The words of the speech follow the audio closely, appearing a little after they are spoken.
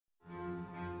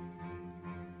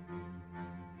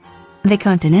The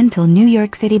Continental New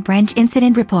York City Branch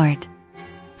Incident Report.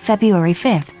 February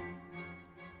 5th.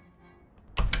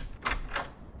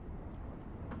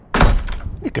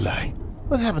 Nikolai,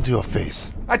 what happened to your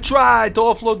face? I tried to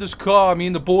offload this car. Me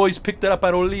and the boys picked it up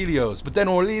at Aurelio's, but then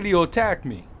Aurelio attacked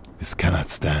me. This cannot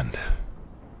stand.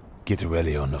 Get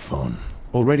Aurelio on the phone.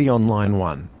 Already on line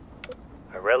 1.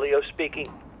 Aurelio speaking.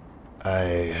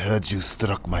 I heard you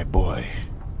struck my boy.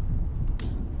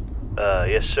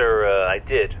 Yes, sir, I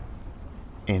did.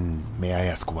 And may I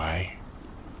ask why?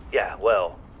 Yeah,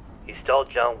 well, he stole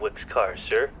John Wick's car,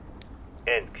 sir,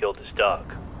 and killed his dog.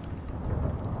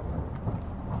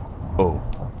 Oh.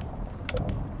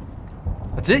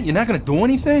 That's it? You're not gonna do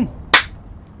anything?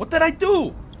 What did I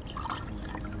do?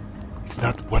 It's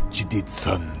not what you did,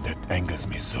 son, that angers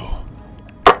me so.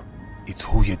 It's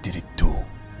who you did it to.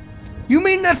 You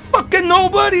mean that fucking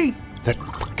nobody? That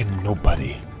fucking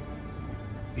nobody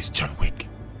is John Wick.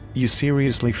 You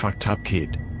seriously fucked up,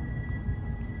 kid.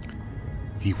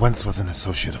 He once was an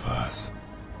associate of ours.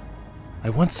 I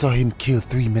once saw him kill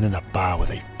 3 men in a bar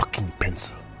with a fucking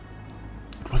pencil.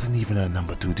 It wasn't even a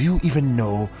number 2. Do you even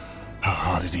know how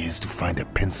hard it is to find a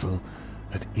pencil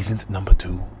that isn't number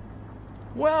 2?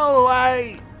 Well,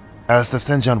 Alistair,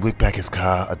 send John Wick back his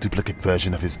car, a duplicate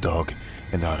version of his dog,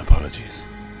 and our apologies.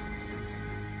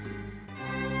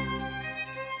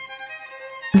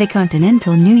 The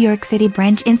Continental New York City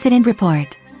Branch Incident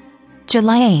Report.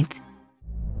 July 8th.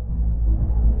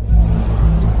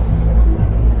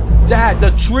 Dad,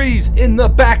 the trees in the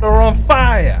back are on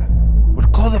fire. Well,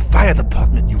 call the fire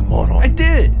department, you moron. I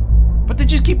did, but they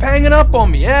just keep hanging up on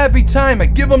me every time I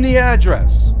give them the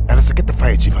address. Alistair, get the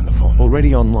fire chief on the phone.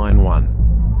 Already on line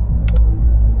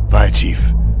 1. Fire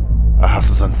chief, our house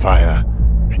is on fire,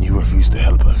 and you refuse to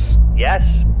help us. Yes?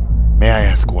 May I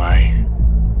ask why?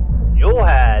 You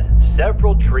had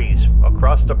several trees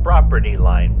across the property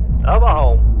line of a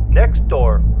home next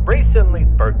door recently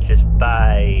purchased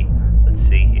by, let's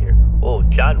see here,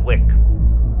 John Wick.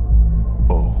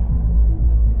 Oh.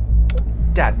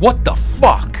 Dad, what the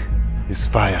fuck? This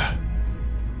fire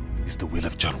is the will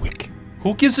of John Wick.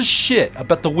 Who gives a shit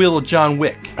about the will of John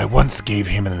Wick? I once gave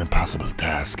him an impossible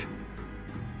task.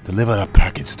 Deliver a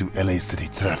package to LA City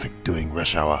traffic during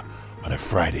rush hour on a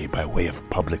Friday by way of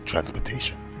public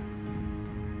transportation.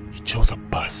 He chose a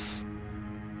bus.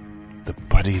 The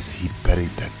bodies he buried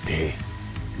that day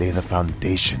lay the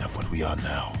foundation of what we are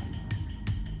now.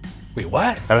 Wait,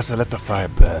 what? Alistair, let the fire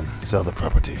burn. Sell the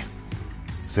property.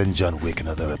 Send John Wick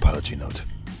another apology note.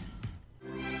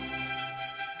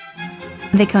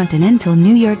 The Continental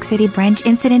New York City Branch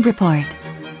Incident Report.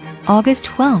 August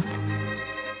 12th.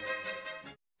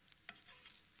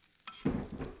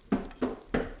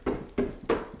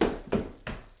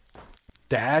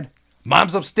 Dad,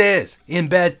 Mom's upstairs, in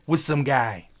bed with some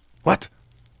guy. What?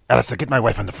 Alistair, get my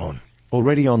wife on the phone.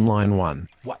 Already on line 1.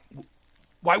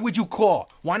 Why would you call?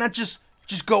 Why not just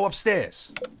go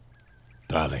upstairs?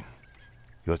 Darling,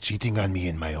 you're cheating on me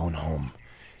in my own home.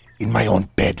 In my own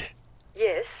bed.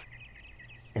 Yes,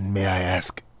 And may I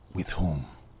ask, with whom?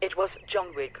 it was John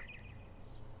Wick.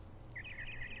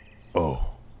 Oh.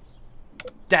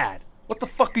 Dad, what the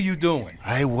fuck are you doing?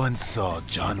 I once saw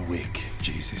John Wick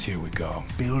Jesus, here we go.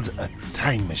 build a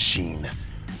time machine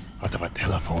out of a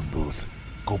telephone booth,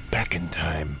 go back in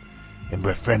time, and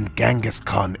befriend Genghis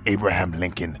Khan Abraham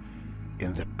Lincoln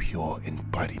in the pure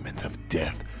embodiment of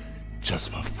death, just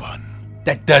for fun.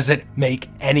 That doesn't make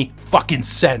any fucking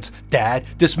sense, Dad.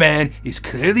 This man is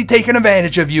clearly taking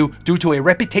advantage of you due to a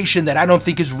reputation that I don't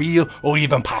think is real or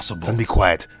even possible. Son, be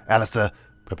quiet. Alistair,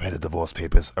 prepare the divorce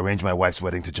papers, arrange my wife's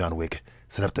wedding to John Wick,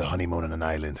 set up their honeymoon on an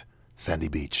island, Sandy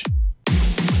Beach.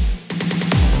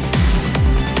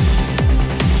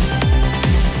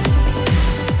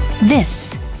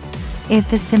 This is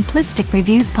the Simplistic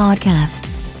Reviews Podcast.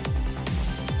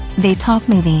 They talk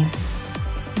movies.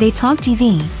 They talk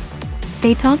TV.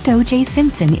 They talked O.J.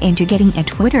 Simpson into getting a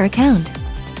Twitter account.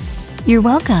 You're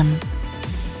welcome.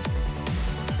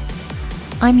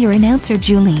 I'm your announcer,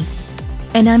 Julie.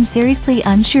 And I'm seriously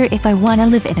unsure if I want to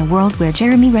live in a world where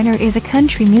Jeremy Renner is a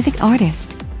country music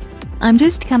artist. I'm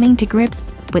just coming to grips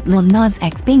with Lil Nas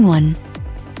X being one.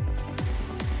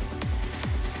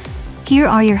 Here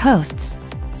are your hosts,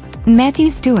 Matthew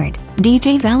Stewart,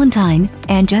 DJ Valentine,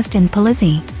 and Justin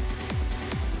Polizzi.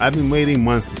 I've been waiting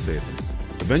months to say this.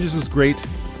 Avengers was great,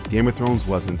 Game of Thrones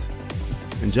wasn't,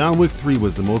 and John Wick 3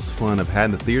 was the most fun I've had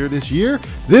in the theater this year.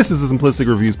 This is the Simplistic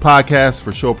Reviews Podcast.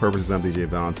 For show purposes, I'm DJ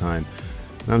Valentine,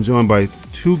 and I'm joined by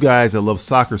two guys that love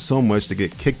soccer so much to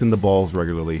get kicked in the balls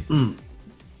regularly.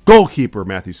 Goalkeeper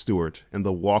Matthew Stewart and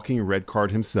the walking red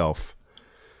card himself,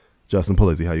 Justin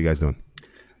Polizzi. How you guys doing?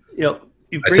 You know,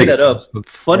 You bring that up.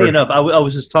 Funny enough, I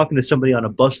was just talking to somebody on a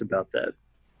bus about that.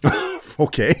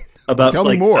 Okay. About Tell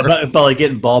me more. About like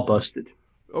getting ball busted.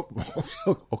 Oh,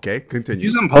 okay, continue.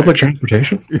 Using public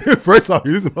transportation? First off,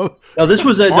 you're using public. No, this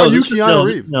was a Keanu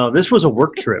Reeves? No, this was a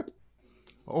work trip.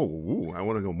 Oh, ooh, I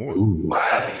want to know more. Ooh.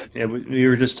 Yeah, we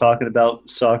were just talking about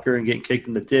soccer and getting kicked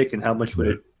in the dick, and how much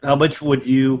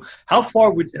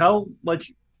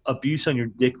abuse on your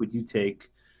dick would you take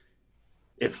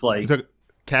if like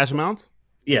cash amounts?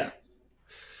 Yeah.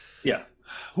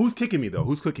 Who's kicking me though?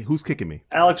 Who's kicking me?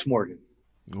 Alex Morgan.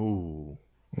 Ooh.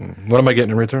 What am I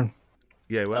getting in return?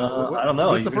 Yeah, well, I don't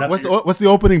know. What's the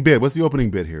opening bid? What's the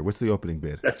opening bid here? What's the opening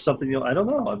bid? That's something I don't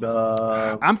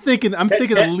know. I'm thinking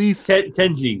at least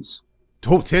 10 G's.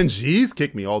 Oh, 10 G's?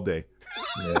 Kick me all day.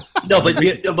 Yeah. No, but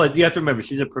you have to remember,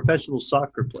 she's a professional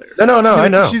soccer player. No, I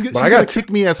know. She's going to kick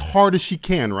me as hard as she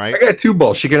can, right? I got 2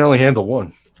 balls. She can only handle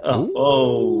 1.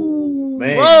 Oh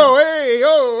man. Whoa,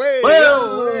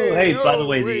 hey, by the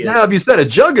way, now if you said a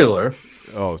jugular.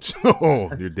 Oh,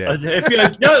 you're dead.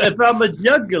 if I'm a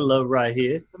juggler right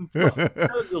here, I'm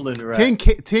juggling right.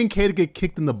 10K to get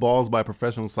kicked in the balls by a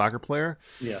professional soccer player?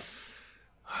 Yeah.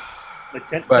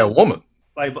 By a woman.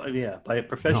 By a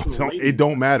professional lady. It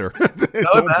don't matter.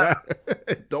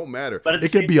 It don't matter. But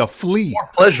it could be a flea. More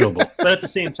pleasurable. But at the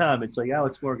same time, it's like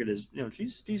Alex Morgan is,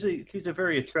 she's a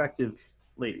very attractive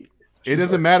lady. It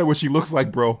doesn't matter what she looks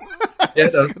like, bro.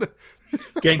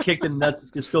 Getting kicked in the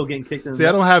nuts is still getting kicked in the nuts.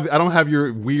 See, I don't have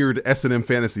your weird S&M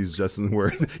fantasies, Justin,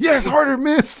 where yes, harder,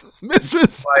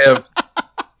 mistress. I have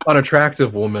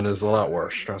unattractive woman is a lot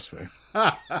worse, trust me.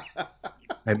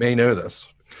 I may know this.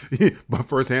 But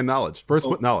first-hand knowledge.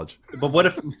 Foot knowledge. But what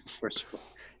if you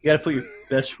gotta put your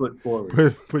best foot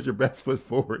forward. Put your best foot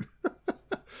forward.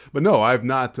 But no, I've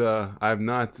not I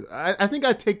think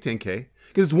I'd take 10K.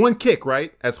 Because it's one kick,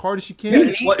 right? As hard as she can.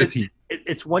 Yeah,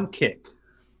 it's one kick.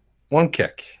 One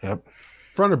kick. Yep.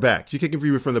 Front or back? She's kicking for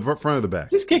you from the front or the back?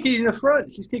 She's kicking you in the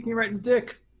front. She's kicking you right in the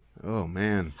dick. Oh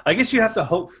man. I guess you have to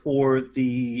hope for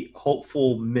the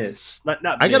hopeful miss. Not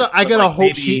I gotta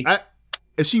hope maybe...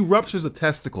 if she ruptures a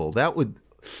testicle, that would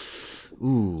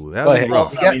that would be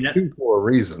rough. You got 2 for a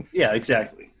reason. Yeah,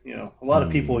 exactly. A lot of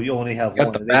people you only have got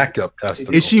one. The backup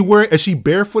testicle. Is she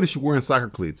barefoot? Is she wearing soccer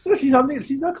cleats? No,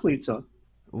 she's got cleats on.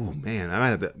 Oh man, I might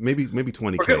have to maybe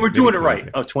 20K. We're doing it right.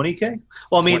 Oh, 20K?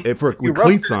 Well, I mean, with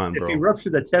cleats on, bro. If you rupture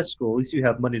the testicle, at least you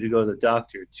have money to go to the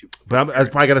doctor. But I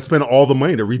probably got to spend all the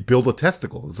money to rebuild a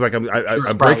testicle. It's like I'm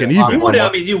breaking even.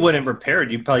 You wouldn't repair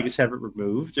it. You probably just have it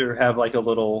removed or have like a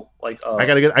little like. I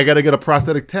gotta get a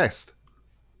prosthetic test.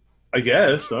 I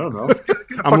guess I don't know.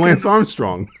 I'm Lance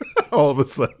Armstrong. All of a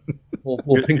sudden,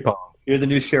 little ping pong. You're the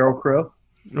new Sheryl Crow.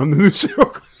 I'm the new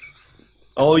Sheryl Crow.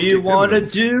 All you want to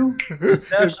do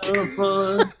is have some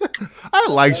fun. I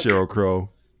like Sheryl Crow.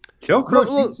 Sheryl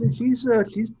Crow,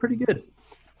 she's pretty good.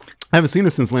 I haven't seen her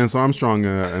since Lance Armstrong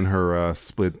and her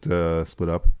split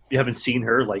up. You haven't seen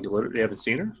her? Like, literally, you haven't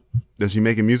seen her? Does she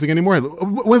making music anymore?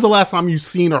 When's the last time you've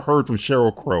seen or heard from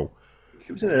Sheryl Crow?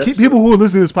 People who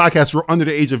listen to this podcast are under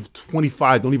the age of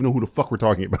 25 don't even know who the fuck we're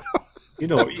talking about. You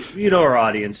know our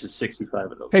audience is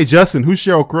 65 and over. Hey, Justin, who's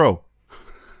Sheryl Crow?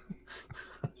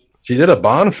 She did a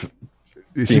Bond.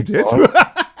 She did?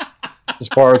 As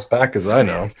far as back as I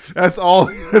know. That's all.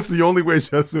 That's the only way,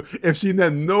 Justin. If she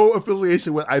had no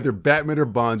affiliation with either Batman or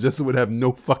Bond, Justin would have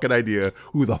no fucking idea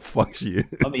who the fuck she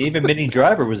is. I mean, even Minnie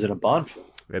Driver was in a Bond film.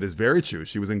 That is very true.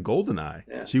 She was in GoldenEye.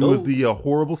 Yeah, she was the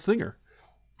horrible singer.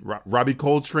 Robbie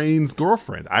Coltrane's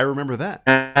girlfriend. I remember that.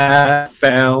 I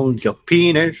found your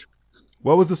penis.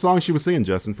 What was the song she was singing,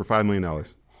 Justin, for $5 million?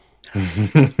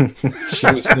 She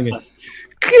was singing,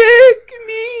 kick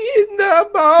me in the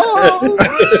balls.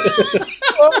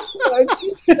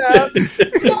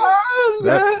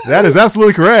 That is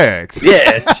absolutely correct.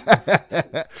 Yes.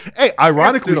 Hey,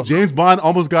 ironically, James Bond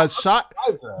almost got shot.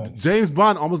 James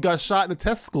Bond almost got shot in the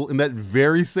testicle in that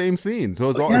very same scene. So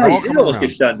it's all coming around.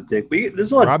 Get shot in the dick.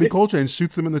 There's a lot Robbie Coltrane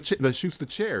shoots him in the shoots the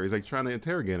chair. He's like trying to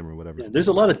interrogate him or whatever. Yeah, there's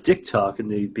a lot of dick talk in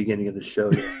the beginning of the show.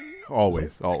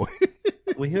 always.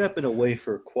 We have been away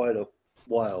for quite a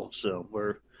while, so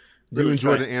we're. You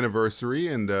enjoyed an anniversary,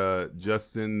 and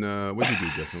Justin, what did you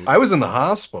do, Justin? I was in the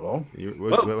hospital.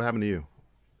 What happened to you?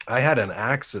 I had an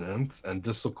accident and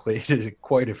dislocated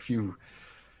quite a few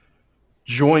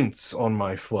joints on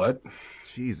my foot.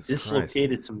 Jesus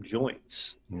dislocated Christ. some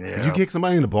joints. Yeah. Did you kick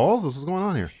somebody in the balls? What's going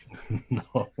on here?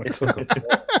 No, I took a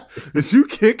fall. Did you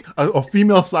kick a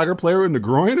female soccer player in the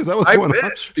groin? Is that what's going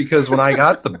on? Because when I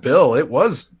got the bill, it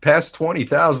was past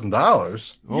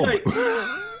 $20,000. Oh my.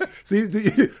 See,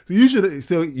 you should.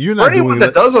 So you're not. For anyone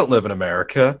that doesn't live in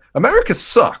America, America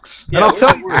sucks, and I'll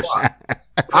tell you why.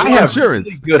 I have insurance.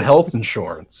 really good health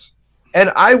insurance, and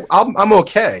I'm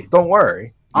okay. Don't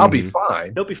worry, I'll be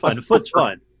fine. He'll be fine. The foot's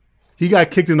fine. He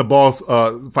got kicked in the balls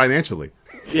financially.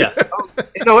 Yeah.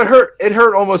 It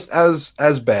hurt almost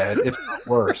as bad, if not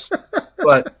worse.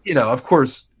 But of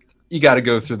course, you got to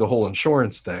go through the whole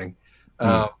insurance thing.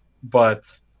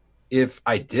 But if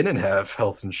I didn't have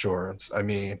health insurance, I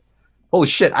mean, holy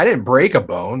shit, I didn't break a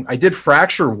bone. I did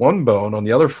fracture one bone on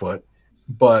the other foot,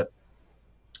 but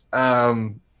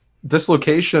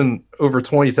dislocation over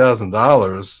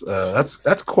 $20,000.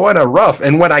 That's quite a rough.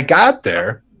 And when I got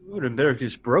there, you would have better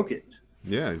just broke it.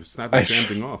 Yeah, you snapped the damn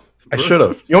thing off. I should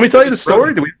have. You want me to tell you the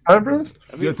story? Do we have time for this?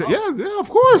 Yeah, of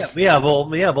course. Yeah,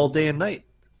 we have all day and night.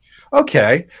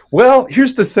 Okay. Well,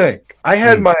 here's the thing. I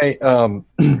had my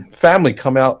family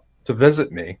come out to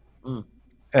visit me,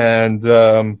 and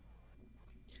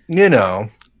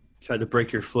tried to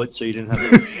break your foot so you didn't have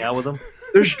to hang out with them.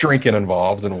 There's drinking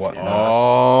involved and whatnot.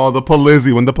 Oh, the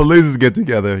Polizzi. When the Polizzis get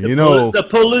together, the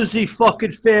Polizzi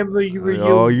fucking family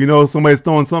reunion. Oh, somebody's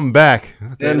throwing something back.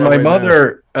 And my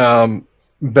mother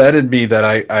betted me that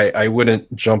I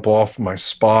wouldn't jump off my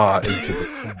spa into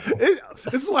the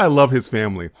This is why I love his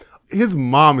family. His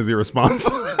mom is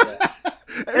irresponsible.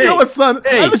 You know what, son?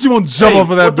 I bet you won't jump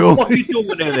off of that building. What the fuck are you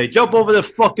doing there? They jump over the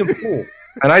fucking pool.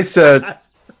 And I said,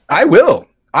 I will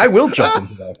jump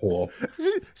into that pool.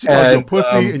 She called you a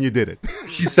pussy, and you did it.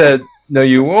 She said, no,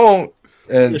 you won't.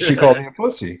 And she called me a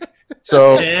pussy.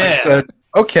 So I said,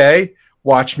 okay,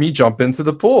 watch me jump into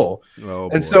the pool.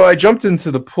 And so I jumped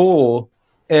into the pool,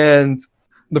 and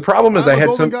the problem is I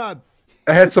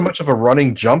had so much of a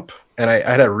running jump, and I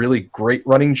had a really great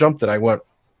running jump that I went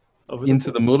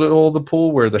into the middle of the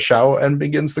pool where the shallow end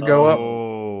begins to go up.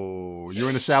 Oh, you're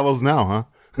in the shallows now, huh?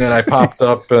 And I popped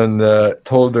up and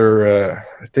told her,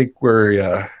 I think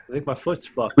my foot's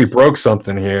fucked. We broke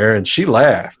something here, and she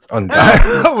laughed.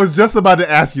 I was just about to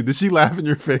ask you, did she laugh in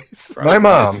your face? My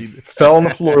mom fell on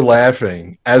the floor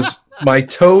laughing as my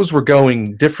toes were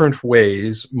going different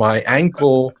ways. My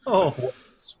ankle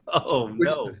was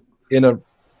in a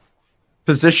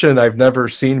position I've never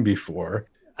seen before.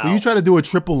 So you tried to do a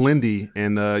triple Lindy,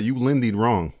 and you Lindy'd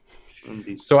wrong.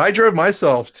 So I drove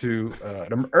myself to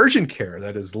an urgent care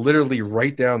that is literally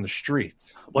right down the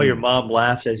street. Well, your mom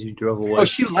laughed as you drove away. Oh,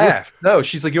 she laughed. No,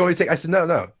 she's like, you want me to take? I said,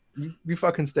 no. You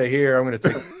fucking stay here. I'm going to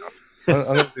take. I'm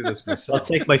going to do this myself. I'll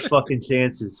take my fucking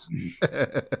chances.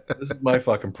 This is my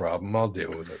fucking problem. I'll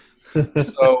deal with it.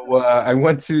 So I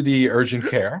went to the urgent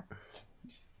care,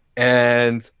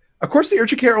 and of course, the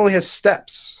urgent care only has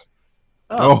steps.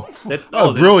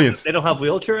 Brilliant. They don't have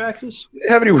wheelchair access? They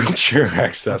have any wheelchair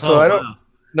access, so I don't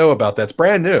know about that. It's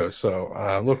brand new, so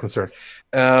I'm a little concerned.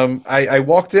 I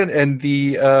walked in, and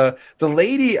the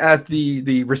lady at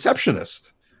the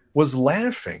receptionist was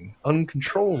laughing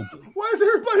uncontrollably. Why is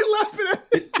everybody laughing at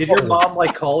me? Did your mom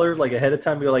call her ahead of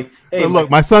time? Be like, hey, so look,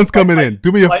 my son's coming in.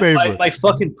 Do me a favor. My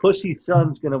fucking pussy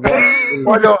son's gonna walk.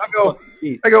 I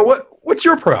go. What's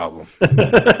your problem?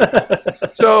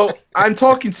 So I'm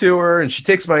talking to her, and she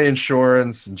takes my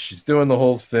insurance, and she's doing the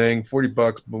whole thing.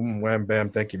 $40, boom, wham,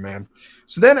 bam, thank you, ma'am.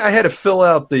 So then I had to fill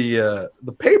out the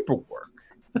paperwork.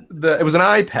 It was an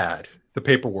iPad. The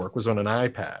paperwork was on an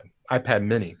iPad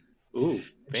Mini. Ooh,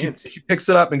 fancy. She picks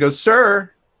it up and goes,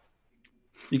 "Sir,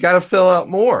 you got to fill out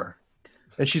more."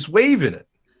 And she's waving it.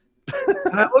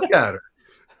 And I look at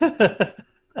her,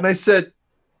 and I said,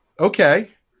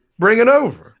 "Okay, bring it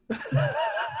over."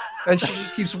 And she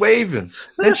just keeps waving.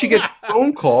 Then she gets a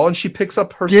phone call, and she picks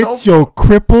up her cell phone. Get your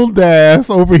crippled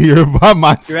ass over here by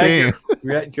my stand.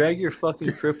 Drag your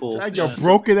fucking crippled. Drag your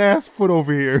broken ass foot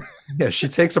over here. Yeah, she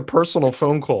takes a personal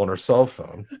phone call on her cell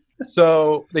phone.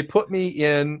 So they put me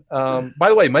in. By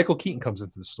the way, Michael Keaton comes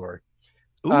into the story.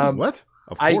 Ooh, what?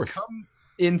 Of course. I come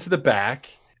into the back,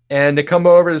 and they come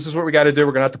over. This is what we got to do.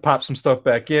 We're gonna have to pop some stuff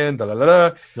back in. Da, da, da,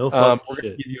 da. No we're gonna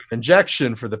give you an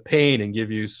injection for the pain and give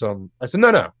you some. I said,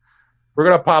 no. We're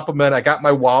gonna pop them in. I got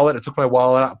my wallet. I took my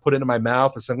wallet out, put it in my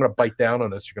mouth. I said, I'm gonna bite down on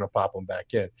this. You're gonna pop them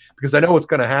back in because I know what's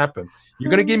gonna happen. You're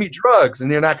gonna give me drugs, and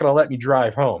you're not gonna let me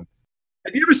drive home.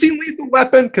 Have you ever seen Lethal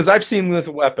Weapon? Because I've seen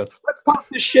Lethal Weapon. Let's pop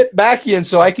this shit back in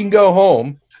so I can go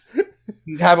home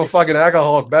and have a fucking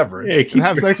alcoholic beverage. Hey, and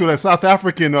have sex with a South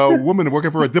African woman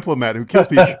working for a diplomat who kills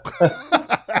people.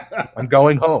 I'm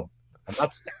going home. I'm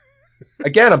not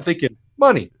again, I'm thinking,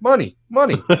 money.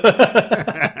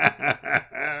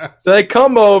 So they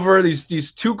come over,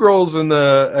 these two girls and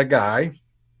a guy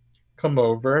come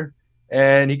over,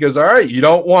 and he goes, "All right, you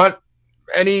don't want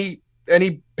any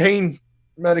pain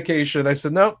medication?" I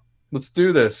said, "No, let's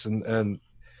do this." And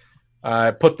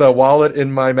I put the wallet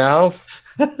in my mouth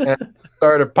and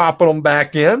started popping them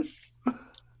back in.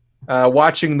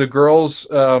 watching the girls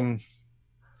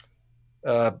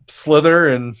slither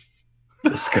and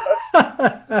discuss.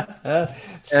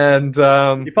 And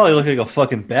You probably look like a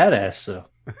fucking badass, so.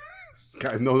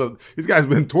 These guys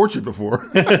been tortured before.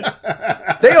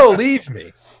 they all leave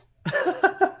me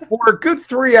for a good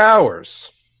 3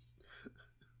 hours.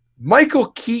 Michael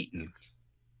Keaton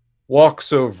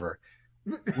walks over.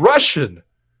 Russian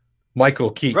Michael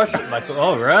Keaton. Russian Michael.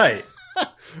 All right.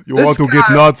 You want to get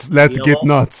nuts? Let's get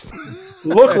nuts.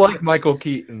 Look like Michael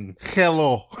Keaton.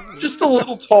 Hello. Just a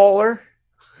little taller.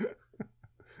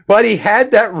 But he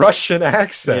had that Russian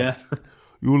accent. Yeah.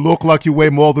 You look like you weigh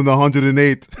more than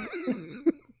 108.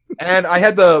 And I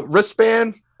had the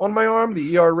wristband on my arm,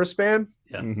 the ER wristband.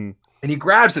 Yeah. Mm-hmm. And he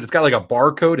grabs it. It's got like a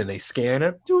barcode and they scan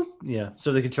it. Yeah,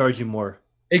 so they can charge you more.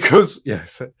 He goes,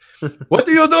 yes. What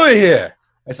are you doing here?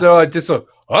 I said, oh,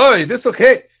 is this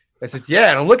okay? I said,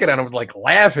 yeah. And I'm looking at him like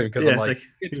laughing because I'm like,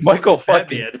 it's Michael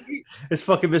fucking. It's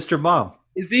fucking Mr. Mom.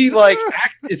 Is he like,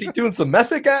 is he doing some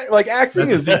method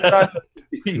acting? Is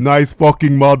he nice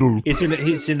fucking model. He's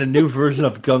in the new version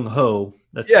of Gung Ho.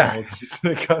 That's called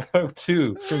Gung Ho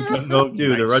 2. Gung Ho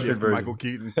 2, the Russian version. Michael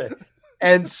Keaton.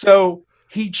 And so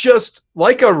he just,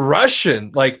 like a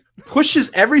Russian, like pushes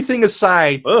everything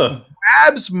aside,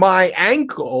 grabs my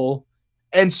ankle,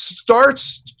 and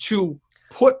starts to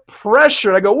put pressure.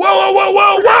 And I go, whoa, whoa, whoa,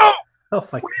 whoa, whoa! Oh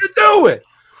my what are you doing?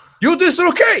 You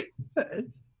dislocate.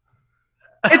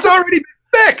 It's already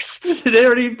been fixed. They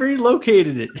already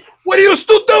relocated it. What are you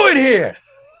still doing here?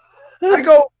 I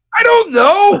go, I don't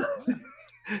know.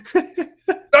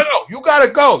 No, you gotta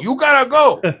go. You gotta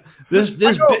go.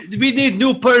 We need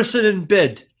new person in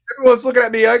bed. Everyone's looking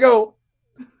at me. I go,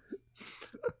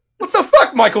 what the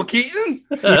fuck, Michael Keaton?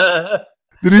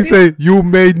 Did he say, you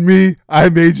made me, I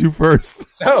made you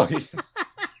first? No,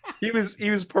 he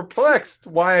was perplexed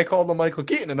why I called him Michael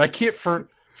Keaton, and I can't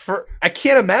I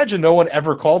can't imagine no one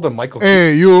ever called him Michael Keaton.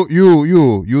 Hey,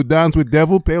 you dance with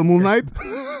devil, pale moonlight?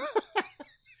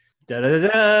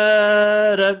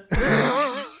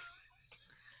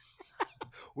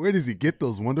 Where does he get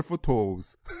those wonderful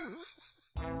toes?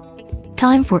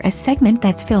 Time for a segment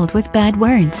that's filled with bad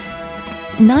words.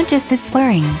 Not just the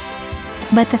swearing,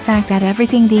 but the fact that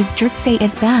everything these jerks say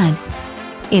is bad.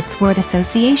 It's word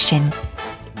association.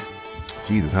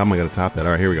 Jesus, how am I going to top that?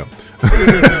 All right, here we go.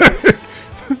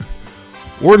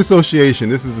 Word association.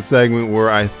 This is the segment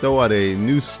where I throw out a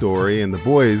news story and the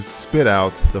boys spit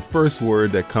out the first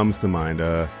word that comes to mind.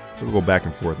 We'll go back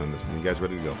and forth on this one. You guys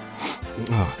ready to go?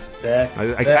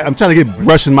 I'm trying to get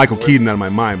Russian Michael Keaton out of my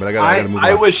mind, but I gotta move on.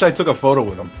 I wish I took a photo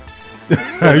with him.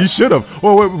 You should have.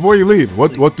 Well, wait, before you leave,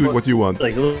 what do you want?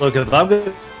 Like, look, if I'm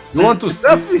gonna, you want to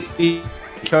selfie?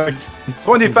 Charge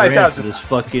 25,000 this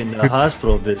fucking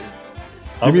hospital visit.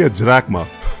 Give me a drachma.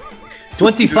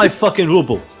 25 fucking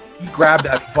ruble. He grabbed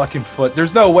that fucking foot.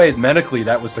 There's no way medically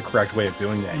that was the correct way of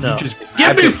doing that. No. He just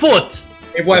give me foot.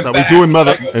 It went That's how we do in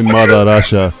Mother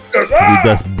Russia. We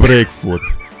just break foot.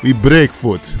 We break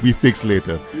foot. We fix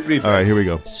later. All right, here we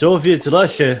go. Soviet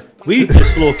Russia. We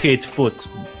dislocate foot.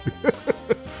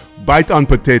 Bite on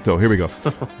potato. Here we go.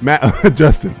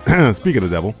 Justin, speaking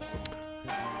of devil,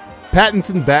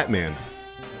 Pattinson Batman.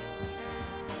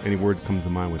 Any word comes to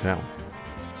mind with that one?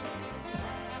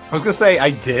 I was gonna say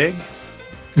I dig.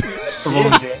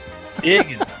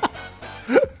 Dig.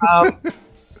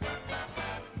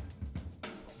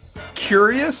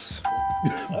 Curious.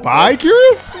 Bi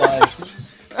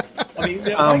curious. I mean,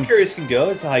 bi curious can go.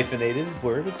 It's a hyphenated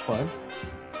word. It's fun.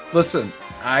 Listen,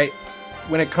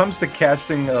 when it comes to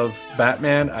casting of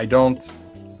Batman, I don't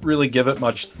really give it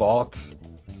much thought.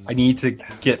 I need to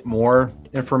get more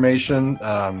information.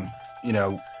 You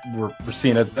know, we're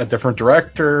seeing a different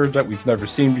director that we've never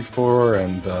seen before,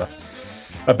 and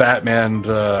a Batman,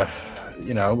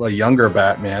 you know, a younger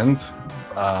Batman.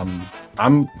 I'm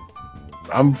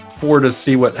for to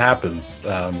see what happens.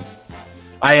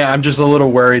 I'm just a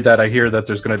little worried that I hear that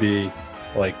there's going to be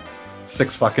like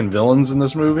 6 fucking villains in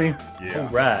this movie. Yeah.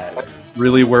 Right. That's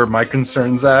really where my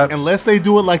concern's at. Unless they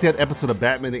do it like that episode of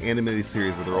Batman the Animated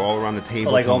Series where they're all around the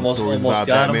table like telling stories about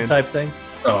Batman. Type thing.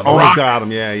 Almost got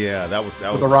him. Yeah. That was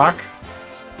The Rock.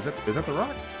 Is that The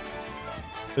Rock?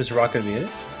 Was The Rock gonna be in it?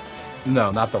 No,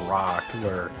 not The Rock.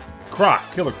 Where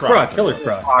Killer Croc. Killer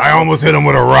Croc. I almost hit him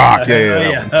with a rock.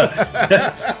 Yeah.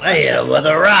 I hit him with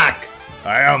a rock.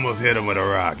 I almost hit him with a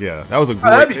rock. Yeah, that was a great.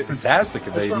 That'd be fantastic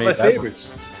if That's they one made of my that favorites.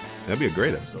 That'd be a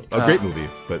great episode, a great movie.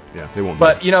 But yeah, they won't.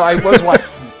 But you know, I was watching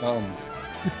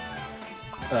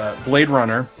Blade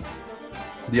Runner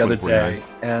the other day,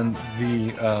 and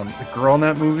the girl in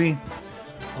that movie.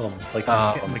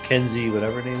 Mackenzie,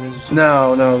 whatever her name is.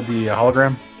 No, the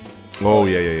hologram. Oh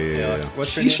yeah.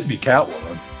 What's her She name? should be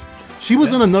Catwoman. She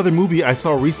was in another movie I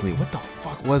saw recently. What the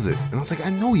fuck was it? And I was like, I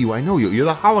know you. You're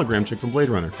the hologram chick from Blade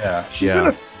Runner. Yeah, she's in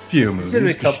a few movies. She's in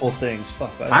a couple things.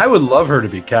 Fuck. I would love her to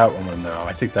be Catwoman, though.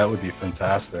 I think that would be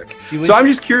fantastic. would- So I'm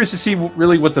just curious to see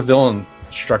really what the villain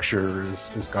structure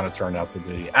is going to turn out to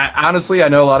be. Honestly, I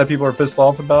know a lot of people are pissed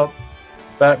off about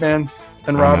Batman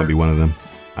and I Robert. might be one of them.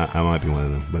 I might be one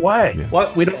of them. But Why? yeah.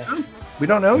 What? We don't know. We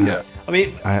don't know yet. I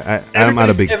mean, I'm not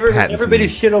a big Pattinson. Everybody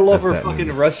shit all over Batman.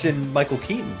 fucking Russian Michael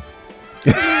Keaton.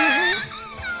 You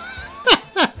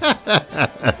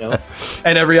know?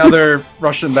 And every other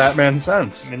Russian Batman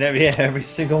since. And every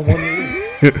single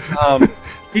one.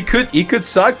 He could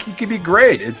suck. He could be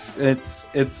great. It's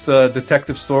a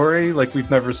detective story like we've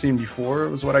never seen before.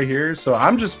 Was what I hear. So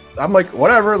I'm like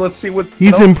whatever. Let's see what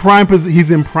He's else. in prime position.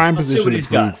 He's in prime Let's see position what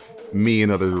to he's prove got. me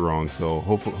and others wrong. So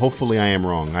hopefully I am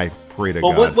wrong. I pray to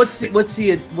Well, God. what's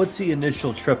the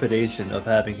initial trepidation of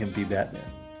having him be Batman?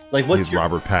 Like, what's He's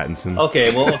Robert Pattinson. Okay.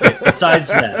 Besides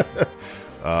that,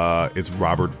 It's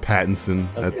Robert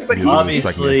Pattinson. That's But his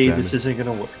obviously Batman. this isn't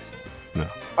gonna work. No.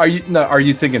 Are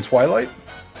you thinking Twilight?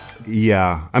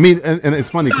 Yeah, I mean, and it's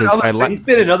funny because I like. He's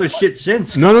been in other shit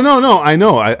since. No. I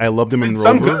know. I loved him in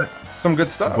Rover. Some good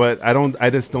stuff. But I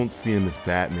just don't see him as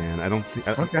Batman. I don't see.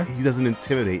 Okay. He doesn't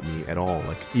intimidate me at all.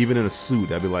 Like even in a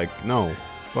suit, I'd be like, no,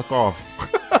 fuck off.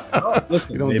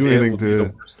 Listen, You don't maybe do it anything will be to-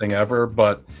 the worst thing ever.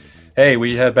 But hey,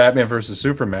 we had Batman versus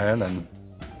Superman, and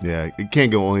Yeah, it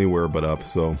can't go anywhere but up.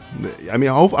 So, I mean,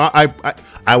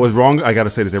 I was wrong. I got to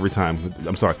say this every time.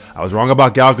 I'm sorry. I was wrong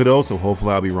about Gal Gadot, so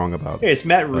hopefully I'll be wrong about. Hey, it's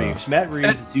Matt Reeves. Matt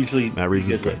Reeves is usually Matt Reeves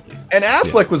is good. and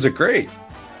Affleck was a great.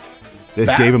 They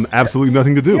gave him absolutely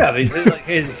nothing to do. Yeah, like,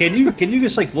 can you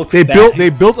just like look? They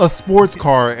back? built a sports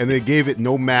car and they gave it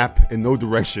no map and no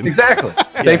direction. Exactly.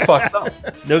 They fucked up.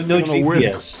 no don't know where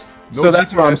GPS. No So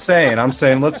that's what I'm GPS. saying. I'm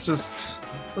saying let's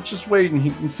just wait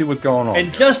and see what's going on.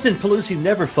 And Justin Pelusi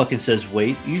never fucking says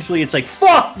wait. Usually it's like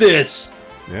fuck this.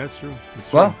 Yeah, it's true. It's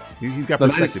true. Well, He's got the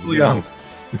night is perspective. still He's young.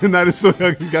 young. Not so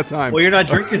young. He's got time. Well, you're not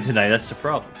drinking tonight. That's the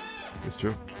problem. It's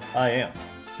true. I am.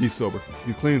 He's sober.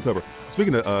 He's clean and sober.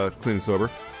 Speaking of clean and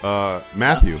sober,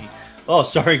 Matthew. Oh,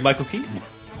 sorry, Michael Keaton.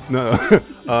 No.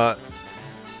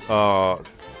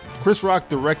 Chris Rock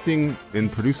directing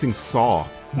and producing Saw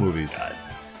movies. God.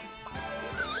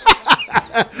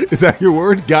 Is that your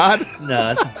word? God?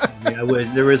 No,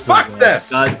 there is no Fuck God.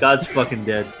 this! God's fucking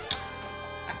dead.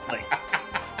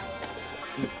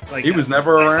 Like He was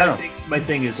never around. My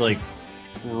thing is like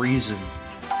reason.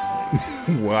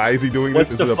 Why is he doing What's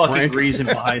this? the Is it a fucking prank? reason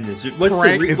behind this? What's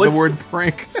Prank is the what's- word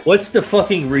prank. What's the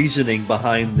fucking reasoning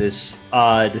behind this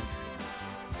odd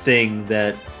thing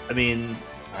that I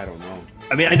don't know.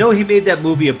 I know he made that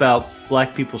movie about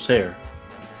black people's hair.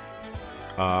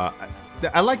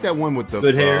 I like that one with the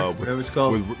Good hair, with- whatever it's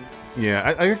called.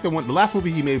 yeah, I like the one. The last movie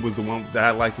he made was the one that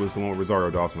I liked was the one with Rosario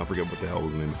Dawson. I forget what the hell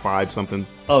was the name. 5 something.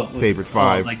 Favorite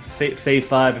 5. like Faye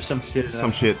 5 or some shit.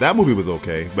 Some shit. That movie was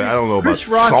okay, but I don't know about Chris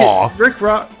Rock Saw. Rick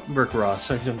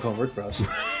Ross. I'm calling Rick Ross.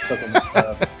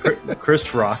 Fucking,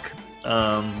 Chris Rock.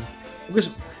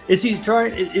 Is he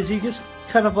trying? Is he just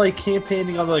kind of like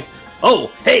campaigning on like, oh,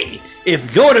 hey,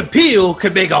 if Jordan Peele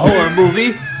could make a horror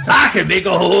movie, I can make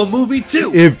a horror movie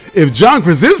too. If John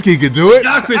Krasinski could do it,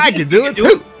 John Krasinski I can do it could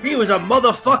too. He was a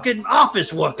motherfucking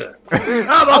office worker.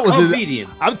 I'm a comedian.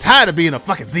 I'm tired of being a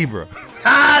fucking zebra.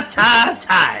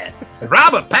 Tired.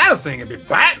 Robert Pattinson can be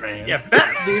Batman. Yeah,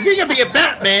 if you're gonna be a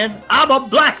Batman, I'm a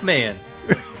black man.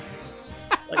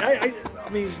 Like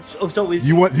I mean, so is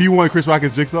Do you want Chris Rock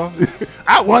as Jigsaw?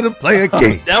 I want to play a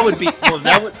game. that would be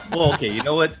well. Okay, you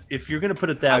know what? If you're gonna put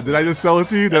it that Did I just sell it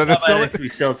to you? Did I just sell it? actually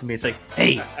sell it to me. It's like,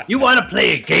 hey, you want to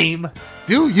play a game?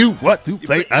 Do you want to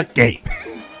play a game?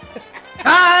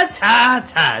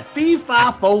 Tired. Fee,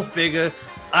 fi, fo, figure.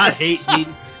 I hate me.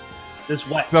 This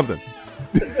white. Something.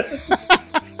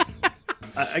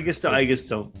 I guess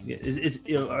don't.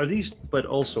 Are these? But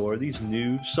also, are these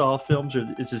new Saw films, or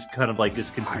is this kind of like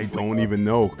this? I don't even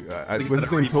know. What's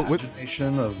his name?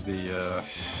 Imagination of the.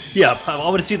 Yeah, I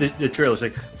want to see the trailer. It's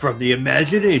like, from the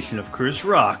imagination of Chris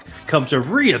Rock comes a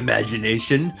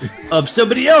reimagination of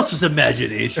somebody else's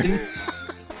imagination.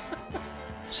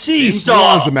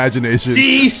 Seesaw. James imagination.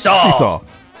 Seesaw.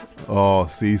 Oh,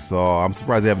 Seesaw. I'm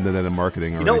surprised they haven't done that in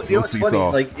marketing already. You know what's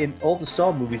Seesaw. funny? Like in all the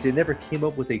Saw movies, they never came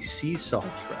up with a seesaw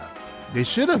trap. They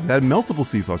should have had multiple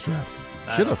Seesaw traps.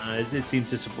 Should have. It seems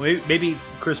disappointing. Maybe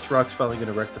Chris Rock's finally going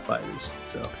to rectify this.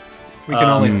 So We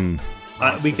can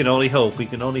we can only hope. We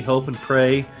can only hope and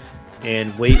pray,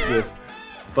 and wait with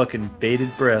fucking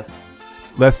bated breath.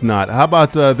 Let's not. How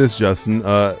about this, Justin?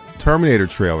 Terminator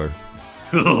trailer.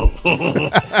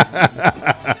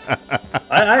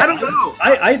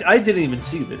 I didn't even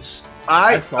see this.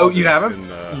 I saw you this haven't?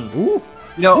 in, ooh.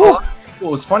 You know, well, it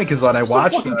was funny because when I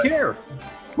watched fucking it, care.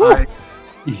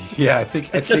 I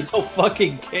think I just don't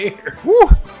fucking care. Woo.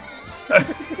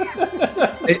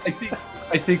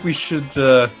 I think we should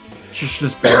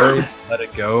just bury it, let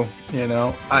it go. You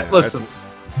know, listen.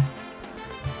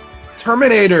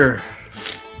 Terminator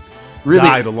really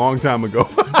died a long time ago.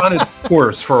 on its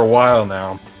course for a while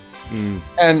now,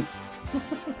 and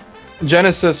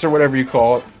Genesis or whatever you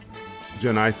call it,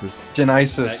 Genesis.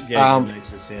 Genesis, yeah.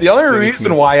 The only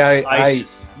reason why I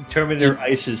Terminator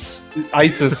ISIS, the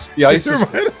ISIS.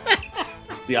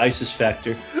 the ISIS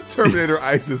factor. Terminator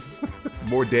ISIS.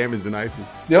 More damage than ISIS.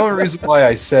 The only reason why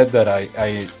I said that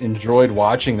I enjoyed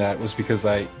watching that was because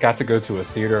I got to go to a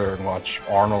theater and watch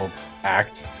Arnold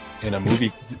act in a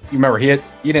movie. You remember he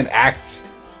didn't act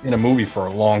in a movie for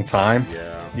a long time.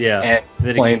 Yeah. And Then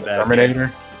he playing came the back,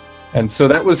 Terminator. And so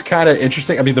that was kind of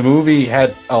interesting. I mean, the movie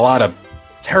had a lot of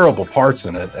terrible parts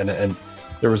in it, and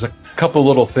there was a couple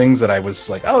little things that I was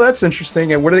like, oh, that's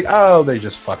interesting. And what are they? Oh, they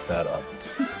just fucked that up.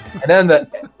 And then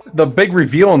the big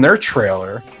reveal in their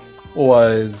trailer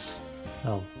was,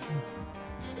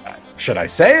 should I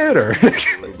say it or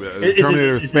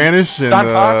Terminator Spanish and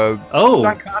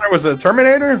John Connor was a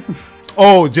Terminator.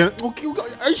 are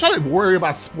you trying to worry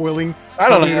about spoiling? I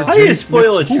don't know. How do you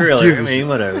spoil a trailer? I mean,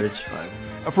 whatever, it's fine.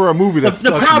 For a movie that's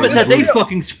the problem is that they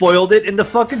fucking spoiled it in the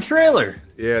fucking trailer.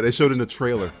 Yeah, they showed it in the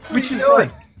trailer, which is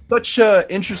like such an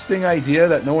interesting idea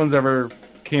that no one's ever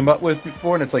came up with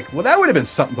before, and it's like, well, that would have been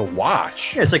something to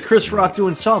watch. Yeah, it's like Chris Rock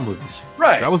doing Saw movies.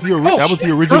 Right. That was the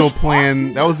original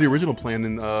plan. That was the original plan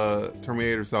in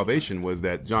Terminator Salvation, was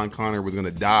that John Connor was going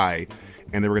to die,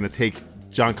 and they were going to take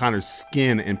John Connor's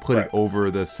skin and put it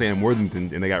over the Sam Worthington,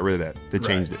 and they got rid of that. They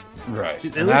changed it. Right.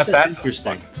 And that's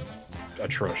interesting.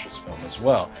 Atrocious film as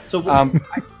well. So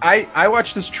I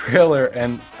watched this trailer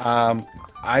and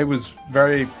I was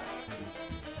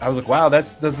like, wow,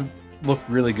 that doesn't look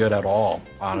really good at all,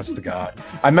 honest to God.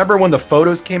 I remember when the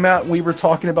photos came out and we were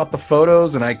talking about the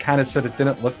photos, and I kind of said it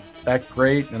didn't look that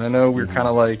great, and I know we were kind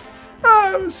of like,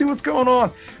 let's see what's going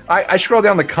on. I scrolled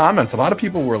down the comments. A lot of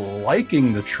people were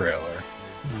liking the trailer.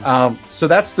 So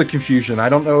that's the confusion. I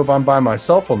don't know if I'm by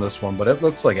myself on this one, but it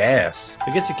looks like ass.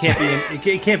 I guess it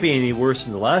can't be any worse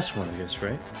than the last one, I guess,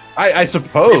 right? I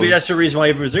suppose. Maybe that's the reason why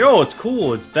everyone's like, oh, it's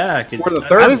cool, it's back. It's the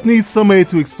third I just need somebody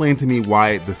to explain to me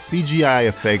why the CGI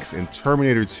effects in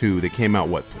Terminator 2 that came out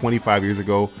 25 years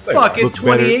ago, fucking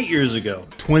 28 years ago.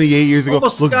 28 years ago,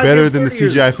 Almost look better than the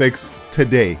CGI effects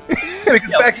today.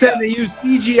 Because back then they used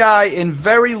CGI in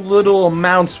very little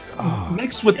amounts,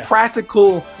 mixed with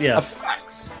practical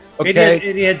effects. Okay,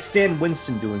 and you had Stan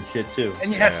Winston doing shit too,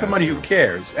 and you had somebody who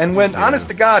cares. And when, honest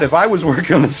to God, if I was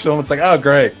working on this film, it's like, oh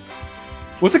great,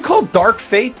 what's it called? Dark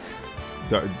Fate.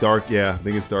 Dark, yeah, I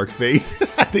think it's Dark Fate.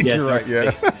 I think you're right.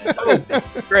 Yeah. Oh,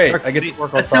 great. I get to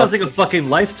work on that. Sounds like a fucking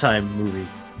Lifetime movie.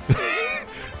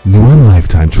 New on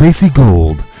Lifetime, Tracy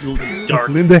Gold, Dark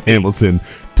Linda Hamilton,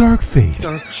 Dark Fate.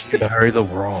 Marry the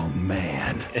wrong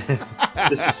man.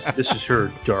 This is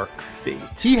her dark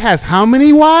fate. He has how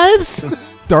many wives?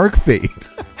 Dark Fate.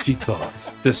 She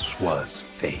thought this was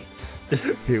fate.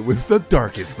 It was the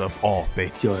darkest of all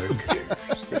fate.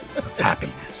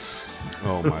 Happiness.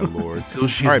 Oh my Lord! All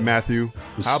right, Matthew.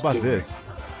 How about this?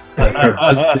 Her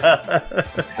husband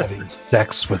having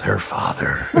sex with her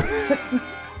father.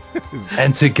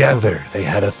 And together they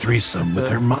had a threesome with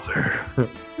her mother.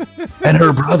 And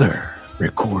her brother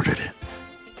recorded it.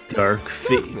 Dark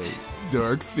Fate.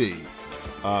 Dark Fate.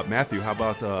 Matthew, how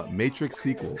about Matrix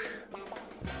sequels?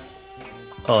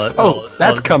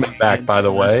 That's coming back, by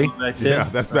the way. Yeah,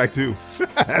 that's back too.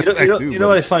 You know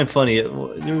what I find funny?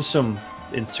 There was some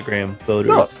Instagram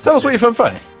photos. Tell us what you found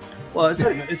funny. Well,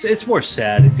 it's more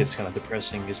sad. It gets kind of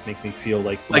depressing. It just makes me feel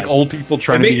like old people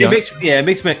trying to be young. It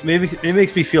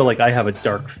makes me feel like I have a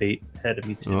dark fate ahead of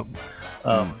me too.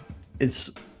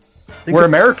 We're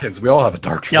Americans. We all have a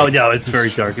dark fate. No, it's very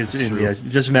dark.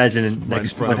 Just imagine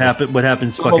what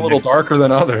happens. Some a little darker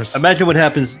than others. Imagine what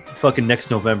happens fucking next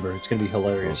November. It's gonna be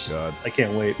hilarious. Oh, God. I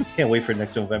can't wait. Can't wait for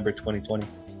next November 2020.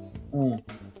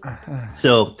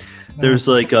 So there's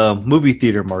like a movie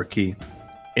theater marquee,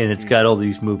 and it's got all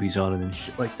these movies on it and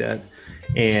shit like that.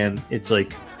 And it's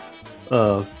like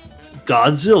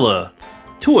Godzilla,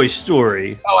 Toy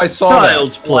Story. Oh, I saw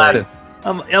Child's Play.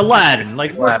 Aladdin.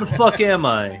 Like, where the fuck am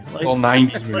I? Like, all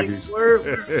 90s movies.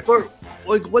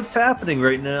 Like, what's happening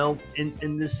right now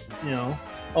in this,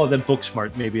 Oh, then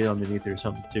Booksmart maybe underneath or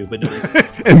something too. But no,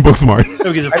 And Booksmart.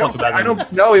 Nobody gives a fuck about I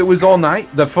don't know. It was all night.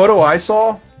 The photo I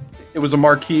saw, it was a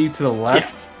marquee to the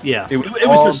left. Yeah. It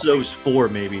was just those four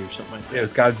maybe or something like that. It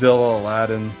was Godzilla,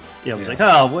 Aladdin. Yeah, I was like,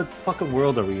 oh, what fucking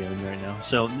world are we in right now?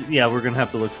 So yeah, we're gonna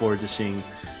have to look forward to seeing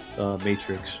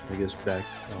Matrix, I guess, back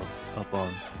up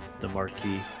on the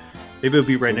marquee. Maybe it'll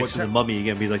be right next to the Mummy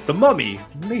again. Be like the Mummy,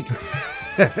 Matrix.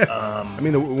 I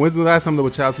mean, when's the last time the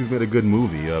Wachowskis made a good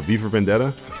movie? V for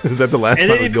Vendetta? Is that the last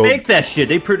time? And they didn't make that shit.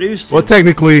 They produced it. Well,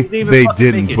 technically, they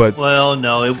didn't, but well,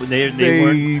 no,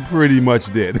 they pretty much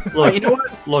did. Look, you know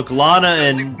what? Look, Lana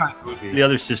and the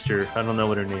other sister. I don't know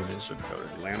what her name is.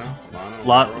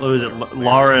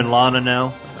 Laura and Lana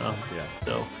now. Yeah.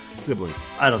 So siblings.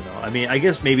 I don't know. I mean, I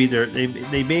guess maybe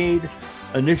they made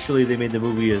initially they made the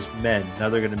movie as men. Now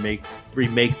they're going to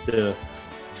remake the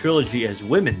trilogy as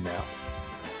women now.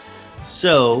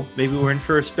 So maybe we're in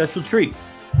for a special treat.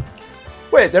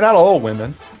 Wait, they're not all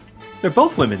women. They're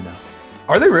both women now.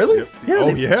 Are they really?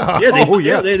 Yeah.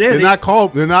 They're not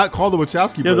called the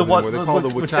Wachowski brothers anymore. They're called the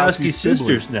Wachowski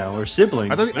sisters now, or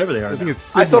siblings, whatever they are. I think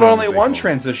it's. I thought only one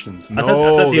transitioned. No, I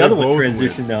thought the other one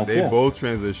transitioned now. They both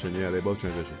transitioned. Yeah, they both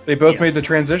transitioned. They both made the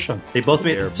transition. They both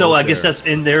made. So I guess that's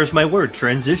and there's my word,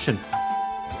 transition.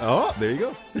 Oh, there you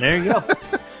go. There you go.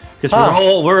 Because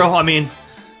we're all. I mean.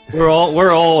 We're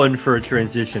all in for a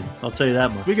transition. I'll tell you that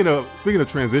much. Speaking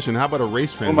of transition, how about a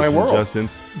race transition, Justin?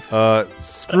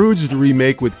 Scrooged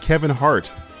remake with Kevin Hart.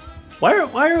 Why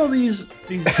are all these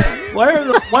why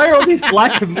are all these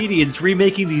black comedians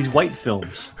remaking these white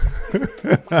films?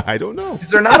 I don't know.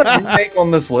 Is there not a remake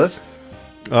on this list?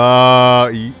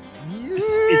 It's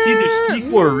either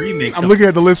sequel or remake. I'm looking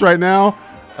at the list right now.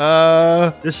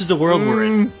 This is the world we're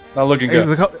in. Not looking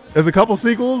good. There's a couple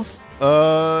sequels.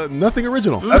 Nothing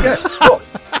original. Okay, cool.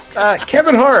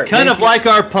 Kevin Hart. Kind of like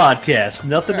our podcast.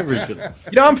 Nothing original.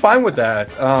 You know, I'm fine with that.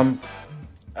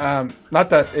 Not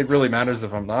that it really matters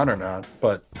if I'm not or not,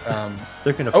 but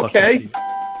they're gonna. Okay.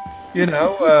 You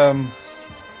know.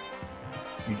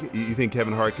 You think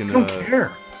Kevin Hart can? I don't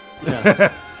care.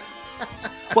 Yeah.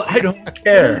 Well, I don't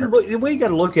care. The way you got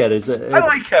to look at it is, I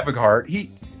like Kevin Hart. He's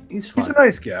a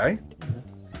nice guy.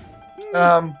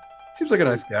 Seems like a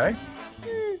nice guy.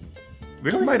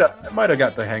 Really? I might have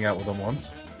got to hang out with him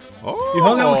once. Oh, you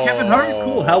hung out with Kevin Hart?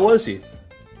 Cool. How was he?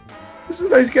 This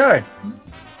is a nice guy.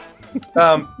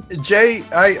 Jay,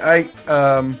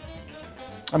 I'm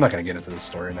not going to get into this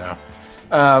story now.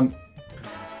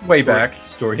 Way back.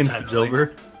 Story time's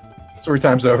over. Story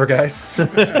time's over, guys. Story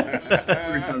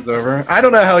time's over. I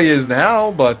don't know how he is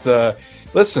now, but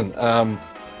listen,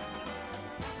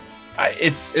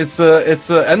 it's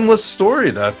an endless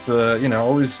story that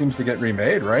always seems to get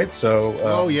remade, right? So.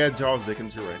 Oh yeah, Charles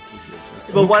Dickens. You're right.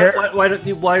 But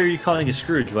why are you calling it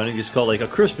Scrooge? Why don't you just call it like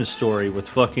A Christmas Story with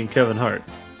fucking Kevin Hart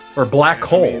or Black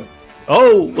Coal?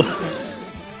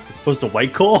 It's opposed to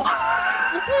White Coal.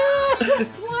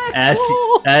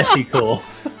 Ashy Coal.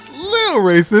 Little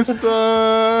racist.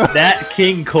 Nat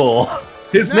King Cole.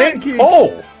 His name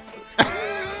Cole.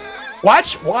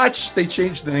 Watch. They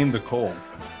changed the name to Cole.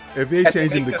 If they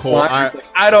change him to Cole,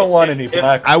 I don't want any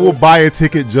black. I will buy a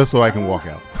ticket just so I can walk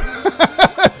out.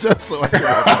 Just so I can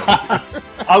walk out.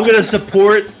 I'm gonna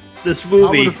support this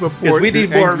movie because we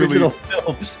need more original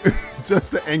films.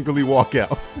 Just to angrily walk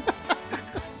out.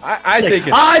 I think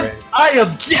it's I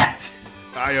object.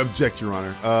 I object, Your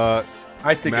Honor.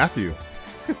 I think Matthew.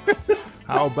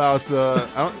 How about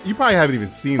you probably haven't even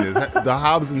seen this, the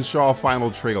Hobbs and Shaw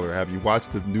final trailer. Have you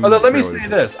watched the new let me say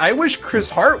this. I wish Chris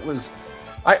Hart was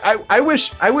I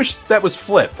wish that was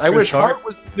flipped. I wish Hart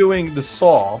was doing the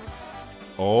Saw.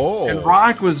 Oh. And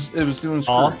Rock was doing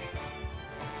Scrooge.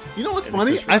 You know what's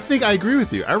funny? I think I agree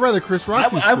with you. I'd rather Chris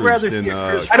Rock do Scrooge than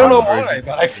I don't know why,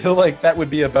 but I feel like that would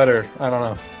be a better. I don't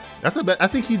know. I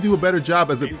think he'd do a better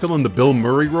job as filling the Bill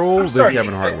Murray role than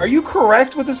Kevin Hart. Are you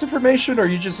correct with this information, or are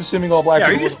you just assuming all black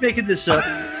people? Are you just making this up?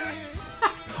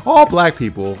 All black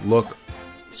people look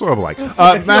sort of alike.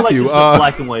 I feel Matthew, like this is a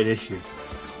black and white issue.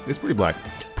 It's pretty black.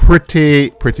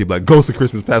 Pretty black. Ghost of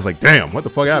Christmas Past, like, damn, what the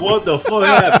fuck happened? What the fuck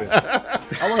happened?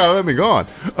 How long have I been gone?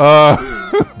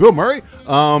 Bill Murray?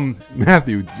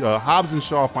 Matthew, Hobbs and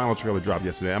Shaw final trailer dropped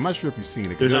yesterday. I'm not sure if you've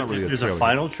seen it. There's a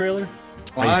final trailer?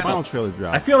 Final trailer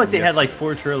dropped. I feel like they had like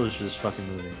 4 trailers for this fucking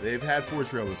movie. They've had 4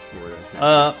 trailers for it.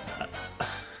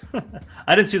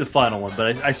 I didn't see the final one,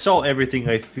 but I saw everything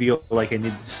I feel like I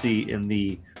needed to see in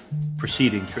the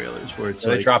preceding trailers, where it's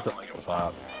they dropped it like it was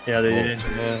hot. Yeah, they did.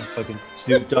 Yeah, fucking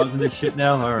Snoop Dogg's in this shit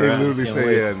now. All right, they literally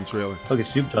say in the trailer. Okay,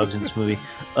 Snoop Dogg's in this movie.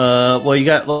 Well, you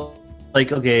got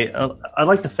like I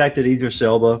like the fact that Idris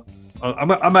Elba. I'm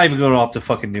not even going off the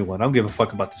fucking new one. I don't give a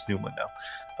fuck about this new one now.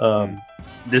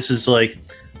 This is like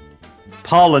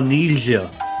Polynesia.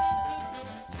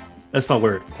 That's my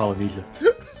word, Polynesia.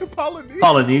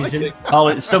 Polynesian.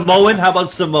 Samoan. How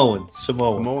about Samoan?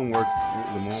 Samoan works.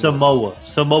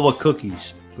 Samoa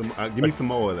cookies. Give me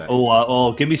Samoa of that.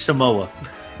 Give me Samoa.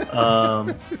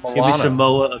 Give me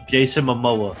Samoa of Jason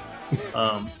Momoa.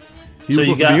 He was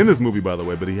supposed to be in this movie, by the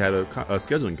way, but he had a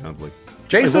scheduling conflict.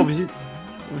 Jason?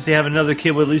 Was he having another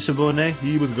kid with Lisa Bonet?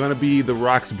 He was going to be The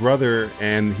Rock's brother,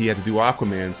 and he had to do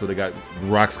Aquaman, so they got The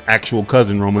Rock's actual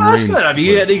cousin, Roman Reigns. Good. I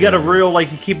mean, he got a real,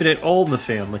 like, keeping it old in the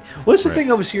family. What's the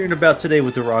thing I was hearing about today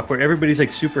with The Rock, where everybody's,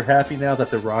 like, super happy now that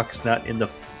The Rock's not in the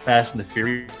Fast and the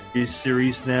Furious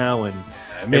series now, and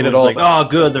made it all like, oh,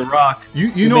 good, The Rock.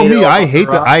 You know me,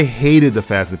 I hated the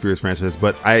Fast and Furious franchise,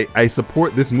 but I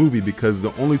support this movie because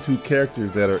the only two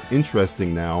characters that are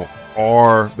interesting now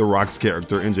are The Rock's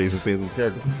character and Jason Statham's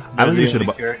character. I don't give a shit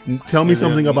about. Tell me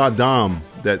something about Dom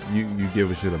that you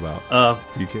give a shit about.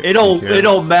 It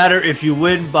don't matter if you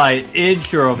win by an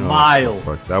inch or a mile.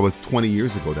 Fuck, that was 20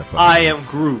 years ago. That I am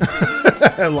Groot.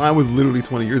 That line was literally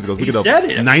 20 years ago. Speaking of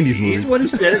 90s movie, he's the one who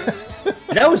said it.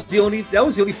 That was the only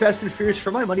Fast and Furious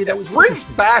for my money. That was bring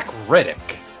back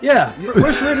Riddick. Yeah,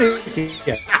 where's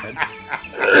Riddick?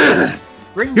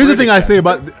 Here's the thing I say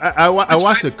about I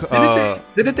watched it.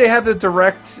 Didn't they have the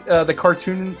direct the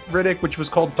cartoon Riddick, which was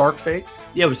called Dark Fate?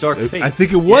 Yeah, it was Dark Fate. I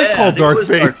think it was called Dark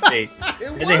Fate.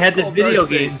 And they had the video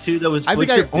game too. That was. I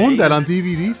think I owned that on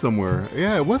DVD somewhere.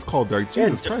 Yeah, it was called Dark.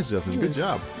 Jesus Christ, Justin, good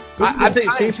job. I think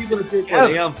same people that did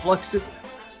they unfluxed it.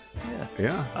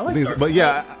 Yeah, I like Dark but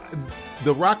yeah.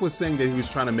 The Rock was saying that he was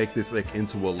trying to make this like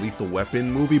into a Lethal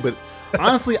Weapon movie, but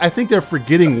honestly, I think they're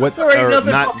forgetting what there ain't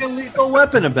nothing fucking Lethal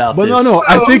Weapon about. But this. no,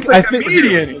 I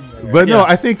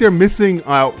think they're missing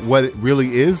what it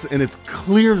really is, and it's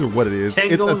clear what it is.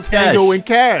 It's a Tango and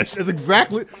Cash. It's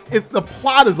exactly. The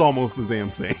plot is almost the damn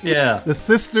same. Yeah, the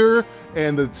sister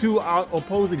and the two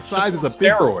opposing sides is a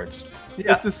big steroids.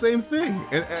 Yeah. It's the same thing,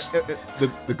 and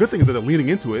the good thing is that they're leaning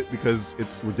into it because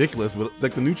it's ridiculous. But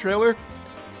like the new trailer.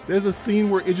 There's a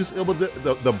scene where Idris Elba,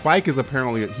 the bike is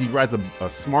apparently, he rides a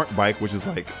smart bike, which is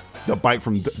like the bike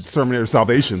from Terminator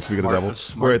Salvation, speaking of the devil,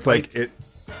 where it's like,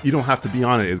 you don't have to be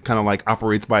on it. It kind of like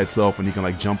operates by itself and you can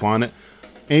like jump on it.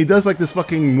 And he does like this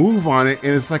fucking move on it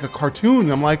and it's like a cartoon.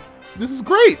 And I'm like, this is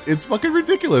great. It's fucking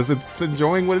ridiculous. It's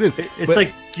enjoying what it is. It's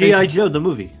like G.I. Joe, the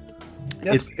movie.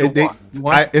 It's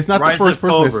not the first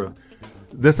person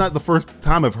that's not the first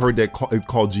time I've heard that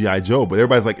called G.I. Joe, but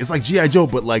everybody's like, it's like G.I. Joe,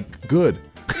 but like good.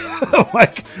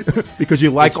 Like, because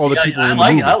you like all the people in the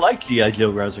movie. I like G.I.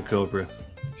 Joe Rise of Cobra.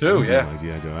 Too, yeah. Like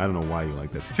G.I. Joe. I don't know why you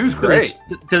like that. Two's great.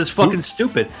 Because it's fucking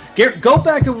stupid. Go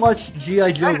back and watch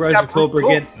G.I. Joe Rise of Cobra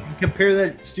again. Compare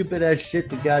that stupid ass shit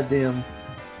to goddamn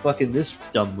fucking this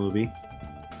dumb movie.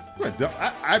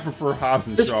 I prefer Hobbs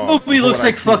and Shaw.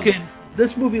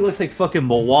 This movie looks like fucking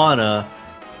Moana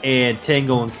and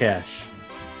Tango and Cash.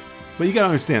 But you gotta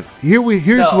understand.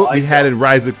 Here's what we had in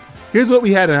Rise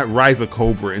of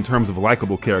Cobra in terms of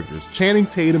likable characters. Channing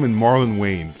Tatum and Marlon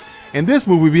Wayans. In this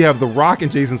movie, we have The Rock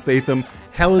and Jason Statham,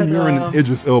 Helen Mirren and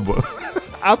Idris Elba.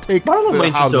 I'll take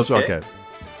the Hobbs and Shaw cat.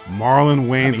 Marlon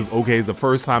Wayans was okay. It's the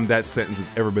first time that sentence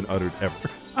has ever been uttered, ever.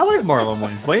 I like Marlon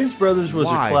Wayans. Wayans Brothers was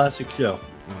a classic show.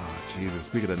 Oh, Jesus.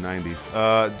 Speaking of the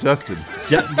 90s. Justin.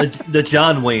 The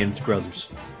John Wayans Brothers.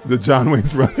 The John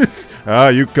Wayans Brothers.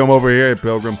 You come over here,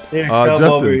 Pilgrim. Justin.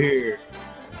 Over here.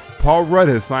 Paul Rudd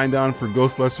has signed on for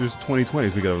Ghostbusters 2020.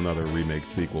 Speaking of another remake,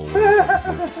 sequel.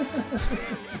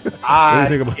 I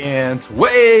can't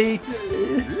wait.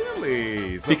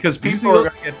 Really? So, because people are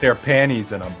going to get their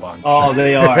panties in a bunch. Oh,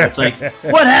 they are. It's like,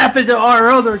 what happened to our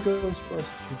other Ghostbusters?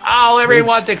 Oh,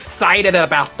 everyone's excited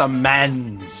about the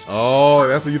men's. Oh,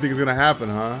 that's what you think is going to happen,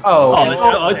 huh?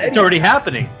 It's already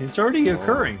happening. It's already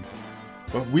occurring.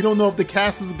 But we don't know if the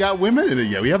cast has got women in it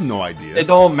yet. We have no idea. It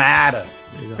don't matter.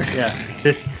 Yeah.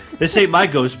 This ain't my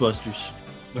Ghostbusters.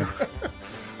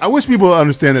 I wish people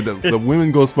understand that the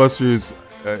women Ghostbusters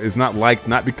is not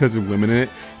because of women in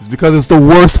it. It's because it's the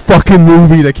worst fucking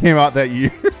movie that came out that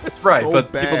year. Right, so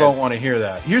but bad. People don't want to hear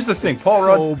that. Here's the thing, Paul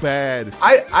Rudd. So bad.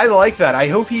 I like that. I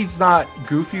hope he's not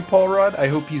goofy, Paul Rudd. I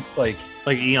hope he's like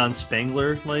Eon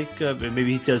Spengler,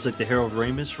 maybe he does like the Harold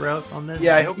Ramis route on that.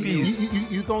 Yeah, I hope he's.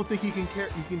 You don't think he can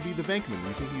be the Venkman?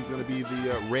 You think he's going to be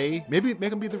the Ray? Maybe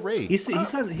make him be the Ray. He's not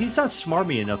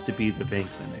smarmy enough to be the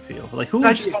Venkman. I feel like who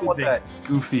I just don't want that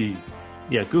goofy.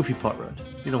 Yeah, goofy Paul Rudd.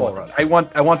 You don't Paul Rudd. I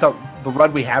want the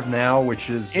Rudd we have now,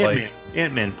 which is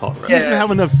Ant-Man Paul Rudd. He doesn't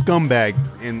have enough scumbag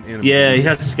in yeah, he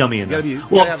has scummy enough.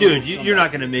 Well, dude, you're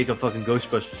not going to make a fucking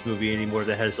Ghostbusters movie anymore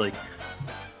that has like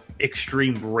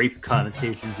extreme rape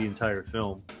connotations the entire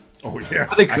film. Oh yeah,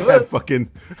 they could.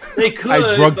 They could.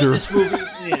 I drugged her. This movie,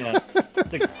 yeah.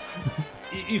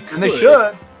 You could. And they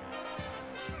should.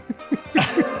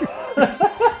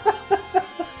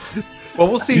 Well,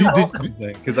 we'll see.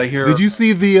 Because I hear. Did you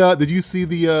see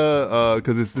the?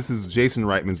 Because this is Jason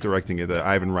Reitman's directing it.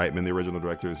 Ivan Reitman, the original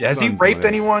director. Has he raped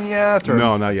anyone yet? Or?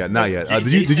 No, not yet.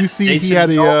 Did you see he had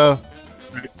a?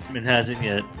 Reitman hasn't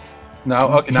yet. No,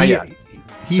 okay, not yet.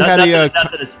 He had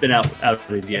not that it's been out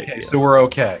yet. Okay, so we're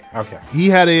okay. Okay. He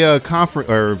had a conference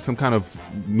or some kind of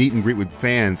meet and greet with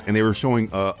fans, and they were showing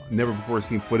never before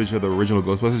seen footage of the original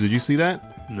Ghostbusters. Did you see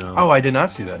that? No. Oh, I did not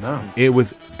see that. No. It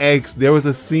was there was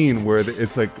a scene where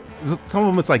it's like some of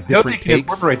them it's like different they can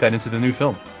takes. incorporate that into the new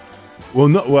film. Well,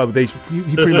 no. Well, he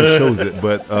pretty much shows it,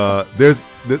 but there's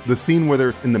the scene where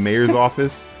they're in the mayor's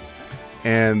office,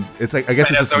 and it's like I guess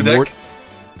it's just more.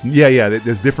 Yeah.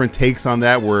 There's different takes on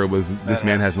that where it was this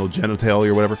man has no genitalia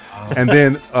or whatever, and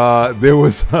then there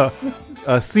was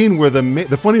a scene where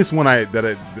the funniest one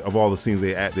of all the scenes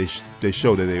they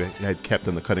showed that they had kept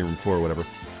on the cutting room floor or whatever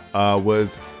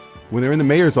was when they're in the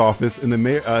mayor's office and the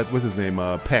mayor what's his name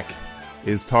Peck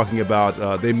is talking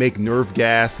about they make nerve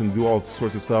gas and do all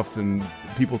sorts of stuff and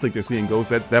people think they're seeing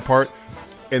ghosts that part,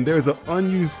 and there's an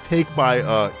unused take by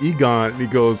Egon and he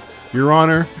goes, "Your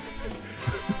Honor,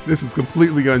 this is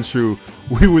completely untrue.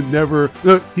 We would never."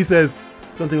 Look, he says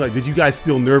something like, "Did you guys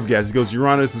steal nerve gas?" He goes, "Your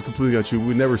Honor, this is completely untrue. We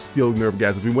would never steal nerve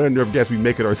gas. If we wanted nerve gas, we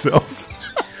make it ourselves."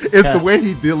 It's the way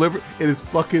he delivered. It is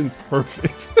fucking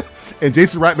perfect. And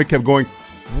Jason Reitman kept going,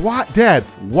 "What, Dad?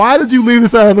 Why did you leave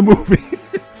this out of the movie?"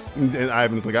 And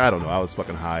Ivan's like, "I don't know. I was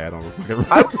fucking high. I don't fucking."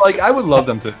 I would love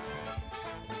them to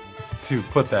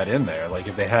put that in there. Like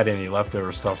if they had any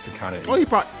leftover stuff to kind of. Oh,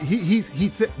 he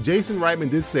said Jason Reitman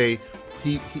did say.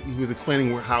 He was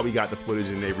explaining how he got the footage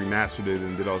and they remastered it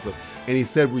and did all this stuff. And he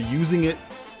said we're using it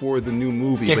for the new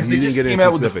movie, but he didn't get into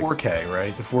specifics. With the 4K,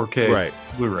 right? The 4K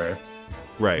Blu-ray.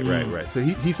 Right. So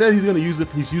he said he's going to use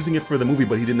it. He's using it for the movie,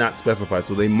 but he did not specify.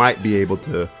 So they might be able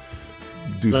to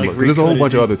do some. Because there's a whole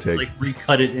bunch of other takes. Like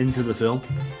recut it into the film.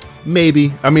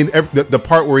 Maybe. I mean, the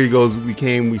part where he goes,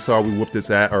 we saw, we whooped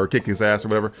his ass or kicked his ass or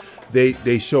whatever.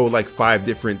 They show like 5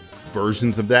 different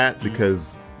versions of that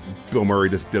because Bill Murray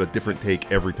just did a different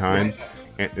take every time,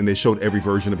 and they showed every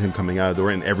version of him coming out of the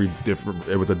door, and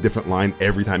it was a different line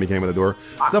every time he came out the door.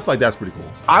 Stuff like that's pretty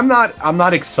cool. I'm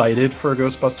not excited for a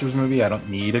Ghostbusters movie. I don't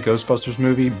need a Ghostbusters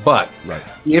movie, but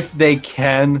if they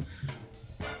can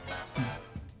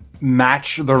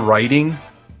match the writing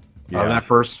of that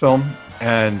first film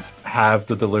and have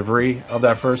the delivery of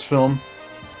that first film,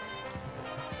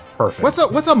 perfect.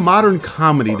 What's a modern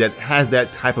comedy that has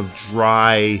that type of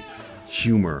dry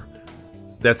humor?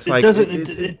 That's like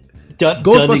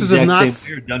Ghostbusters is not.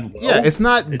 Yeah, it's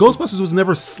not. Ghostbusters was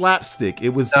never slapstick. It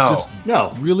was just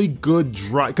really good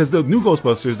dry. Because the new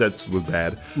Ghostbusters that was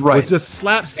bad was just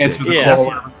slapstick. Answer the Call,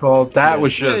 whatever it's called. That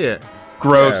was just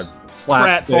gross.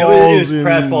 Slapstick.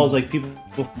 Pratfalls, like people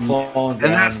falling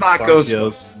down. And that's not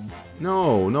Ghostbusters.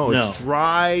 No, it's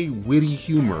dry, witty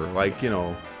humor. Like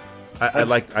I'd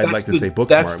like to say Booksmart.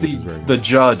 That's the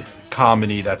Judd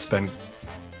comedy that's been,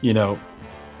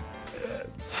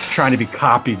 trying to be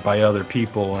copied by other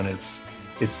people, and it's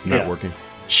not working.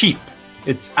 Cheap.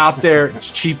 It's out there. It's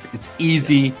cheap. It's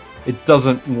easy. It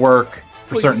doesn't work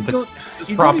for certain things. This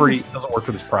property doesn't work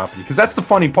for this property because that's the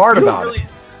funny part about it.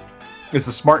 It's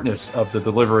the smartness of the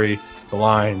delivery, the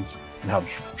lines, and how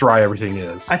dry everything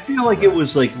is. I feel like it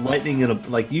was like lightning in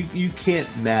a you can't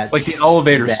match like the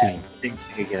elevator scene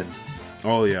again.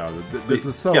 Oh yeah, there's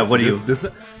a subtlety. What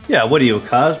are you, a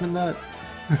Cosman nut?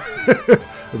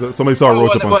 Somebody saw a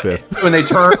roach up on Fifth. When they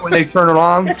turn it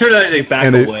on, they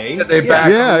back away. They back.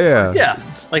 Yeah.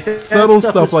 Like that subtle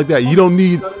stuff like that. You don't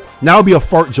need. Now it'd be a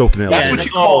fart joke in there. That's what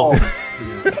you call.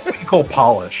 That's what you call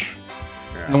polish.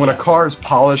 And when a car is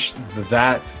polished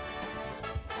that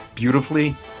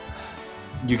beautifully,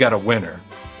 you got a winner.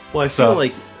 Well, I feel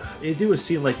like you do a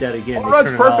scene like that again. Paul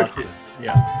Rudd's perfect for it.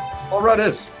 Yeah. Paul Rudd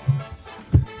is.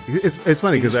 It's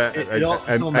funny because I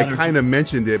kind of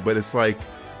mentioned it, but it's like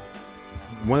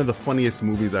one of the funniest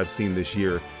movies I've seen this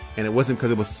year, and it wasn't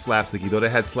because it was slapsticky, though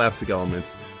it had slapstick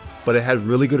elements, but it had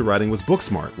really good writing. Was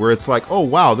Booksmart, where it's like, oh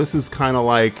wow, this is kind of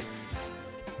like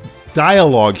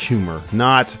dialogue humor,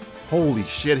 not holy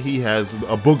shit, he has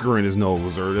a booger in his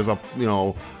nose, or there's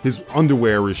his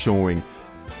underwear is showing.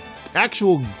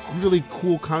 Actual really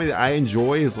cool comedy that I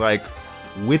enjoy is like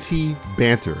witty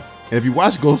banter. And if you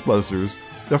watch Ghostbusters,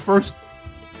 the first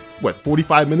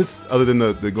 45 minutes, other than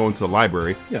the going to the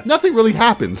library, nothing really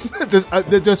happens.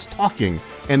 They're just talking,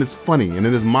 and it's funny. And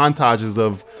then there's montages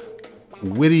of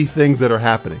witty things that are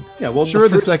happening. Yeah, well, sure.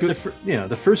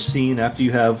 The first scene after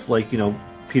you have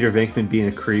Peter Venkman being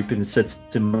a creep and it sets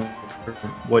him up for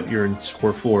what you're in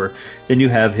store for. Then you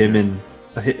have him and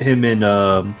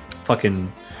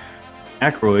fucking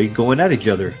Aykroyd going at each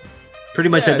other. Pretty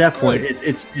much Yeah, at that it's point, good.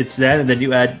 it's that, and then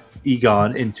you add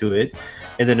Egon into it,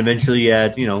 and then eventually you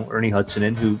add Ernie Hudson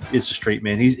in, who is a straight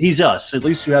man. He's us. At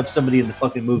least you have somebody in the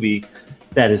fucking movie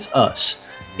that is us.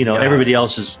 Everybody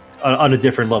else is on a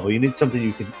different level. You need somebody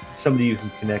you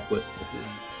can connect with.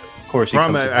 Of course,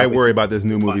 Problem I worry about this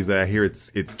new movies that I hear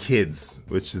it's kids,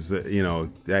 which is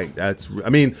that's. I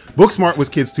mean, Booksmart was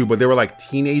kids too, but they were like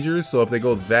teenagers. So if they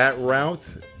go that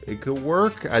route, it could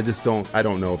work. I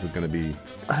don't know if it's gonna be.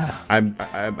 I'm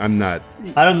not.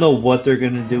 I don't know what they're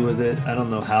gonna do with it. I don't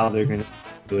know how they're gonna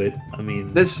do it. I mean,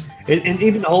 and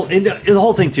even the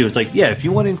whole thing too. It's like, yeah, if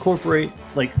you want to incorporate,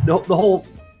 like the whole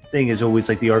thing is always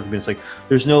like the argument. It's like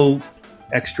there's no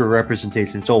extra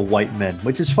representation. It's all white men,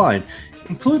 which is fine.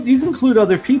 You can include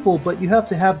other people, but you have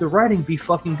to have the writing be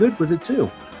fucking good with it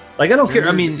too. Like I don't care.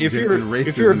 I mean, if you're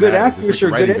a good actress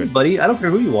or good anybody, I don't care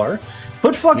who you are.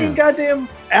 Put fucking goddamn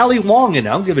Ali Wong in.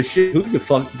 I don't give a shit who the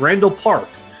fuck. Randall Park.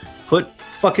 Put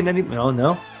fucking any.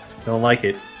 No, don't like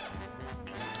it.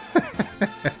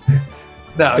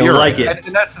 No, don't you're like right. it.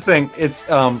 And that's the thing.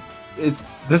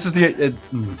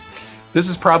 This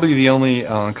is probably the only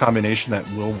combination that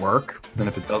will work. And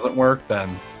if it doesn't work,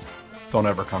 then don't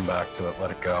ever come back to it.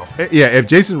 Let it go. Yeah, if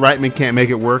Jason Reitman can't make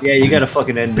it work, yeah, you gotta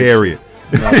fucking end bury it.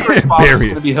 Bury it.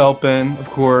 Going to be helping, of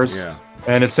course. Yeah.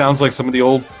 And it sounds like some of the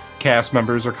old cast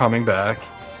members are coming back.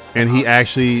 And he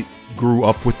actually grew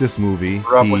up with this movie.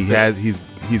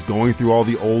 He's going through all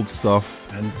the old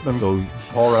stuff, and so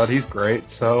Paul Rudd, he's great.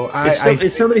 So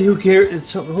it's somebody who cares.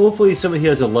 It's hopefully somebody who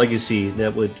has a legacy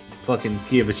that would fucking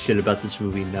give a shit about this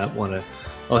movie, and not want to.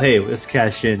 Oh, hey, let's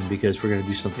cash in because we're gonna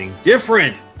do something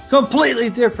different, completely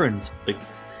different. Like,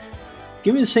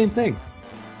 give me the same thing.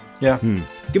 Yeah.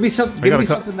 Give me something. Give me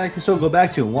something that I can still go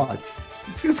back to and watch.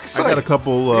 I got a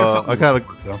couple. I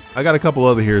got a couple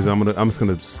other here. I'm just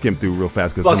gonna skim through real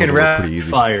fast because some of them are pretty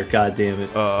easy. Fire, God damn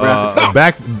it!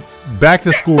 Back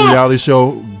to school reality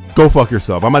show. Go fuck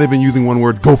yourself. I'm not even using one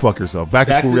word. Go fuck yourself. Back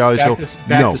to school reality show.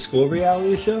 Back to school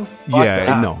reality show.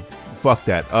 No. Fuck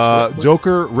that.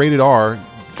 Joker rated R.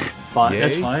 Fine,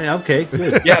 that's fine. Okay,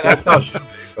 good. Yeah, that's how it should be,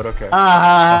 but okay.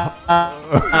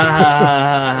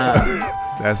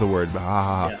 That's a word.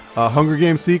 Hunger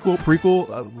Games sequel, prequel.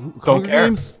 Hunger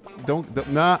Games.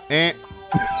 Nah.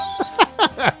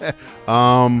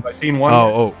 Have I seen one?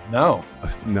 No.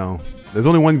 There's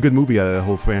only one good movie out of the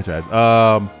whole franchise.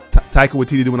 Taika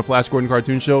Waititi doing a Flash Gordon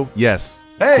cartoon show. Yes.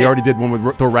 Hey. He already did one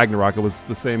with Thor Ragnarok. It was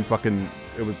the same fucking.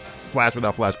 It was Flash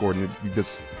without Flash Gordon. You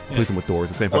just replace him with Thor.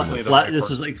 It's the same fucking movie. This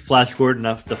is like Flash Gordon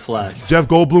off the Flash. Jeff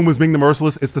Goldblum was being the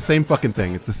Merciless. It's the same fucking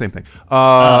thing. It's the same thing.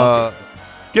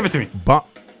 Give it to me.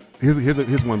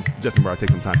 Here's one. Justin Barr, take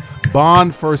some time.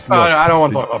 Bond First Look. I don't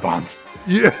want to talk about Bond.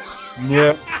 Yeah.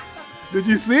 Yeah. Did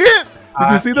you see it?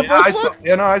 Did you see the first look?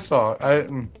 I saw it.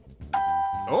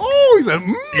 Oh, he said.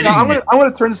 I'm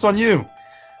gonna turn this on you.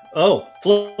 Oh,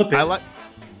 flip it.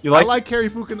 I like Cary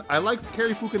Fukunaga. I like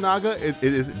Cary Fukunaga. It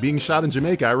is being shot in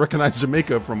Jamaica. I recognize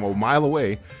Jamaica from a mile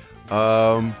away.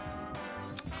 I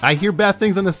hear bad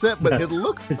things on the set, but it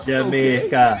looked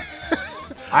Jamaica. Okay.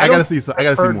 I gotta see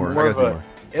more.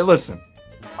 Hey, listen,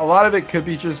 a lot of it could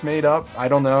be just made up. I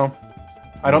don't know.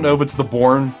 I don't know if it's the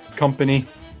Bourne company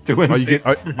doing.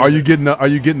 Are you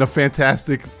getting a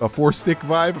fantastic four stick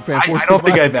vibe? I don't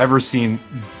think I've ever seen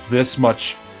this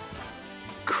much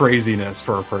craziness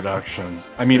for a production.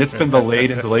 I mean, it's been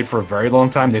delayed for a very long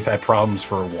time. They've had problems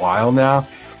for a while now,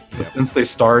 but since they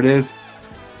started,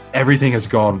 everything has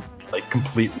gone like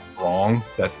completely wrong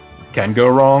that can go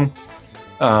wrong.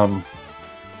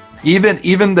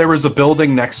 Even there was a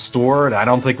building next door that I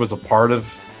don't think was a part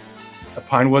of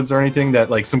Pinewoods or anything,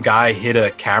 that like some guy hid a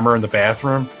camera in the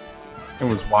bathroom and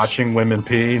was watching women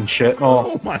pee and shit and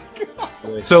all. Oh my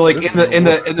god! So like in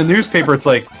the newspaper, it's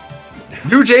like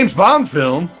new James Bond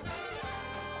film,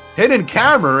 hidden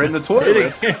camera in the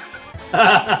toilet.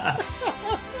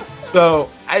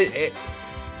 So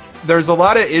there's a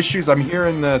lot of issues. I'm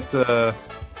hearing that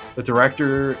the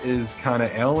director is kind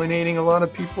of alienating a lot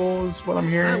of people, is what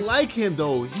I'm hearing. I like him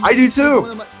though. I do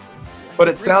too. But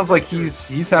it sounds like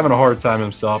he's having a hard time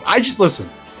himself. I just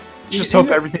hope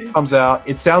everything comes out.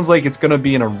 It sounds like it's going to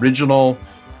be an original.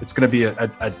 It's going to be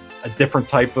a different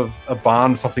type of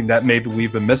Bond, something that maybe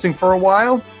we've been missing for a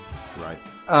while. Right.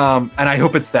 And I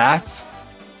hope it's that.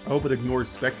 I hope it ignores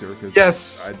Spectre.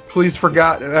 Yes. Please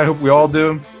forgot. I hope we all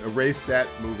do. Erase that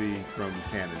movie from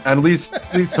canon. And at least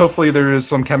hopefully there is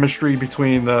some chemistry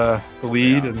between the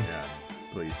lead and. Yeah.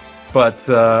 Please. But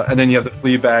and then you have the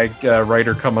Fleabag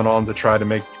writer coming on to try to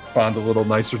make Bond a little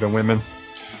nicer to women.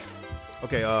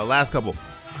 Okay, last couple.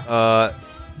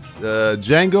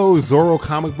 Django Zorro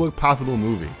comic book possible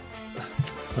movie.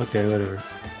 Okay, whatever.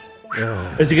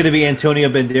 Is it going to be Antonio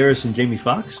Banderas and Jamie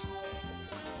Foxx?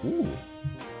 Ooh.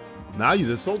 Now you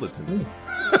just sold it to me.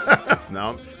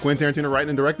 Now Quentin Tarantino writing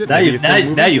and directed. Now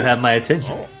you have my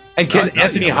attention. Oh. And can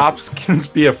Anthony Hopkins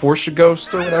be a Force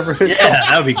ghost or whatever it's Yeah,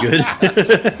 that would be good.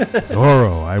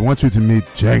 Zorro, I want you to meet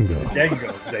Django.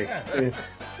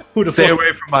 Who the Stay fuck?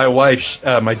 away from my wife,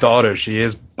 my daughter. She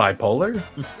is bipolar.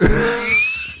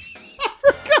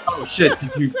 Oh shit!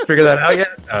 Did you figure that out yet?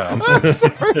 I'm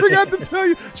sorry, I forgot to tell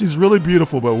you. She's really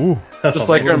beautiful, but woo, Just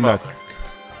like her nuts.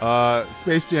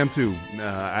 Space Jam 2.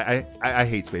 I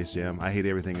hate Space Jam. I hate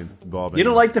everything involving. You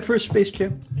don't like the first Space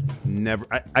Jam? Never.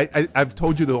 I've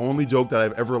told you the only joke that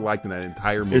I've ever liked in that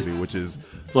entire movie, which is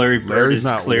Larry's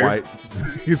not clear. white.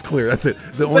 He's clear. That's it.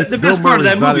 The best part of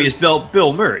that movie is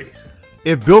Bill Murray.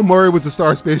 If Bill Murray was the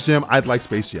star of Space Jam, I'd like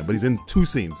Space Jam, but he's in 2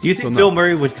 scenes. Do you think Bill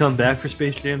Murray would come back for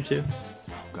Space Jam 2?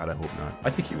 God, I hope not.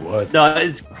 I think he would. No,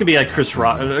 it's gonna be like Chris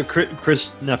Rock.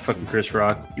 Not fucking Chris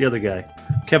Rock. The other guy,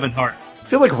 Kevin Hart. I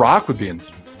feel like Rock would be in.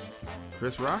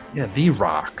 Chris Rock? Yeah, the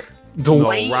Rock.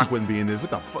 Dwayne. No, Rock wouldn't be in this. What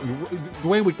the fuck?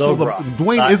 Dwayne would kill the.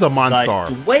 Dwayne Like, is a monster.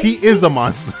 Dwayne. He is a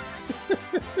monster.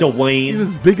 Dwayne. He's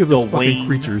as big as those Dwayne. fucking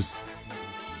creatures.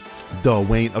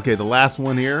 Dwayne. Okay, the last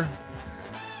one here.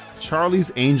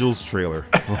 Charlie's Angels trailer.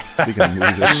 Oh, speaking of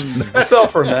movies, That's all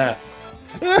from that.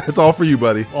 it's all for you,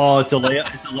 buddy. Oh, it's a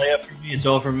layup. It's a layup for me. It's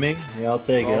all for me. Yeah, I'll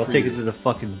take it. I'll take it to the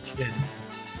fucking chin.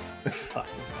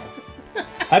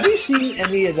 Have you seen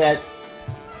any of that?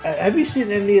 Have you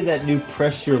seen any of that new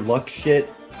Press Your Luck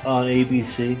shit on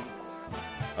ABC?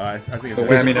 I think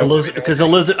it's Because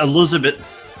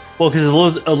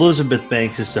Elizabeth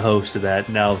Banks is the host of that.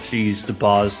 Now she's the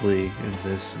Bosley in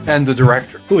this. And the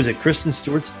director. Who is it? Kristen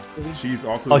Stewart's? She's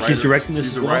also. Oh, she's directing this.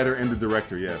 She's as a well? writer and the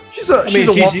director. Yes. She's a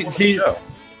show.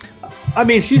 I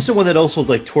mean, she's the one that also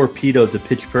like torpedoed the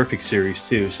Pitch Perfect series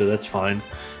too, so that's fine.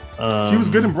 She was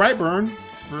good in Brightburn,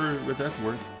 for what that's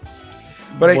worth.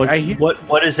 But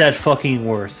what is that fucking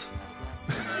worth?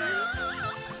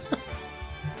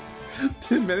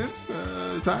 10 minutes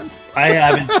time. I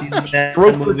haven't seen that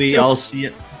movie. I'll see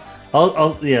it.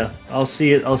 I'll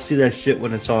see it. I'll see that shit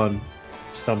when it's on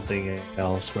something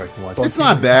else where I can watch it. It's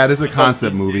not bad. It's a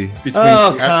concept movie.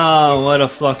 Oh, come! What a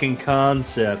fucking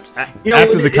concept.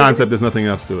 After the concept, there's nothing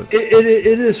else to it.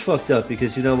 It is fucked up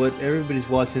because you know what? Everybody's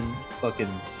watching fucking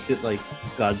shit like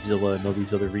Godzilla and all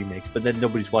these other remakes, but then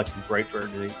nobody's watching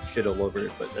Brightburn and they shit all over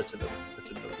it. But that's another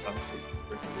conversation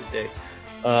for another day.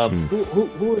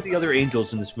 Who are the other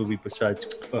angels in this movie besides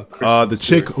the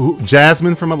chick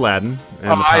Jasmine from Aladdin?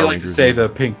 And the I like to say the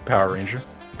Pink Power Ranger.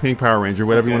 Pink Power Ranger,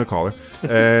 whatever you want to call her.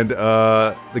 And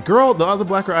the girl, the other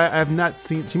black girl, I have not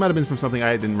seen. She might have been from something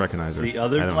I didn't recognize her. The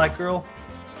other black girl?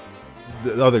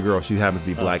 The other girl, she happens to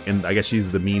be black, and I guess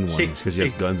she's the mean one because she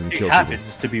has guns and kills people.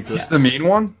 Happens to be black. She's the mean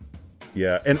one?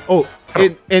 Yeah, and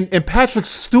and Patrick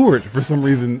Stewart for some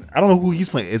reason, I don't know who he's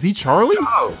playing. Is he Charlie?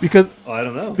 No. Because I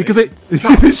don't know. Because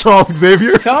he's Charles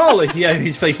Xavier. Charlie, yeah,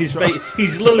 he's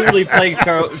literally playing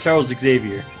Charles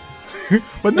Xavier.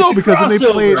 But no, because when they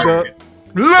played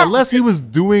unless he was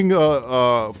doing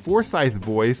a Forsyth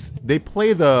voice, they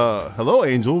play the Hello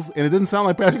Angels, and it didn't sound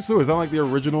like Patrick Stewart. It sounded like the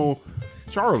original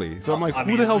Charlie. So I'm like,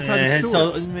 who the hell's Patrick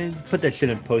Stewart? Put that shit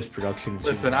in post-production.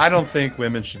 Listen, I don't think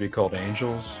women should be called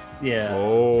angels. Yeah.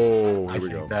 Oh, I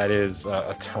think that is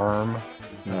a term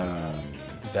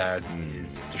that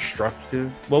is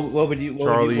destructive. What would you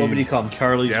call them?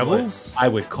 Charlie's devils? I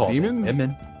would call demons? Them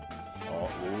women.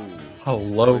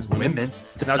 Hello, women.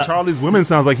 Now Charlie's women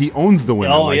sounds like he owns the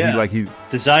women. Oh, like yeah. He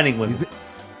designing women.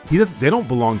 They don't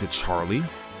belong to Charlie.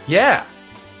 Yeah.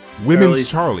 Women's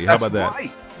Charlie. How about that?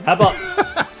 Right. How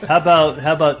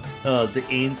about the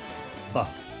aim? Fuck.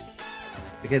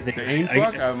 I can't think. The aim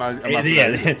fuck?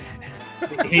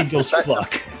 The angels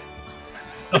fuck.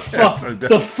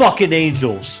 The fucking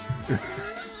angels.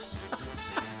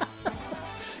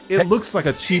 It looks like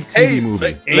a cheap TV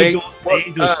movie.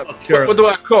 What do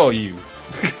I call you?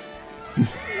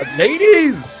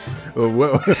 Ladies.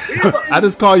 I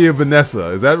just call you Vanessa.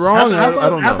 Is that wrong? I don't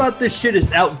know. How about this shit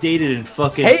is outdated and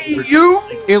fucking? Hey, you!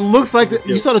 It looks like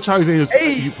you saw the Charlie's Angels.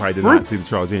 You probably did not see the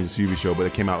Charlie's Angels TV show, but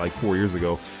it came out like 4 years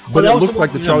ago. But it looks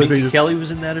like the Charlie's Angels. Kelly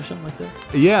was in that or something like that.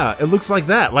 Yeah, it looks like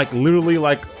that. Like literally,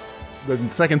 like the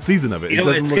second season of it. It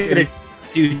doesn't look.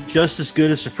 Dude, just as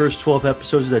good as the first 12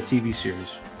 episodes of that TV series.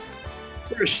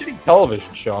 They're a shitty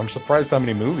television show. I'm surprised how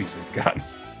many movies they've gotten.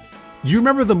 You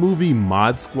remember the movie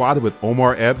Mod Squad with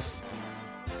Omar Epps?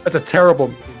 That's a terrible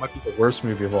movie. It might be the worst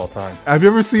movie of all time. Have you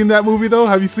ever seen that movie though?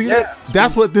 Have you seen Yes. it?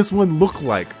 That's what this one looked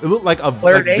like. It looked like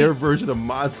their version of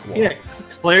Mod Squad. Yeah,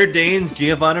 Claire Danes,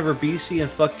 Giovanni Ribisi,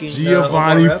 and fucking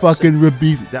Giovanni Omar Epps. fucking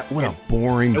Ribisi. What a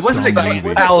boring It wasn't dumb like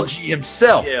movie. Algae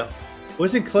himself. Yeah.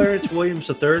 Wasn't Clarence Williams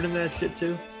the third in that shit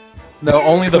too? No,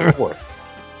 only the fourth.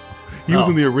 He was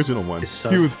in the original one.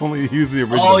 He was the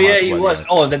original. Oh yeah, Hot he Spot was. guy.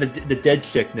 Oh, and then the dead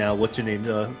chick now. What's her name?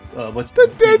 What's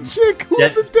The dead chick.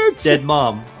 Who's the dead chick? Dead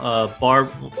mom.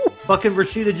 Fucking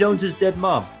Rashida Jones's dead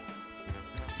mom.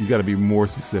 You got to be more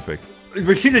specific.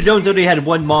 Rashida Jones only had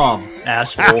one mom,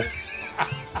 asshole.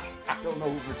 I don't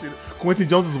know who Rashida. Quincy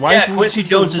Jones's wife. Yeah, Quincy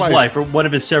Jones's wife, or one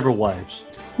of his several wives.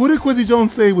 Who did Quincy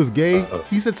Jones say was gay?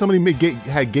 He said somebody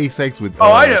had gay sex with.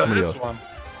 I know somebody this else. one.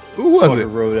 Who was it?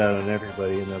 Wrote out on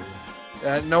everybody and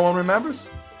everything. No one remembers.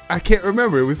 I can't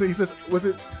remember. He says, was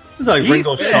it? It's like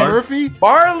Ringo Eddie Starr. Murphy?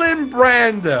 Marlon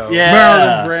Brando. Yeah.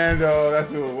 Marilyn Brando.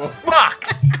 That's who it was.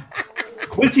 Fuck.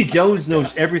 Quincy Jones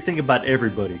knows everything about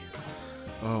everybody.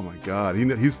 Oh my God,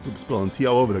 he's spilling tea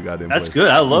all over the goddamn That's place. good.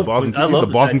 I love Boston. I He's love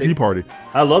the Boston Tea Party.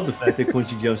 I love the fact that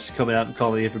Quincy Jones is coming out and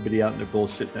calling everybody out in their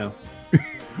bullshit now.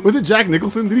 Was it Jack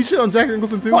Nicholson? Did he shit on Jack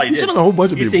Nicholson too? Oh, he did. shit on a whole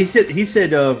bunch of people. He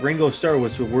said Ringo Starr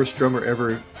was the worst drummer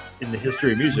ever in the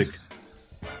history of music.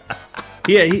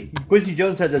 Yeah, Quincy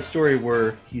Jones had that story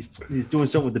where he's doing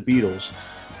something with the Beatles,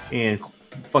 and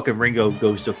fucking Ringo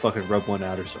goes to fucking rub one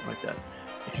out or something like that.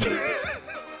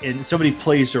 And somebody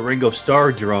plays the Ringo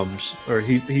Starr drums, or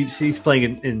he's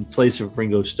playing in place of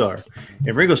Ringo Starr,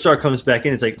 and Ringo Starr comes back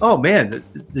in. It's like, oh man,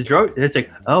 the drum. It's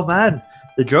like, oh man,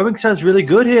 the drumming sounds really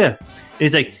good here. And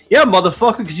he's like, yeah,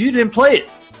 motherfucker, because you didn't play it.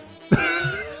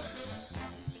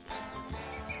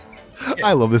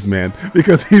 I love this man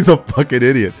because he's a fucking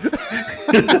idiot.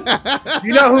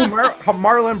 You know who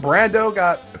Marlon Brando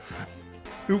got?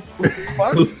 Who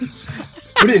fucked?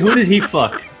 Who did he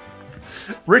fuck?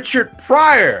 Richard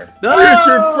Pryor. No!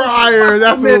 Richard Pryor.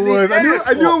 That's what it was.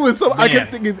 I knew it was some. I Man.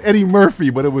 kept thinking Eddie Murphy,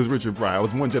 but it was Richard Pryor. I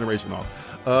was one generation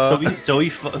off.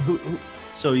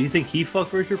 So you think he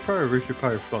fucked Richard Pryor, or Richard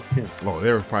Pryor fucked him? Oh,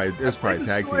 there's probably a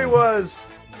tag Story team. was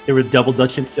They were double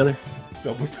dutching each other.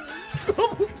 Double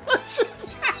touch.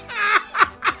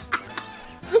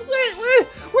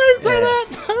 Wait, time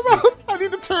out. I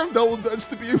need the term double dutch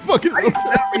to be a fucking real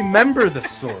term. I remember the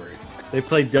story. They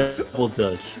played double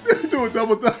dutch. Do a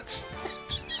double dutch.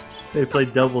 They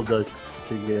played double dutch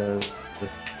together.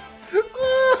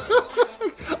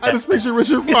 I just picture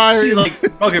Richard Pryor. Like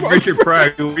fucking Richard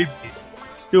Pryor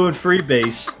doing free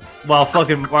bass while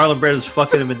fucking Marlon Brando's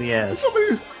fucking him in the ass.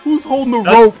 Somebody who's holding the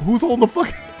rope? Who's holding the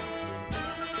fucking?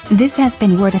 This has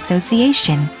been word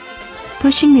association,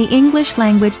 pushing the English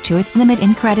language to its limit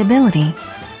in credibility.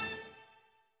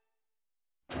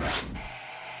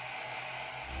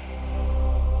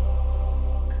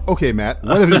 Okay, Matt,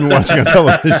 what have you been watching on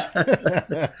television?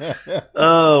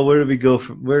 Oh, where do we go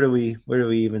from? Where do we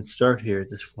even start here at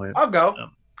this point? I'll go.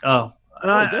 No,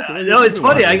 Jackson, it's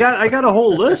funny. I got a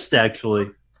whole list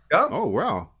actually. Go. Oh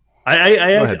wow!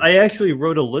 I actually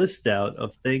wrote a list out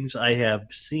of things I have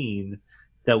seen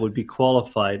that would be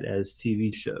qualified as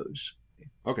TV shows.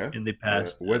 Okay. In the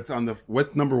past.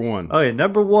 What's number one? Okay,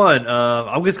 number one.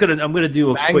 I'm gonna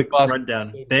do a Bang quick Bus.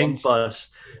 rundown. Bang Bus.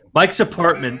 Mike's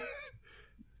apartment.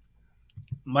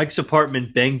 Mike's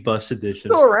apartment. Bang Bus edition.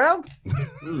 Still around?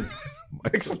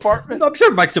 Mike's apartment. I'm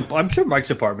sure Mike's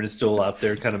apartment is still out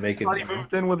there, kind of making. He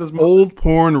moved in with his mom. Old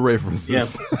porn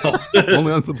references. Yeah.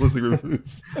 Only on Simplistic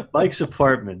Reviews. Mike's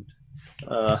apartment.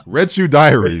 Red Shoe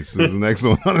Diaries is the next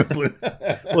one, honestly.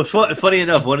 Well, funny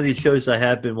enough, one of these shows I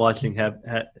have been watching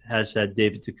has had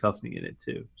David Duchovny in it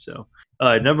too. So,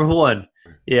 number one,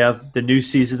 yeah, the new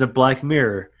season of Black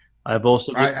Mirror. I've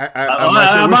also been,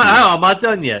 I'm not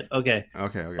done yet. Okay.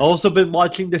 Also been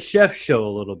watching the Chef Show a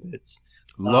little bit.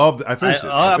 Loved. I finished it.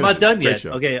 I'm not done Great yet.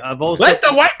 show. Okay. I've also Let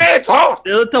the white man talk.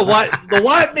 Let the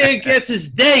white man gets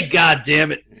his day. God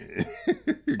damn it.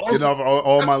 Get off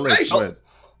all my list. Go ahead.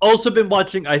 Also been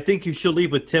watching I Think You Should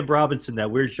Leave with Tim Robinson,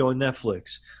 that weird show on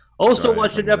Netflix. Also Right,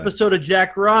 watched an remember episode of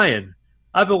Jack Ryan.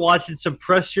 I've been watching some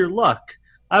Press Your Luck.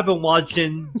 I've been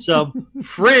watching some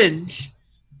Fringe.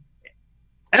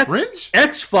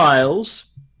 X-Files.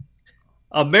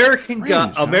 American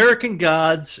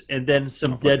Gods, and then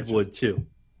some Deadwood too.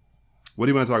 What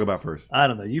do you want to talk about first? I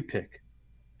don't know. You pick.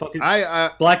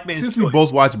 Black Mirror. Since we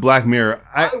both watched Black Mirror,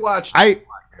 I watched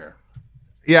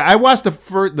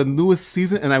the newest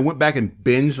season, and I went back and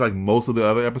binged like most of the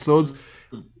other episodes.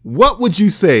 What would you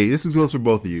say? This goes for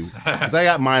both of you because I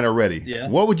got mine already. Yeah.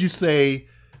 What would you say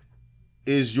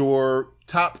is your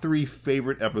top 3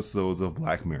 favorite episodes of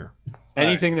Black Mirror?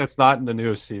 Anything that's not in the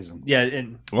newest season. Yeah,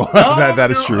 and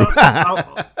that is true.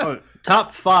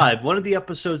 Top 5. One of the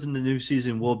episodes in the new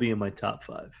season will be in my top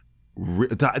 5.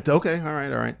 Okay, all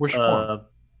right. Which one?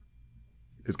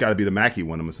 It's got to be the Mackie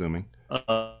one, I'm assuming.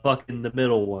 Fucking the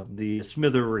middle one, the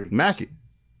Smithereens. Mackie.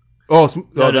 That's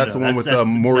the one with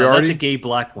Moriarty? That's a gay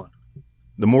black one.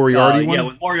 The Moriarty one? Yeah,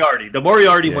 with Moriarty. The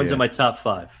Moriarty one's in my top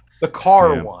 5. The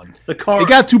car one. The car. It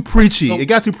got too preachy. It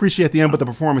got too preachy at the end, but the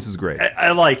performance is great.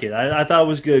 I like it. I thought it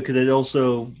was good because it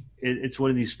also it's one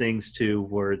of these things too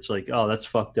where it's like, oh, that's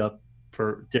fucked up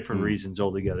for different reasons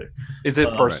altogether. Is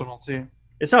it personal to you?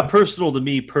 It's not personal to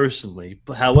me personally,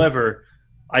 but however,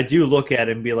 I do look at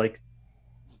it and be like,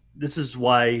 this is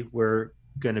why we're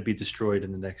going to be destroyed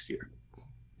in the next year.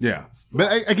 Yeah,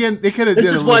 but again, they could have. This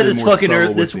is why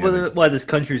why this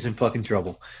country's in fucking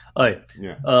trouble. All right.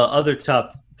 Yeah. Other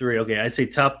top 3. Okay, I say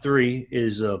top 3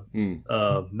 is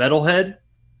Metalhead.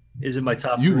 Is in my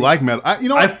top. You 3. like metal?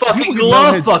 I fucking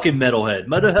love fucking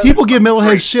Metalhead. People give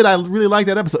Metalhead shit. I really like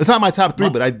that episode. It's not my top 3,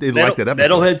 but I did like that episode.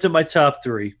 Metalhead's in my top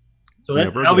 3, so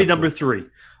that'll be number 3.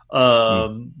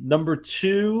 Number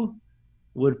 2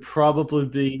 would probably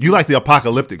be. You like the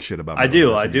apocalyptic shit about? I do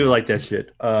like that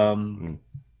shit.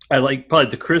 I like probably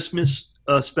the Christmas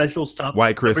specials. Top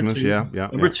White Christmas, yeah.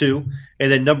 Number 2,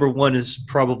 and then number 1 is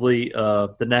probably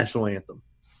the national anthem.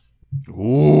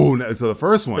 Ooh, so the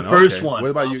first one. The first one.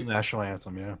 What about you? National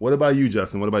anthem, yeah. What about you,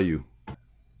 Justin? What about you?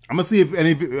 I'm gonna see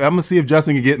if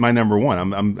Justin can get my number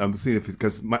 1. I'm seeing if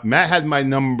because Matt had my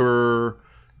number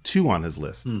 2 on his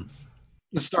list.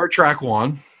 The Star Trek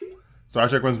one. Star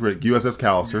Trek one's great. USS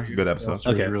Callister, good episode.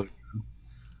 Okay. Really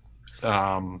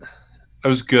good. It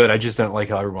was good. I just didn't like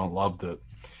how everyone loved it.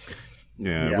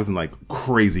 Yeah, it wasn't like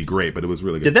crazy great, but it was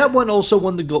really good. Did that one also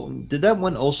win a Golden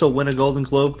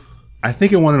Globe? I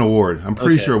think it won an award. I'm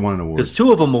pretty sure it won an award. Because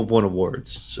 2 of them won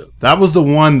awards. So that was the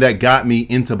one that got me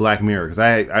into Black Mirror because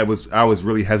I was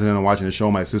really hesitant on watching the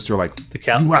show. My sister you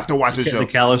have to watch the show. The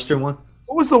Callister one.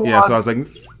 What was the one? Yeah, so I was like,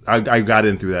 I got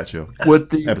in through that show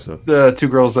with the episode. The 2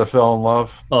 girls that fell in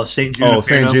love. Oh, San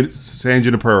Junipero. San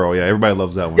Junipero. Yeah, everybody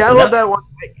loves that one. Yeah, I love that one.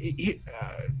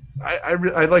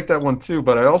 I like that one too,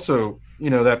 but I also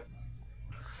that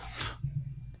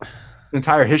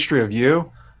entire history of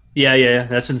you. Yeah.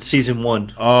 That's in season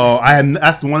 1. Oh,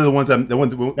 that's one of the ones the one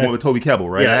with Toby Kebbell,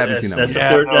 right? I haven't seen that one.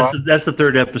 That's the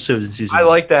 3rd episode in season 1. I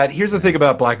like that. Here's the thing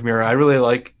about Black Mirror. I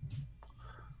really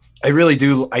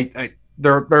do.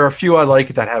 There are a few I like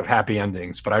that have happy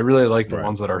endings, but I really like the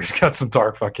ones that are got some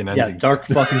dark fucking endings. Yeah, dark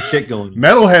fucking shit going.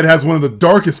 Metalhead has one of the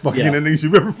darkest fucking endings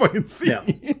you've ever fucking seen. Yeah.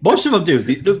 Most of them do.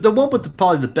 The one with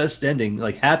probably the best ending,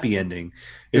 like happy ending,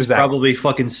 is probably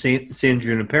fucking San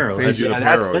Junipero. San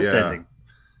Junipero, ending.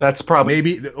 That's probably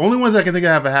maybe the only ones I can think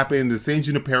of have a happy ending is San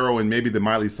Junipero and maybe the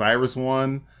Miley Cyrus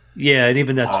one. Yeah, and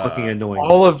even that's fucking annoying.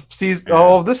 All of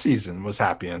this season was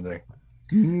happy ending.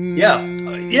 Yeah.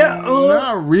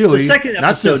 Not really. The second episode,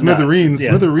 not since Smithereens.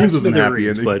 Smithereens wasn't happy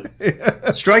ending. But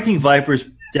Striking Vipers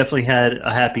definitely had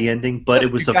a happy ending, but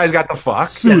it was you guys got the fuck.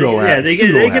 Pseudo happy.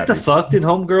 They get the fucked, and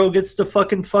homegirl gets to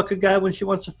fucking fuck a guy when she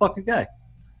wants to fuck a guy.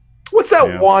 What's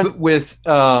that one with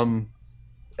the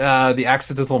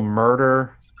accidental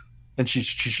murder, and she's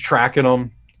tracking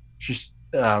him. She's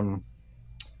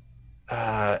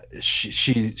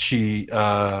she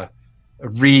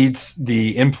reads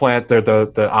the implant,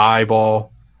 the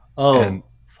eyeball. Oh, and,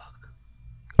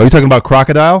 are you talking about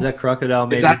Crocodile? Is that Crocodile?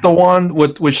 Maybe? Is that the one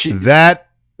with she? That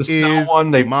is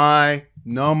my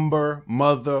number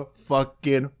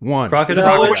motherfucking 1.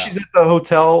 Crocodile. Where she's at the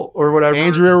hotel or whatever.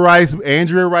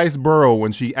 Andrea Rice Burrow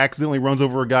when she accidentally runs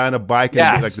over a guy on a bike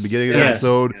at like the beginning of the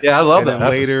episode. Yeah, I love and that. And then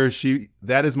later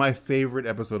that is my favorite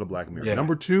episode of Black Mirror. Yeah.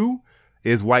 Number 2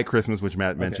 is White Christmas, which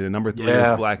Matt mentioned. And number 3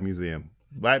 is Black Museum.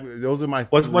 Those are my.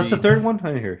 What's the third one? I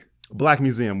didn't hear. Black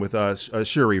Museum with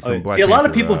Shuri from Black. See, a lot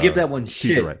of people give that one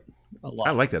shit. Right.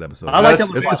 I like that episode. I like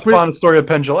that. It's pretty fun story of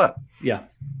Penn Jillette. Yeah.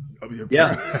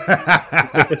 Yeah.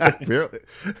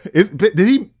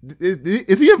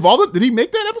 Is he involved? Did he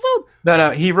make that episode?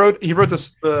 No. He wrote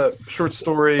this short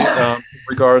story in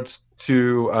regards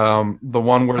to the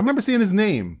one where I remember seeing his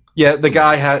name. Yeah, the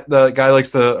guy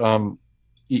likes the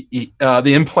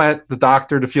implant the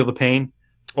doctor to feel the pain.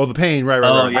 Oh, the pain, right.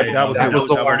 Yeah, that was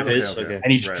the part of it. Okay.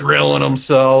 And he's drilling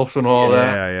himself and all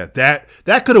that. Yeah.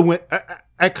 That could have went.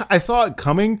 I saw it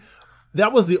coming.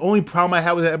 That was the only problem I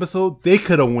had with that episode. They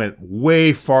could have went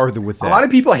way farther with that. A lot of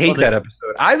people hate that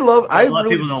episode. A lot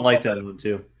of people don't like that one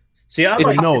too. See,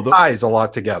 it ties a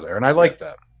lot together, and I like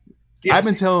that. Yeah. I've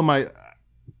been telling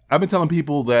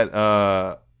people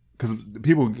that because the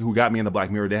people who got me into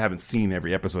Black Mirror, they haven't seen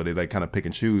every episode. They like kind of pick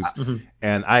and choose.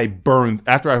 And I burned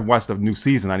after I watched the new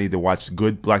season. I need to watch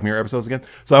good Black Mirror episodes again.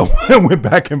 So I went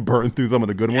back and burned through some of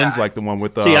the good ones, like the one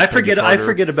with. See, I forget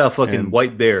about fucking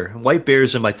White Bear. White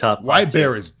Bear's in my top. White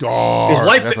Bear is dark.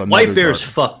 White Bear is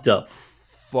fucked up.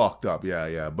 fucked up.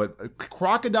 Yeah. But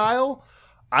Crocodile,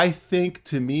 I think,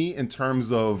 to me, in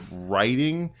terms of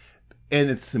writing and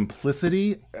its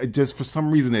simplicity, just for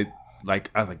some reason I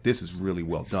was like, this is really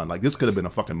well done. Like, this could have been a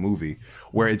fucking movie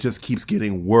where it just keeps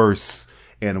getting worse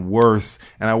and worse.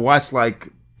 And I watched like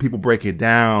people break it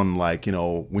down, like, you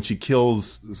know, when she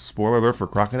kills, spoiler alert for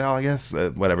Crocodile, I guess,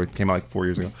 whatever, it came out like 4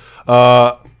 years ago.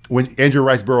 When Andrew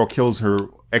Rice Burrow kills her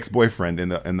ex-boyfriend in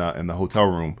the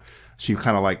hotel room, she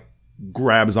kind of like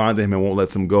grabs onto him and won't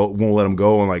let him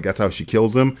go, and like that's how she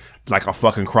kills him, like a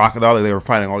fucking crocodile. Like, they were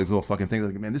fighting all these little fucking things.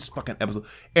 Like, man, this fucking episode,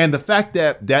 and the fact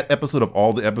that that episode of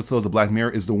all the episodes of Black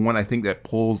Mirror is the one I think that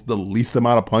pulls the least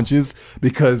amount of punches,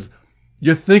 because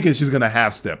you're thinking she's gonna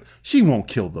half step. She won't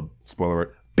kill the, spoiler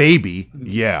alert, baby.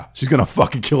 Yeah, she's gonna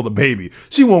fucking kill the baby.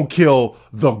 She won't kill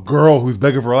the girl who's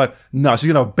begging for her life. No,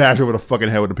 she's gonna bash her over the fucking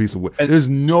head with a piece of wood. There's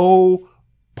no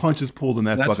punches pulled in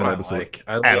that fucking episode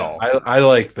at all. I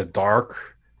like the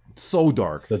dark. So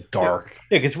dark. The dark.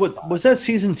 Yeah, because what was that,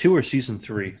 season 2 or season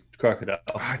 3? Crocodile.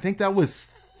 I think that was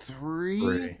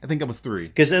 3. I think that was 3.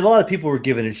 Because a lot of people were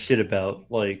giving it shit about,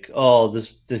 like, oh,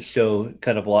 this show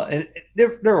kind of and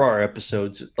there are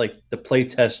episodes like the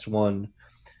playtest one.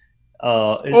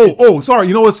 Sorry.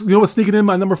 You know what's sneaking in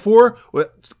my number 4?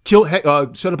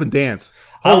 Shut Up and Dance.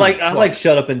 I like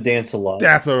Shut Up and Dance a lot.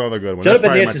 That's another good one. Shut Up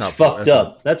and Dance is fucked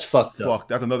up. That's fucked up. Fuck,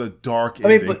 that's another dark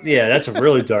ending. But yeah, that's a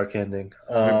really dark ending.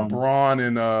 Braun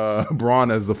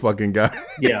as the fucking guy.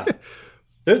 Yeah.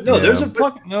 There's a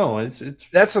fucking it's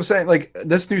that's what I'm saying. Like,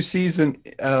 this new season,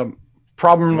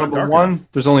 problem number 1,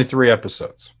 enough. There's only 3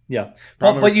 episodes. Yeah.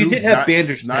 But you did have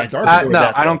Bandersnatch. No,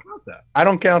 I don't count that. I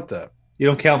don't count that. You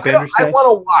don't count Bandersnatch? I want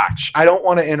to watch. I don't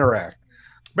want to interact.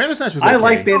 Bandersnatch was okay. I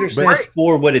like Bandersnatch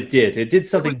for what it did. It did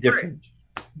something different.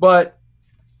 But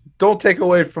don't take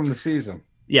away from the season.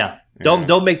 Yeah.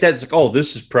 Don't make that like, oh,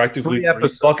 this is practically 3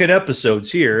 fucking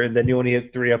episodes here, and then you only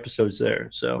have 3 episodes there.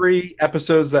 So 3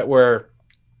 episodes that were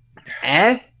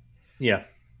Yeah.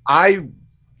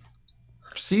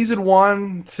 Season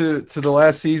 1 to the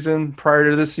last season prior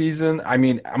to this season, I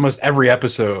mean, almost every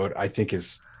episode I think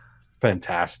is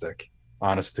fantastic.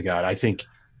 Honest to God. I think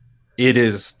it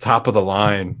is top of the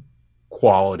line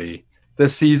quality.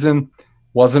 This season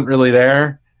wasn't really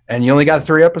there, and you only got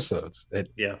 3 episodes.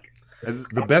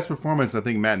 The best performance, I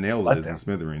think Matt nailed it, is in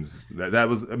Smithereens. That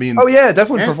was, I mean,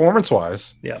 definitely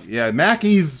performance-wise. Yeah.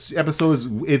 Mackey's episodes,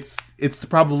 it's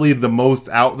probably the most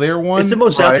out there one. It's the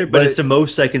most out there, but it's the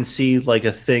most I can see like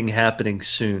a thing happening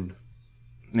soon.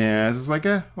 Yeah, it's just like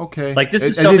okay. Like, this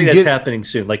is something that's happening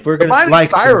soon. Like, we're gonna like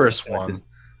Cyrus one.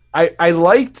 I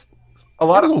liked a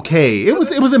lot of okay. It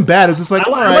wasn't bad. It was just like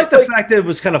I like the fact that it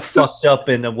was kind of fucked up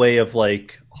in a way of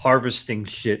like harvesting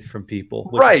shit from people.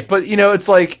 Right, but you know, it's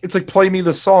like play me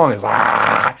the song. It's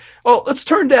let's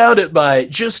turn down it by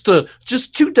just 2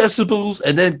 decibels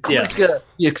and then click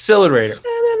the accelerator.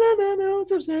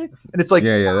 And it's like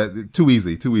too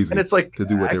easy. And it's like, to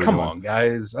do what they were come doing. on,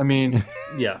 guys. I mean,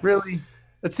 really,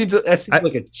 that seems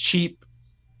like a cheap.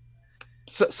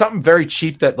 Something very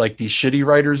cheap that like these shitty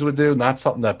writers would do, not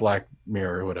something that Black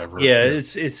Mirror or whatever. Yeah, it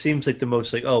seems like the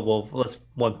most like, oh well, let's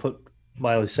put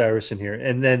Miley Cyrus in here,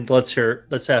 and then let's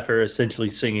have her essentially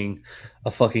singing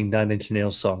a fucking 9 Inch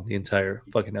Nails song the entire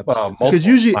fucking episode. Because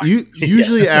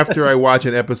usually after I watch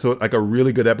an episode, like a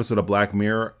really good episode of Black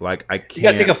Mirror, like I can't. You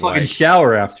gotta take a fucking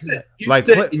shower after that.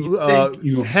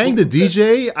 Hang the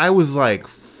DJ. I was like,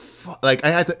 I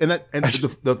had to, and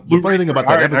the funny thing about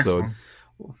that episode.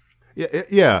 Yeah.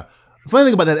 The funny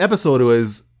thing about that episode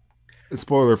was,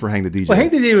 spoiler for Hang the DJ. Well, Hang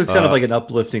the DJ was kind of like an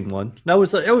uplifting one. That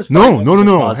was like, it was no.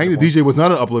 Hang the DJ was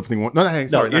not an uplifting one.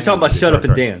 Sorry, you're talking about Shut Up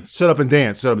and Dance. Shut Up and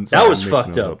Dance. That was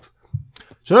fucked up.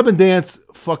 Shut Up and Dance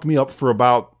fucked me up for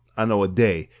about a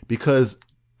day, because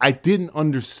I didn't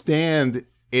understand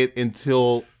it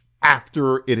until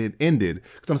after it had ended.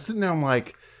 Because I'm sitting there, I'm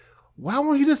like, why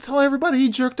won't he just tell everybody he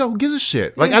jerked off? Who gives a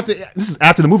shit? Like, this is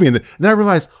after the movie ended. And then I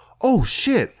realized, oh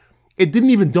shit. It didn't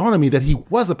even dawn on me that he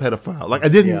was a pedophile. Like,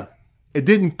 it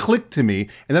didn't click to me.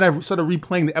 And then I started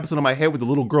replaying the episode in my head with the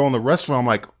little girl in the restaurant. I'm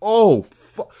like, oh,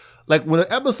 like, when an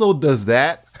episode does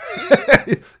that,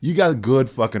 you got good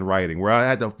fucking writing, where I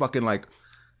had to fucking like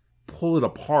pull it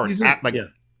apart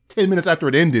 10 minutes after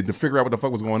it ended to figure out what the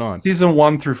fuck was going on. Season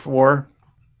 1 through 4.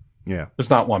 Yeah. There's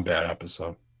not one bad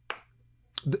episode.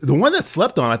 The one that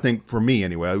slept on, I think, for me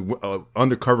anyway,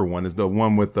 undercover one, is the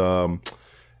one with the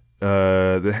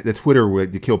Twitter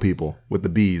with to kill people with the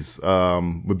bees,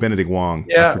 with Benedict Wong.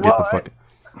 Yeah, I forget the fuck.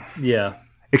 Yeah,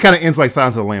 it kind of ends like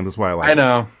Silence of the Lambs. That's why I like. I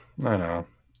know.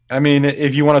 I mean,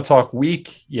 if you want to talk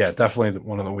weak, definitely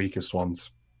one of the weakest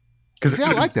ones, because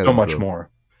I like that so episode. much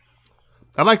more.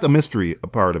 I like the mystery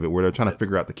part of it where they're trying to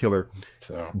figure out the killer.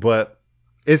 But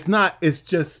it's not. It's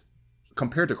just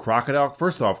compared to Crocodile.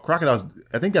 First off, Crocodile.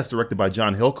 I think that's directed by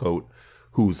John Hillcoat,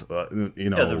 who's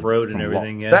The Road and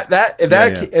everything. If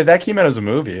that came out as a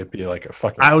movie, it'd be like a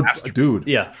fucking dude.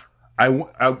 Yeah. I'm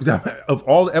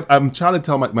trying to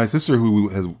tell my sister who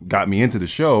has got me into the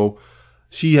show.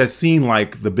 She has seen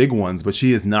like the big ones, but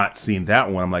she has not seen that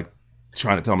one. I'm like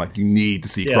trying to tell them like you need to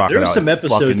see Crocodile. There are some it's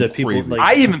episodes that people crazy. like.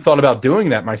 I even thought about doing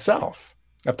that myself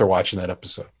after watching that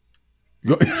episode.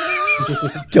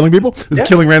 Killing people, just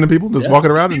killing random people, just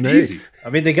walking around and easy.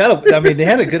 I mean, they had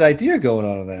a good idea going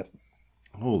on that.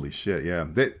 Holy shit, yeah.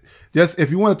 Just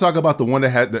if you want to talk about the one that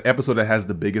had the episode that has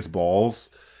the biggest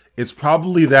balls, it's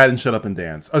probably that and Shut Up and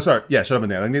Dance. Oh, sorry, yeah, Shut Up and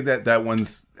Dance. I think that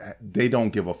one's they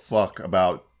don't give a fuck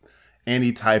about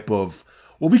any type of.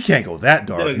 Well, we can't go that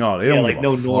dark. No, they don't like give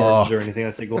no a fuck. norms or anything.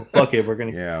 That's like, well, fuck it, we're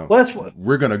gonna. Yeah, well, that's what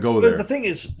we're gonna go there. The thing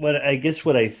is, what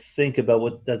I think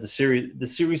about that the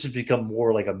series has become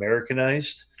more like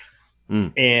Americanized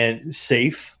and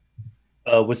safe.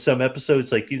 With some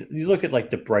episodes, like you look at like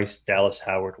the Bryce Dallas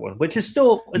Howard one, which is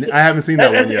still. I haven't seen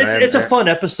that one yet. It's a fun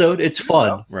episode. It's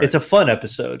fun. Right. It's a fun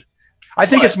episode. I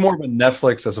think it's more of a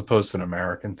Netflix as opposed to an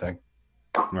American thing.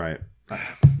 Right.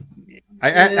 I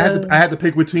had to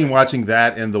pick between watching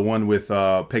that and the one with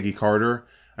Peggy Carter,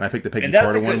 and I picked the Peggy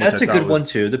Carter one. That's a good one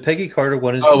too. The Peggy Carter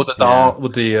one is with the doll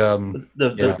with the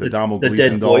Donald the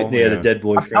Gleason dead doll. boy, the dead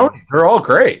boyfriend. They're all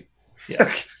great, yeah,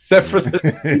 except for the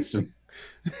season.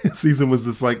 Season was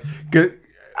just like good.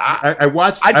 I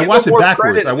watched it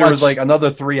backwards. I watched like another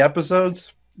 3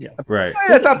 episodes. Yeah, right.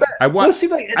 That's not bad. I watched.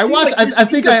 I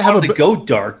think I have to go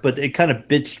dark, but it kind of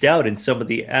bitched out in some of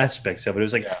the aspects of it. It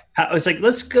was like,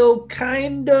 let's go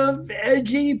kind of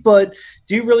edgy, but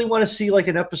do you really want to see like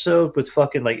an episode with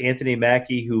fucking like Anthony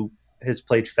Mackie, who has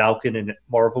played Falcon in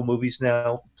Marvel movies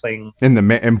now, playing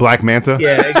in Black Manta?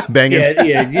 Yeah, banging.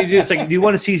 Yeah. You just like, do you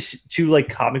want to see 2 like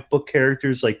comic book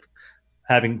characters like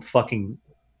having fucking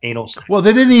anal sex? Well,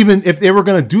 they didn't even. If they were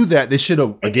going to do that, they should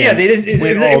have again. Yeah, they didn't.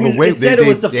 Went all the way. Instead, it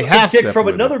was the fucking dick from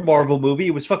another Marvel movie.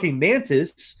 It was fucking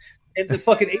Mantis and the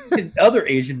fucking other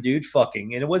Asian dude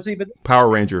fucking, and it wasn't even Power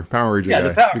Ranger.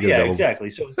 Yeah, guy. Exactly.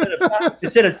 So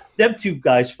instead of them 2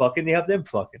 guys fucking, they have them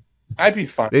fucking. I'd be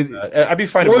fine. I'd be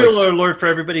fine. Spoiler alert for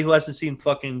everybody who hasn't seen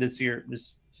fucking this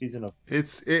season of.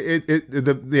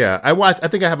 I watched. I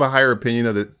think I have a higher opinion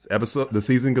of the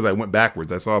season because I went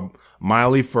backwards. I saw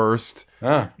Miley first.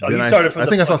 Then you started from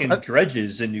I saw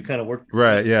Dredges, and you kind of worked.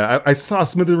 Right. Yeah. I saw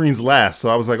Smithereens last, so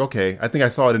I was like, okay. I think I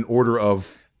saw it in order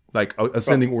of like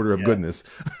ascending order of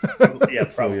goodness. Yeah,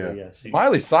 probably. Yes.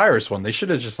 Miley Cyrus one. They should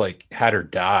have just like had her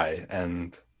die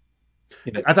and.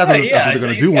 I thought that's what they're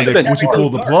going to do when she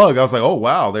pulled the plug. I was like, oh,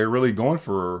 wow, they're really going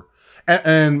for her.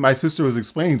 And my sister was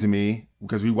explaining to me,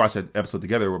 because we watched that episode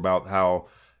together, about how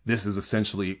this is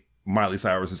essentially Miley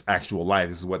Cyrus's actual life.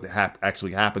 This is what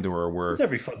actually happened to her, where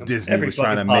Disney was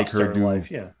trying to make her do life,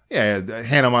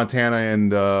 Hannah Montana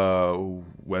and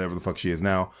whatever the fuck she is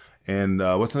now. And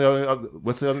what's the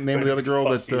other name of the other girl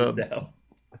that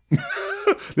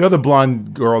the other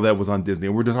blonde girl that was on Disney?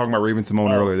 We were just talking about Raven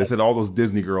Simone earlier. They said all those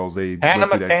Disney girls. Hannah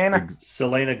Montana,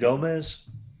 Selena Gomez,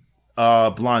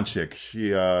 blonde chick.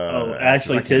 She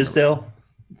Ashley Tisdale.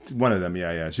 One of them,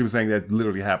 yeah. She was saying that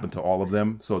literally happened to all of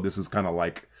them. So this is kind of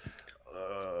like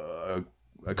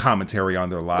a commentary on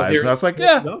their lives. And I was like,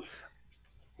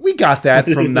 we got that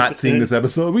from not seeing this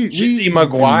episode. Lizzie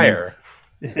McGuire.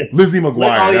 Lizzie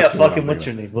McGuire. Oh yeah, fucking what's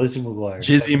her name? Lizzie McGuire.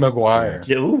 Jizzy McGuire.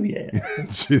 Oh yeah.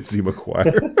 Jizzy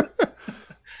McGuire.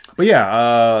 But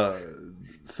yeah,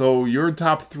 so your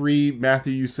top 3,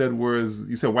 Matthew, you said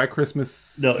White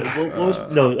Christmas. No,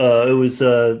 it was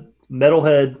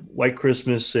Metalhead, White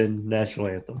Christmas, and National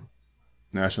Anthem.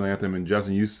 National Anthem. And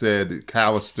Justin, you said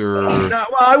Callister. No,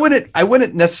 well, I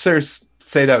wouldn't necessarily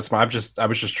say that was I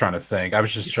was just trying to think. I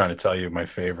was just trying to tell you my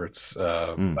favorites.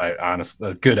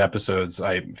 Good episodes.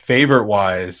 Favorite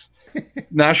wise,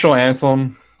 National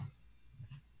Anthem.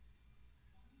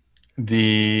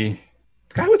 I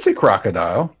would say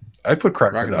Crocodile. I'd put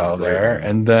Crocodile there,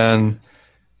 and then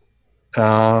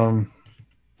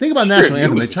think about National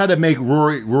Anthem. They tried to make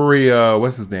Rory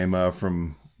what's his name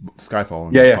from Skyfall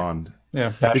and Bond. Yeah,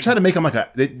 they tried to make him like I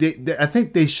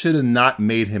think they should have not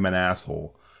made him an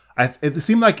asshole. It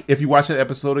seemed like if you watch that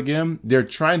episode again, they're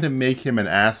trying to make him an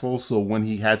asshole, so when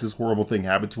he has this horrible thing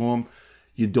happen to him,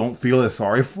 you don't feel as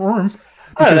sorry for him.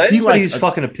 Because he's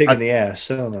fucking a pig in the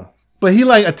ass. I don't know. But he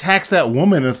like attacks that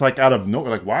woman, and it's like out of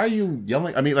nowhere. Like, why are you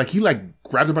yelling? I mean, like he like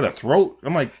grabbed her by the throat.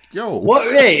 I'm like, yo. Well,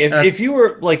 hey, if you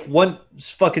were like one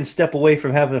fucking step away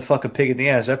from having a fucking pig in the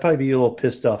ass, I'd probably be a little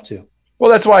pissed off too. Well,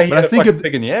 that's why he But I had a think fucking if-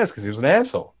 pig in the ass because he was an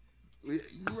asshole.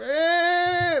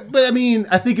 But I mean,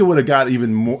 I think it would have got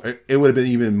even more. It would have been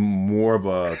even more of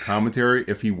a commentary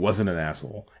if he wasn't an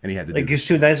asshole and he had to Like do he's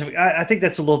too nice. I think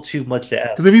that's a little too much to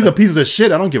ask. Because if he's a piece of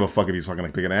shit, I don't give a fuck if he's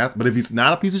fucking picking ass. But if he's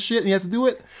not a piece of shit and he has to do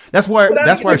it, that's why.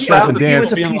 That's why Shut Up and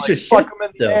Dance. Fuck him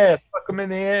in the ass. Fuck him in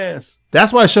the ass.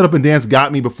 That's why Shut Up and Dance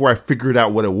got me before I figured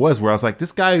out what it was. Where I was like,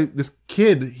 this guy, this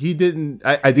kid, he didn't.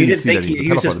 I didn't see that he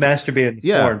was just masturbating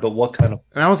to porn. But what kind of?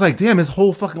 And I was like, damn, his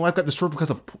whole fucking life got destroyed because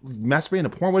of masturbating to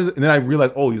porn. What is it? And then I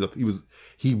realized, oh,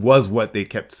 he was what they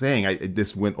kept saying. It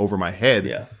just went over my head.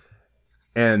 Yeah.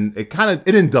 And it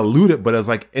didn't dilute it, but it was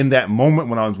like in that moment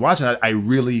when I was watching, I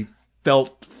really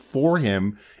felt for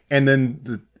him. And then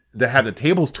to have the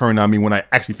tables turned on me when I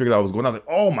actually figured out what was going on, I was like,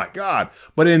 oh my God.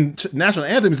 But in National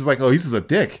Anthem, it's like, oh, he's just a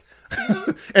dick.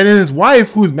 And then his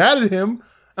wife, who's mad at him,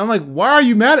 I'm like, why are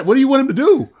you mad at? What do you want him to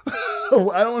do?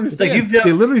 I don't understand.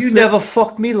 Like you never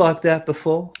fucked me like that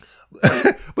before.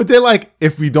 But they're like,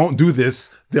 if we don't do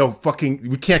this, they'll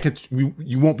fucking,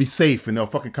 you won't be safe and they'll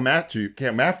fucking come after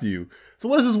you. So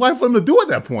what does his wife want him to do at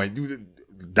that point?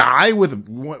 Die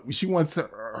with, she wants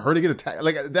her to get attacked.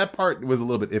 Like that part was a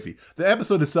little bit iffy. The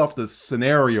episode itself, the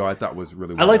scenario I thought was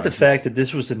really well I like done. the fact that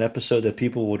this was an episode that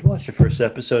people would watch the first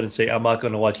episode and say, I'm not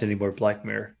going to watch any more Black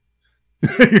Mirror.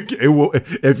 It will,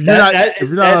 if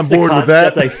you're not on board with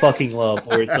that, I fucking love.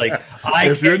 Where it's like,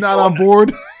 if you're not on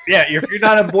board, yeah, if you're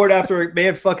not on board after a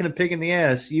man fucking a pig in the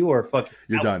ass, you are fucking.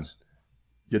 You're done.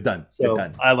 You're done. So you're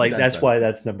done. I like you're that's done, why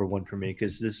that's number one for me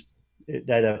because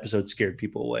that episode scared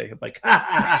people away. I'm like,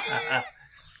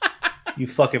 you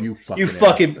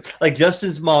fucking like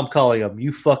Justin's mom calling him,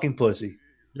 you fucking pussy.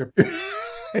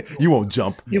 You won't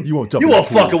jump. You won't jump. You won't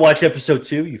fucking watch episode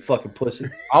 2, you fucking pussy.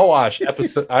 I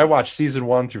watch season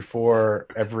 1 through 4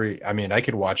 I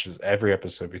could watch every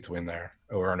episode between there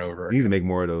over and over. You need to make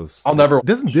more of those. I'll never.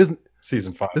 Disney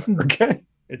season 5. Okay,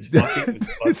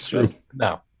 it's true.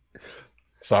 No,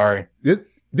 sorry.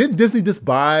 Didn't Disney just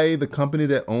buy the company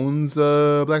that owns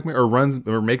Black Mirror or runs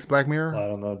or makes Black Mirror? I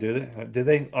don't know. Do they? Did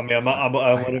they? I mean,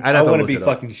 I wouldn't be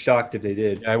fucking shocked if they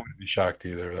did. Yeah, I wouldn't be shocked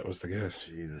either. That was the case.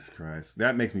 Jesus Christ,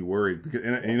 that makes me worried because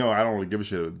and I don't really give a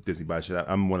shit if Disney buys shit.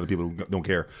 I'm one of the people who don't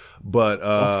care. But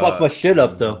don't fuck my shit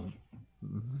up though.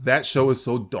 That show is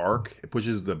so dark. It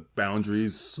pushes the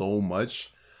boundaries so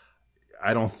much.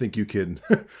 I don't think you can.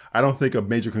 I don't think a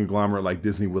major conglomerate like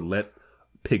Disney would let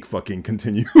pig fucking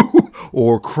continue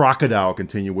or crocodile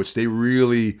continue, which they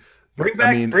really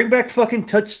bring back fucking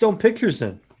Touchstone Pictures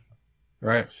then.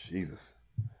 Right. Jesus.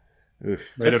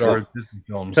 Rated R Disney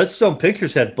films. Touchstone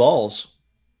Pictures had balls.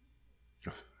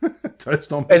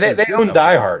 Touchstone Pictures. They own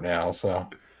Die Hard now, so.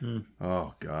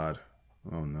 Oh God.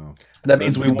 Oh no. That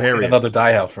means we won't another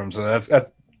Die Hard film. So that's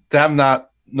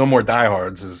no more Die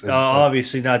Hards. Is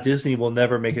obviously not. Disney will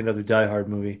never make another Die Hard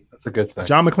movie. That's a good thing.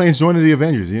 John McClane's joining the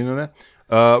Avengers. You know that?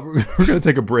 We're going to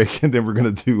take a break and then we're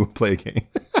going to play a game.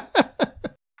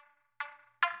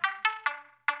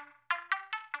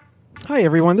 Hi,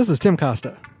 everyone. This is Tim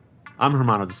Costa. I'm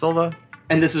Hermano da Silva.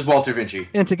 And this is Walter Vinci.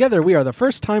 And together we are the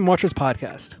First Time Watchers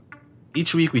Podcast.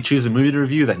 Each week we choose a movie to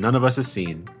review that none of us has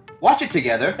seen. Watch it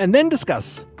together. And then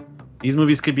discuss. These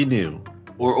movies could be new.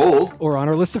 Or old. Or on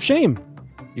our list of shame.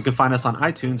 You can find us on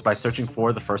iTunes by searching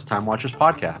for the First Time Watchers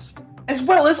Podcast. As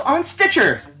well as on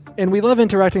Stitcher. And we love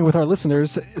interacting with our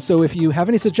listeners, so if you have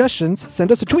any suggestions,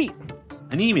 send us a tweet.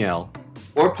 An email.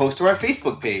 Or post to our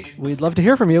Facebook page. We'd love to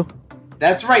hear from you.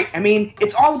 That's right. I mean,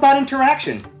 it's all about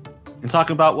interaction. And talk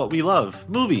about what we love.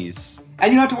 Movies.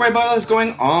 And you don't have to worry about us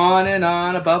going on and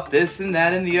on about this and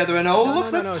that and the other. And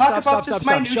let's talk about this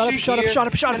minutiae here. Shut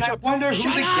up. And I wonder who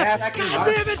the cat can God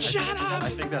damn it, shut up! I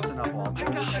think that's enough, Walter. Oh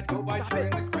my God. Go by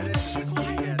during the credits.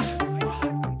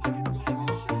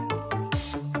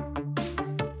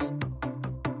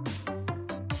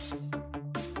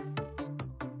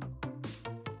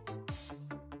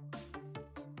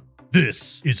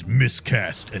 This is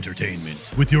Miscast Entertainment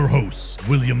with your hosts,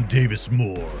 William Davis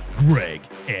Moore, Greg,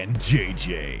 and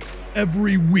JJ.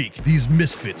 Every week, these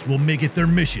misfits will make it their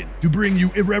mission to bring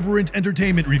you irreverent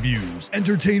entertainment reviews,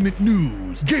 entertainment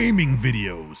news, gaming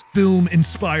videos,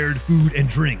 film-inspired food and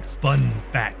drinks, fun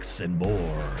facts, and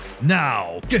more.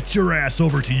 Now, get your ass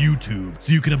over to YouTube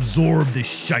so you can absorb this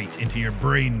shite into your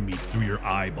brain meat through your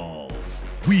eyeballs.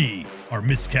 We are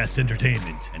Miscast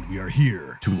Entertainment, and we are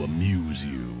here to amuse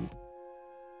you.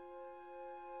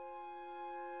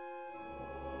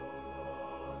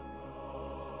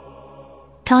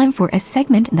 Time for a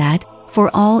segment that, for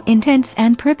all intents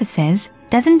and purposes,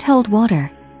 doesn't hold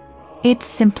water. It's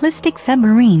Simplistic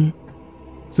Submarine.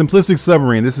 Simplistic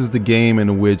Submarine. This is the game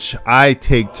in which I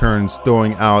take turns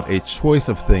throwing out a choice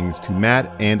of things to Matt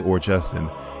and or Justin,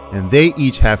 and they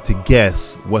each have to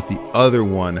guess what the other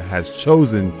one has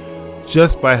chosen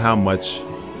just by how much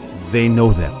they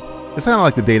know them. It's kind of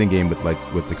like the dating game, but like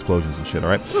with explosions and shit. All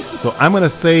right. So I'm gonna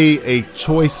say a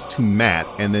choice to Matt,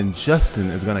 and then Justin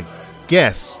is gonna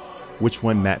guess which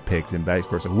one Matt picked, and vice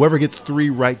versa. Whoever gets 3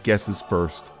 right guesses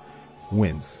first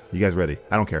wins. You guys ready?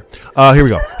 I don't care. Here we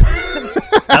go.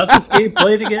 How's this game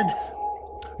played again?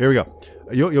 Here we go.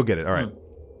 You'll get it. All right.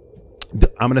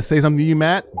 I'm gonna say something to you,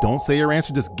 Matt. Don't say your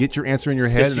answer. Just get your answer in your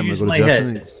head, Just and I'm use gonna go my to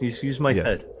Justin. head. Use my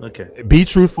head. Okay. Be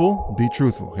truthful. Be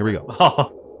truthful. Here we go.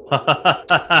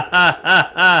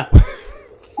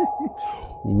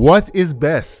 What is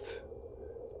best?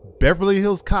 Beverly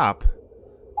Hills Cop,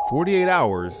 48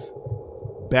 Hours,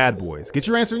 Bad Boys. Get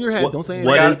your answer in your head. Don't say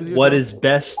anything. What is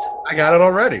best? I got it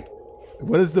already.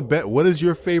 What is What is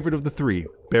your favorite of the 3?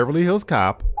 Beverly Hills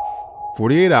Cop,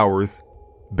 48 Hours,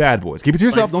 Bad Boys. Keep it to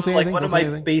yourself. Don't say anything. What am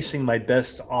I basing my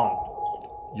best on?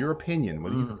 Your opinion.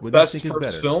 What do you Best think is first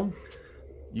better? film?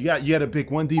 You got to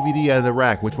pick one DVD out of the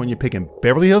rack. Which one you picking?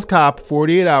 Beverly Hills Cop,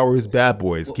 48 Hours, Bad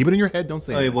Boys. Keep it in your head. Don't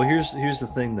say anything. Well, here's the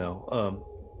thing though.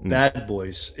 Bad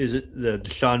Boys. Is it the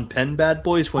Sean Penn Bad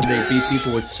Boys when they beat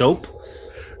people with soap,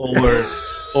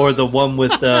 or the one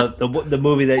with the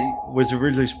movie that was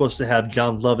originally supposed to have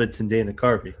John Lovitz and Dana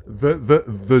Carvey?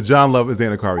 The John Lovitz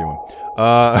Dana Carvey one.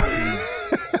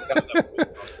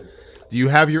 Do you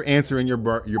have your answer in your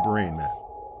brain, Matt?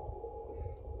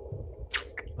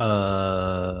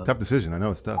 Tough decision. I know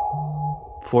it's tough.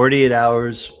 48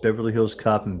 Hours, Beverly Hills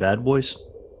Cop, and Bad Boys.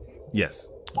 Yes.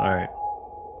 All right,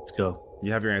 let's go.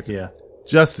 You have your answer. Yeah.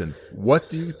 Justin, what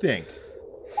do you think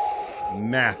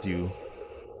Matthew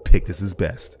picked as his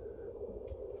best?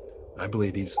 I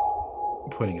believe he's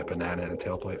putting a banana in a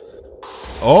tailpipe.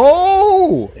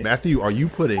 Oh, Matthew, are you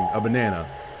putting a banana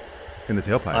in the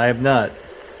tailpipe? I am not.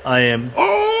 I am.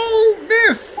 Oh,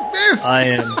 miss.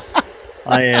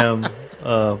 I am.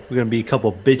 We're gonna be a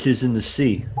couple bitches in the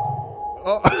sea.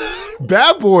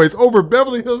 Bad Boys over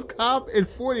Beverly Hills Cop in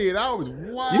 48 Hours.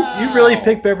 Wow. You really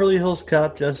picked Beverly Hills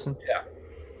Cop, Justin?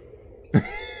 Yeah.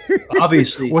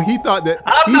 Obviously. Well, he thought that.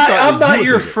 I'm not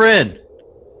your friend.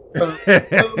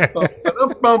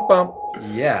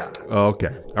 Yeah.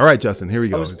 Okay. All right, Justin. Here we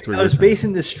go. I was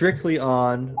basing this strictly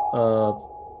on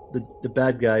the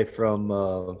bad guy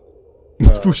from.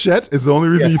 Fouchette is the only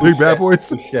reason you picked Bad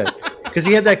Boys. Because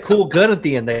he had that cool gun at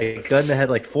the end. That gun that had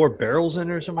like 4 barrels in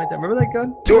it or something like that. Remember that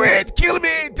gun? Do it! Kill me!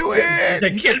 Do it!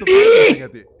 He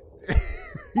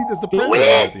does the predator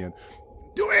at the end.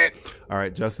 Do it! All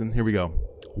right, Justin. Here we go.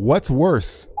 What's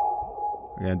worse?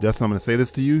 Again, Justin, I'm going to say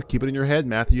this to you. Keep it in your head.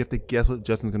 Matthew, you have to guess what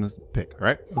Justin's going to pick. All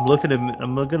right? I'm going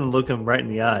to look him right in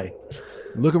the eye.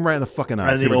 Look him right in the fucking eye.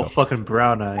 Right in the old fucking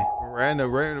brown eye. Right in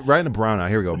the brown eye.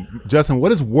 Here we go. Justin,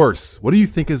 what is worse? What do you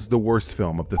think is the worst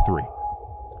film of the 3?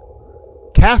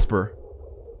 Casper,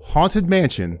 Haunted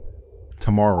Mansion,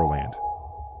 Tomorrowland.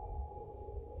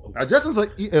 Justin's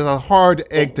like a hard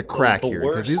egg to crack here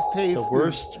because his taste. The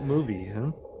worst movie,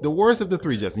 huh? The worst of the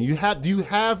 3, Justin. Do you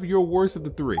have your worst of the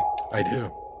 3? I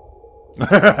do.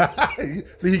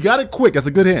 So he got it quick. That's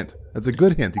a good hint. He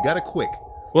got it quick.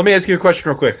 Let me ask you a question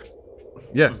real quick.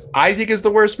 Yes. I think it's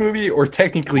the worst movie, or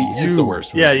technically is the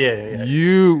worst movie?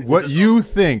 Yeah. What you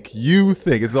think.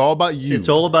 It's all about you. It's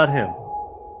all about him.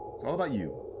 It's all about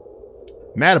you.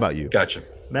 Mad about you. Gotcha.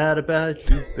 Mad about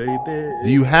you, baby. Do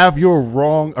you have your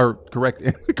wrong or correct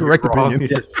opinion?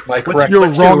 Yes. Your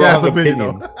wrong ass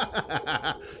opinion.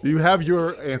 Though. Do you have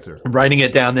your answer? I'm writing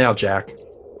it down now, Jack.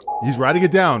 He's writing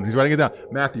it down.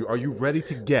 Matthew, are you ready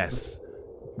to guess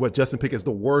what Justin picked as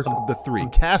the worst of the 3?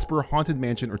 Casper, Haunted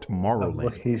Mansion, or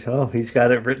Tomorrowland? He's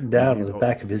got it written down on the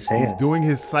back of his hand. He's doing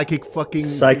his psychic.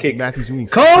 Matthew's doing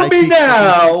Call me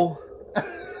now.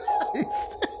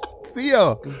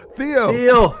 Theo.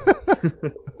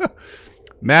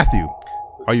 Matthew,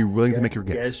 are you willing to make your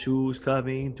guess? Guess who's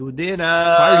coming to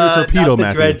dinner? Fire your torpedo,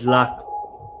 Matthew. Dreadlock.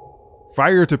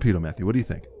 Fire your torpedo, Matthew. What do you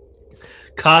think?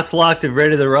 Cock locked and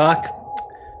ready to rock.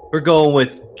 We're going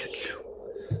with.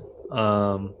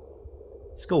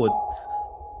 Let's go with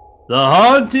The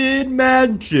Haunted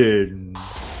Mansion.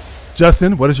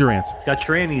 Justin, what is your answer? It's got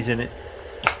trannies in it.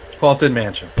 Haunted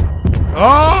Mansion.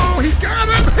 Oh, he got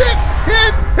him! Hit!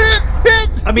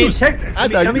 I mean,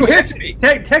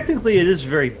 technically, it is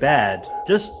very bad.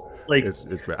 Just like it's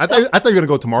bad. I thought you were gonna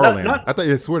go Tomorrowland.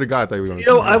 I swear to God, I thought you were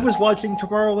gonna. I was watching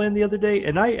Tomorrowland the other day,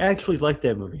 and I actually liked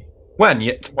that movie. When?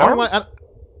 Tomorrow?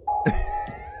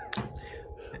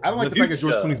 I don't like the fact that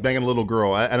George Clooney's banging a little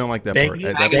girl. I don't like that part.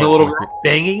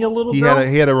 Banging a little girl.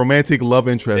 He had a romantic love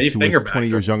interest who was 20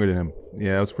 years younger than him.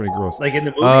 Yeah, it was pretty gross. Like in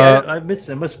the movie, I missed.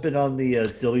 It must have been on the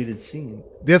deleted scene.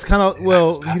 That's kind of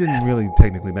he didn't really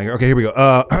technically bang her. Okay, here we go.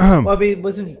 Well, I mean,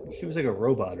 she was like a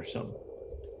robot or something?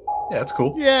 Yeah, that's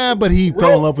cool. Yeah, but he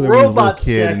fell in love with her when he was a little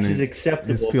kid, and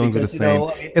his feelings are the same.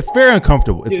 It's very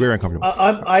uncomfortable. It's very uncomfortable.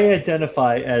 I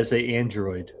identify as an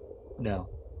android now.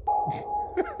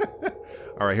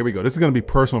 All right, here we go. This is going to be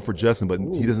personal for Justin, but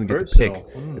he doesn't get to pick.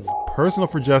 It's personal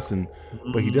for Justin,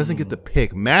 but he doesn't get to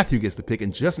pick. Matthew gets to pick,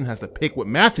 and Justin has to pick what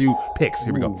Matthew picks.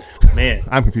 Here we go. Man,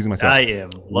 I'm confusing myself. I am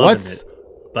loving it.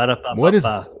 What is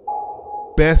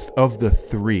best of the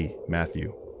three,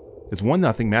 Matthew? It's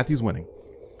 1-0. Matthew's winning.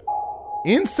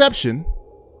 Inception,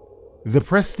 The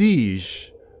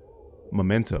Prestige,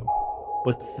 Memento.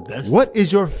 What's the best? What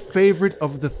is your favorite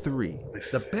of the three?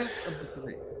 The best of the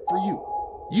three for you.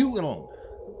 You alone.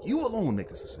 You alone make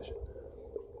this decision.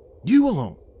 You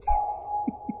alone.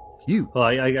 You. Well,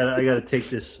 I gotta take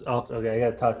this off. Okay, I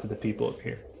gotta talk to the people up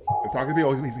here. Talking to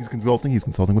people. He's consulting. He's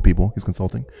consulting with people. He's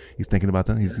consulting. He's thinking about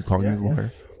them. He's talking to his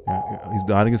lawyer. Yeah, he's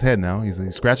nodding his head now. He's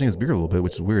scratching his beard a little bit,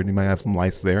 which is weird. He might have some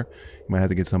lice there. He might have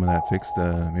to get some of that fixed.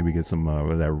 Maybe get some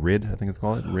that RID, I think it's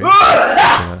called. RID.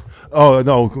 Oh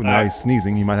no! Now he's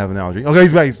sneezing. He might have an allergy. Okay,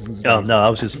 he's back. No, I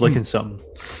was just licking something.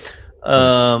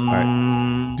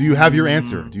 Right. Do you have your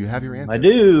answer? I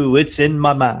do. It's in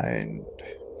my mind.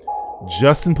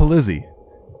 Justin Palizzi,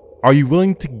 are you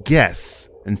willing to guess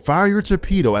and fire your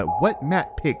torpedo at what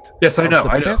Matt picked? Yes, I know.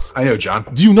 I know, John.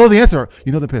 Do you know the answer?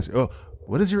 You know the answer. Oh,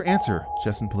 what is your answer,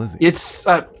 Justin Palizzi? It's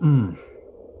I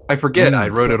forget. I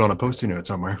wrote it on a Post-it note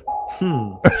somewhere.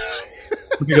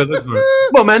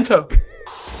 Memento.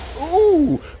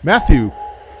 Ooh, Matthew.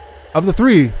 Of the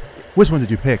three, which one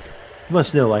did you pick? You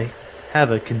must know I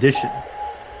have a condition.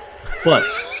 But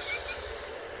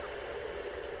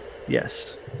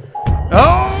yes.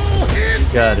 Oh,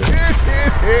 hit.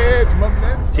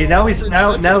 Memento. See, now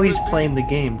he's playing the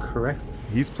game correctly.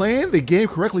 He's playing the game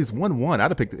correctly. It's 1-1.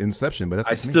 I'd have picked Inception, but that's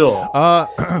I still,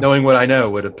 knowing what I know,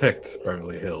 would have picked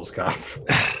Beverly Hills Cop.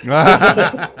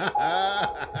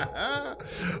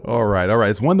 All right.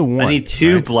 It's 1-1. I need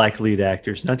two black lead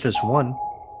actors, not just one.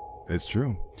 It's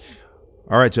true.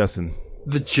 All right, Justin.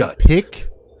 The judge. Pick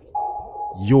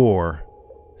your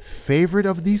favorite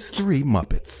of these three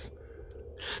Muppets: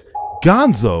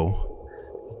 Gonzo,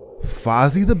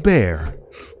 Fozzie the Bear,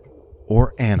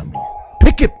 or Animal.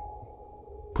 Pick it.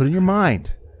 Put it in your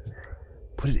mind.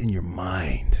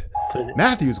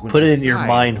 Matthew's going to put it in your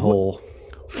mind hole.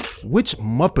 Which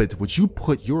Muppet would you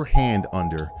put your hand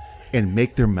under and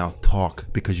make their mouth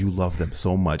talk because you love them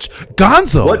so much?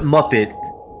 Gonzo. What Muppet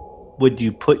would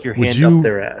you put your hand up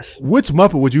their ass? Which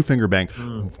Muppet would you finger bang?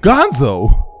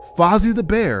 Gonzo, Fozzie the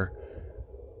Bear,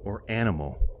 or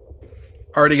Animal?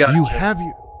 Already got. Do you have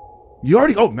you? You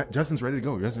already. Oh, Justin's ready to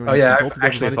go. I've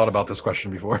actually thought about this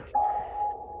question before.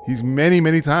 He's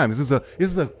many times. This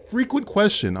is a frequent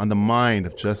question on the mind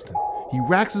of Justin. He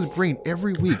racks his brain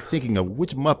every week thinking of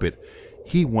which Muppet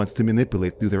he wants to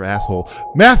manipulate through their asshole.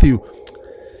 Matthew.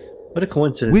 What a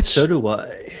coincidence. So do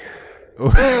I.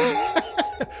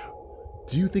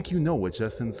 Do you think you know what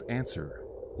Justin's answer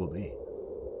will be?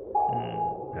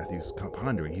 Matthew's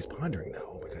pondering. He's pondering now.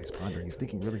 Oh my God, he's pondering. He's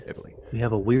thinking really heavily. We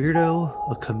have a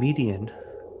weirdo, a comedian,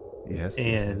 yes,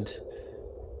 a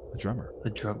drummer.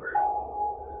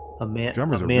 A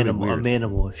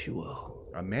manimal, if you will.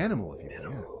 A manimal, if you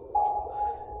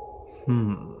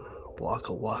will.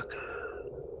 Waka waka.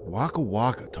 Waka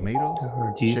waka. Tomatoes?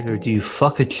 Or do you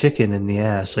fuck a chicken in the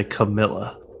ass like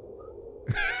Camilla?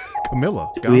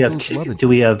 Camilla. Do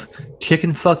we have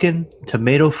chicken fucking,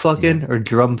 tomato fucking, or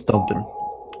drum thumping?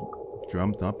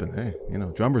 Drum thumping. Hey,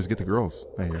 drummers get the girls.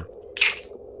 I hear.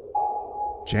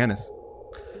 Janice.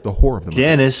 The whore of the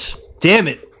Janice. Damn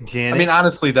it, Janice. I mean,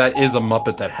 honestly, that is a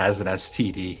Muppet that has an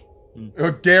STD.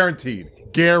 Guaranteed.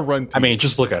 I mean,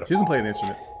 just look at her. She doesn't play an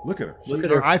instrument. Look at her.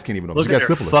 Her eyes can't even open. Look She got at her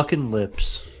syphilis. fucking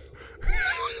lips.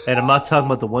 And I'm not talking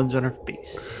about the ones on her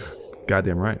face.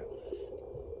 Goddamn right.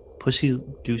 Pussy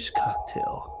Deuce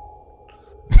Cocktail.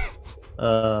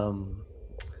 We're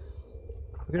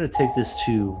gonna take this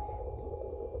to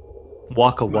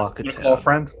Waka Waka Town.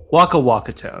 Friend? Waka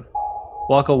Waka Town.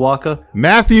 Waka Waka.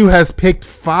 Matthew has picked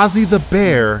Fozzie the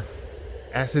Bear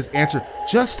as his answer.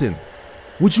 Justin,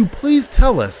 would you please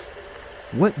tell us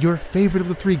what your favorite of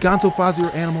the three, Gonzo, Fozzie,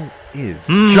 or Animal, is?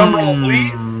 Drum roll,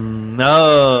 please.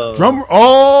 No.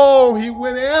 Oh, he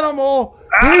went Animal.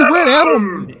 He went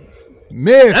Animal.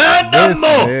 Miss.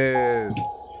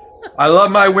 I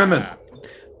love my women.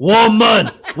 Woman.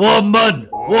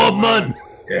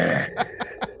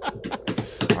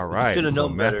 All right, Should've so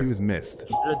known better. Matthew is missed.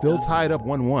 Still tied up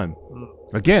 1-1.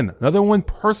 Again, another one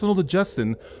personal to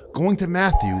Justin. Going to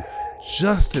Matthew.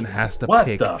 Justin has to What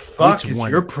pick the fuck which is one.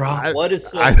 your problem? What is so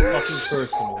fucking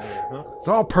personal here, huh? It's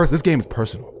all personal. This game is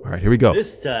personal. All right, here we go.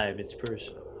 This time it's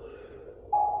personal.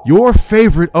 Your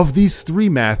favorite of these three,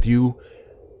 Matthew,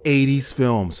 80s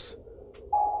films.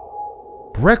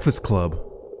 Breakfast Club,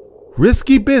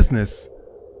 Risky Business,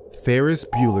 Ferris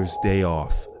Bueller's Day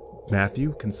Off.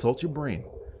 Matthew, consult your brain.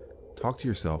 Talk to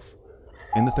yourself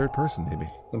in the third person, maybe.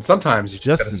 And sometimes you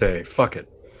just gotta say, fuck it.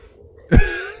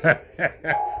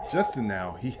 Justin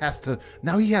he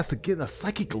has to get a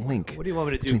psychic link What do you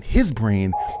want me to do? between his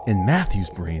brain and Matthew's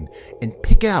brain and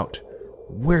pick out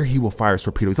where he will fire his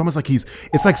torpedo. It's almost like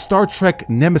it's like Star Trek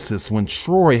Nemesis when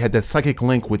Troy had that psychic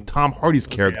link with Tom Hardy's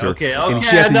character. Okay, and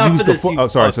she had to use the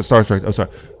sorry, Star Trek. Oh, sorry.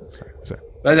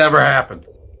 That never happened.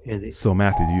 So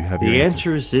Matthew, do you have your The answer?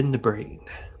 answer is in the brain.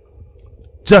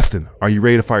 Justin, are you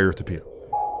ready to fire your torpedo?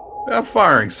 I'm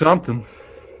firing something.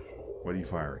 What are you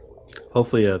firing?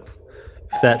 Hopefully a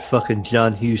fat fucking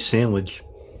John Hughes sandwich.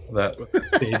 That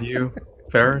paid you,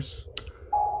 Ferris?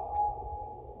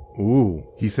 Ooh,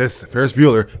 he says Ferris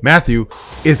Bueller. Matthew,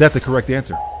 is that the correct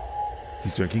answer?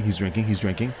 He's drinking. He's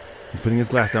putting his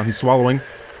glass down. He's swallowing.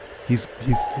 He's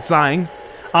sighing.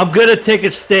 I'm gonna take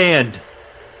a stand.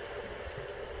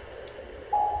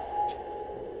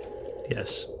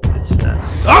 Yes, it's that.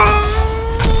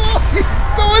 Oh, he's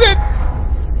doing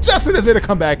it. Justin has made a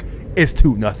comeback. It's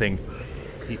 2-0.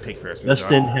 He picked Ferris Bueller.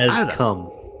 Justin has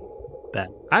come back.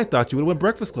 I thought you would have went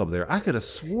Breakfast Club there. I could have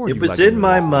sworn It you was liked in it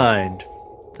my last night. mind.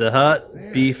 The hot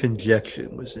beef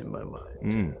injection was in my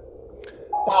mind.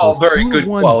 All So it's very good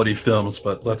 2-1. quality films,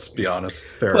 but let's be honest,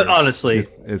 Ferris. But honestly,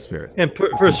 it's Ferris. And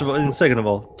first of all, and second of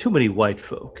all, too many white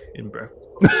folk in breakfast.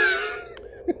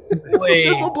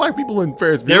 There's no black people in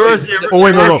Ferris Bueller. There was. Oh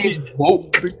wait, no.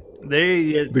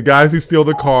 The guys who steal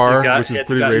the car, guy- which is yeah,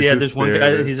 pretty the guy- racist. Yeah, there's one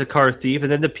there. guy. He's a car thief,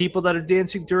 and then the people that are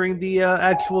dancing during the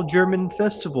actual German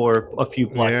festival are a few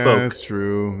black Yeah, folk. that's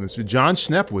true. That's true. John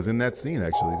Schnepp was in that scene,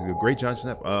 actually. A great John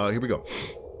Schnepp. Here we go.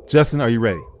 Justin, are you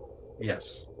ready?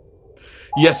 Yes.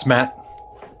 Yes, Matt.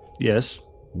 Yes.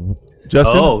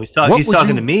 Justin? Oh, he's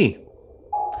talking to me.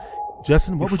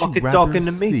 Justin, what would you fucking rather talking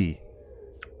to me? see?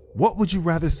 What would you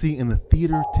rather see in the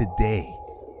theater today?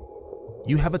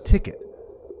 You have a ticket.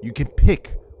 You can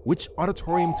pick which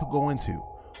auditorium to go into.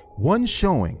 One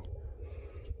showing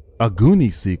a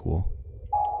Goonies sequel,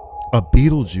 a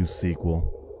Beetlejuice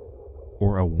sequel,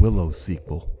 or a Willow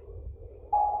sequel.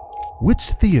 Which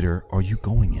theater are you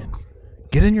going in?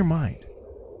 Get in your mind.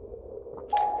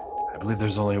 I believe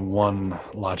there's only one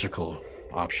logical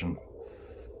option.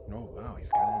 Oh, wow, he's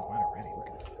got it in his mind already. Look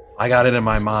at this. I got it in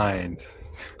my mind.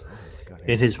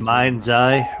 In his mind's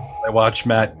eye. I watched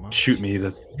Matt shoot me,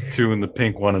 the two in the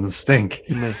pink, one in the stink.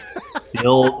 This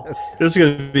is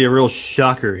going to be a real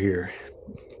shocker here.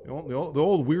 The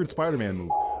old weird Spider-Man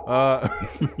move.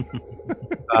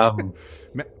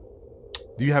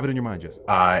 Do you have it in your mind, Jesse?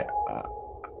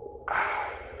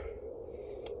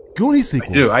 Goonies sequel.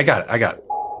 I do. I got it.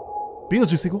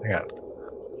 Beetlejuice sequel. I got it.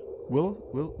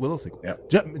 Willow sequel. Yeah.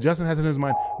 Justin has it in his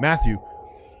mind. Matthew,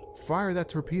 fire that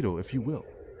torpedo if you will.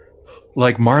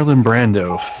 Like Marlon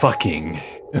Brando fucking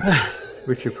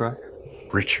Richard Pryor.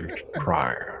 Richard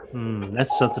Pryor.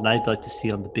 That's something I'd like to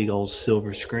see on the big old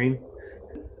silver screen.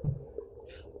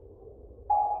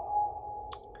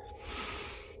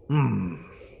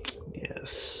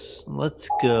 Yes. Let's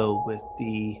go with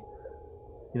the,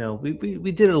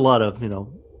 we did a lot of,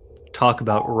 talk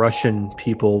about Russian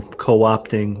people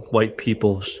co-opting white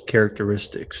people's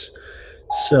characteristics.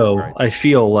 So Right. I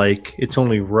feel like it's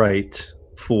only right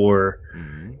for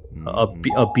a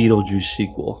Beetlejuice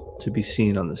sequel to be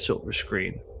seen on the silver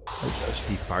screen.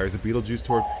 He fires a Beetlejuice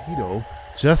torpedo.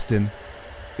 Justin,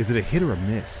 is it a hit or a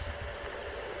miss?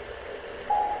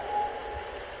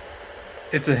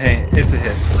 It's a hit. It's a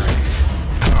hit,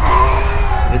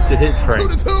 Frank.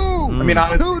 2-2. I mean,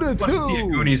 honestly, 2-2. let's see a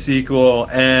Goonies sequel,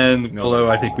 and below,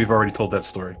 I think we've already told that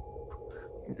story.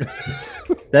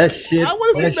 That shit. I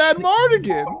want to see Mad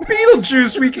Mardigan.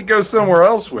 Beetlejuice, we could go somewhere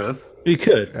else with. We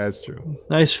could. That's true.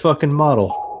 Nice fucking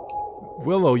model.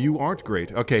 Willow, you aren't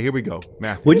great. Okay, here we go.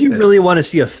 Matthew. Would you really want to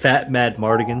see a fat Mad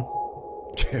Mardigan?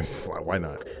 Why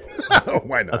not?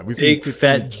 Why not? A We've seen big, 15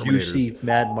 fat, Terminators. juicy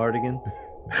Mad Mardigan?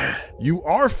 You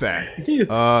are fat. You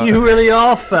really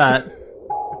are fat.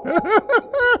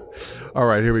 All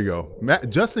right, here we go.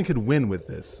 Justin could win with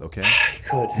this, okay? He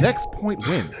could. Next point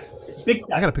wins. Big time.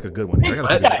 I gotta pick a good one here.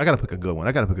 I gotta pick a good one.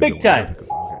 Big time. Okay.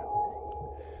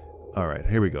 All right,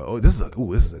 here we go. Oh, this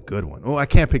is a good one. Oh, I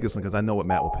can't pick this one because I know what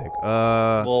Matt will pick.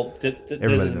 Well, that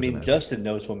doesn't mean Justin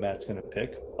knows what Matt's going to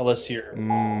pick, unless you're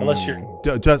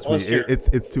just me.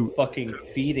 It's too fucking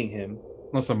feeding him.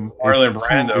 Unless I'm Marlon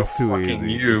Brando, it's too fucking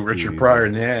easy. you, Richard Pryor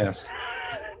in the ass.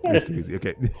 It's too easy.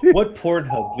 Okay. What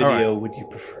Pornhub video would you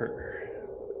prefer?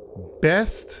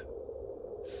 Best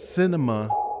cinema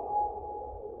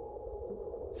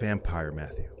vampire,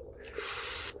 Matthew.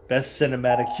 Best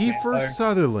cinematic Kiefer vampire?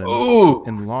 Sutherland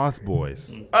in Lost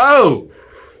Boys. Oh!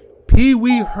 Pee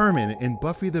Wee Herman in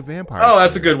Buffy the Vampire Oh,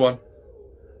 that's a Slayer. good one.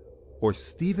 Or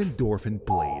Stephen Dorff in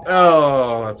Blade.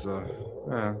 Oh, that's a...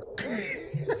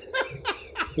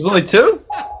 There's only two?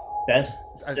 I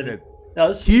said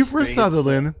Kiefer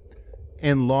Sutherland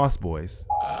in Lost Boys.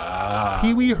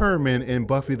 Pee Wee Herman in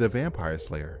Buffy the Vampire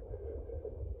Slayer.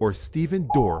 Or Stephen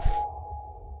Dorff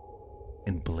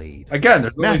in Blade. Again,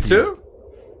 there's only two?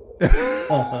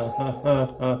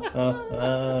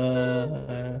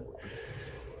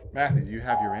 Matthew, do you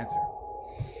have your answer?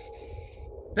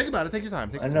 Think about it. Take your time.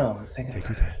 Take your time. Take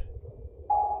your time.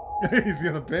 He's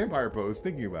in a vampire pose,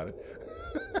 thinking about it.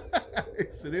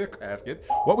 He's sitting in a casket.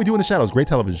 What We Do in the Shadows, great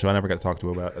television show. I never got to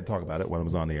talk about it when it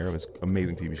was on the air. It was an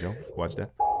amazing TV show. Watch that.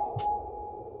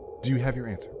 Do you have your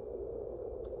answer?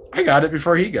 I got it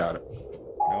before he got it.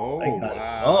 Oh,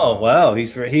 wow. Oh, wow.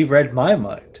 He read my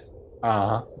mind.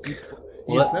 Uh-huh.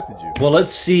 He accepted you. Well,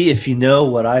 let's see if you know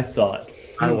what I thought.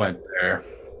 I went there.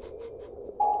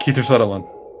 Kiefer Sutherland.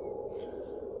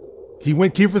 He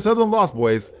went Kiefer Sutherland, Lost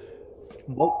Boys.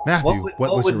 Matthew,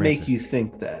 what was would your make answer? you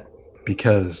think that?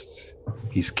 Because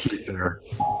he's Kiefer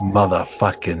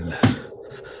motherfucking.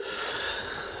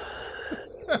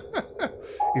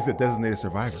 He's a designated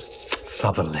survivor.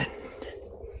 Sutherland.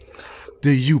 Do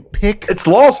you pick? It's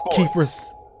Lost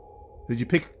Boys. Did you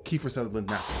pick Kiefer Sutherland,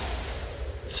 Matthew?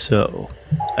 So,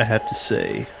 I have to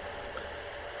say,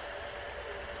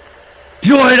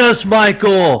 join us,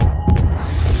 Michael!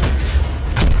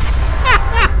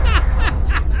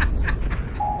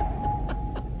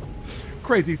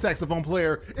 Crazy saxophone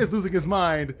player is losing his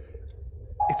mind.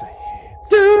 It's a hit.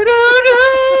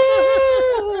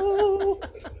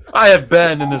 I have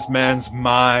been in this man's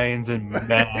mind, and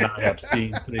man, I have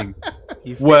seen things.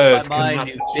 Words cannot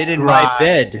you've been in my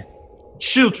bed.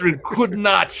 Children could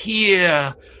not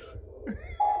hear.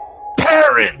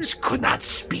 Parents could not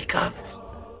speak of.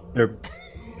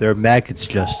 They're maggots,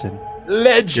 Justin.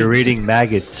 Legends. You're eating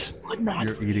maggots.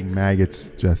 You're eating maggots,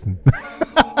 Justin.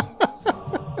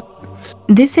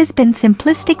 This has been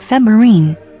Simplistic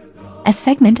Submarine, a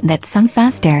segment that sung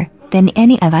faster than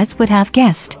any of us would have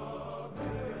guessed.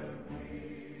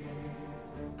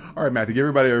 All right, Matthew, give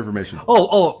everybody your information.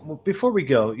 Well, before we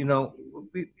go,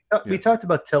 we talked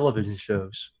about television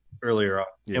shows earlier on,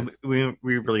 and we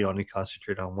really only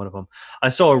concentrate on one of them. I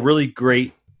saw a really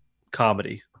great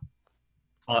comedy.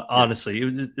 Honestly,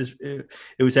 it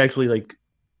was actually like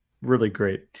really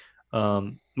great.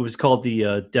 It was called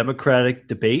the Democratic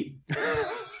Debate.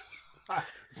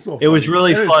 It was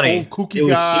really funny. Old kooky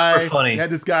guy. Super funny. He had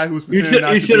this guy who was You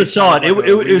pretending should have saw it. It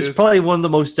was probably one of the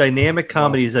most dynamic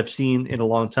comedies I've seen in a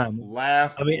long time.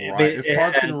 Laugh. It's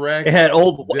Parks and Rec. It had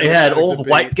old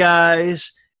white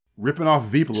guys ripping off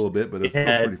Veep a little bit, but it's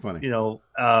still pretty funny.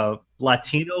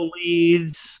 Latino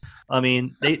leads. I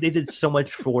mean, they did so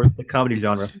much for the comedy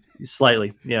genre.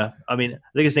 Slightly, yeah. I mean,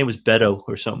 I think his name was Beto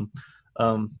or something.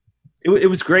 It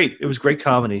was great. It was great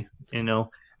comedy.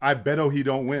 I bet he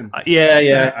don't win.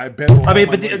 Yeah. I bet. I mean,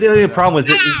 but the only problem with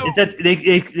it is that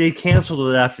they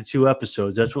canceled it after 2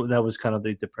 episodes. That was kind of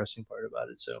the depressing part about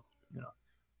it. So,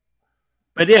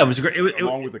 But yeah, it was great.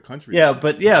 Along with the country. Yeah,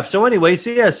 but yeah. So, anyways,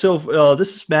 yeah. So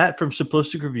this is Matt from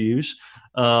Simplistic Reviews.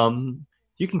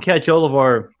 You can catch all of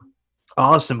our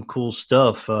awesome, cool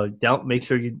stuff. Make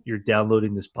sure you're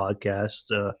downloading this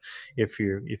podcast if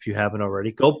you haven't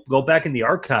already. Go back in the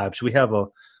archives. We have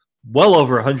well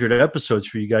over 100 episodes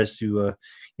for you guys to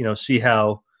see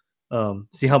how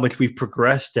much we've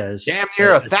progressed as damn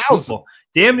near 1,000.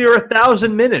 Damn near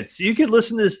 1,000 minutes. You could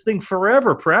listen to this thing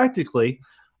forever, practically.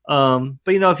 But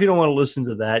if you don't want to listen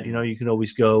to that, you can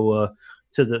always go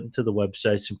to the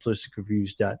website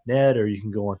simplisticreviews.net, or you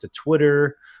can go onto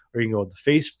Twitter, or you can go onto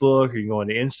Facebook, or you can go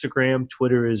onto Instagram.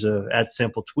 Twitter is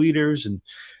 @SimpleTweeters, and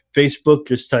Facebook,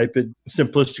 just type in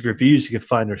Simplistic Reviews. You can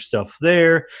find our stuff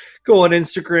there. Go on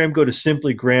Instagram, go to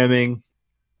Simply Gramming.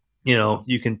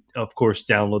 You can, of course,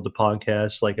 download the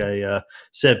podcast. Like I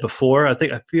said before, I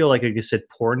feel like I just said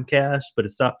porncast, but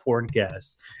it's not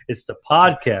porncast. It's the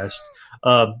podcast.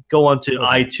 Go on to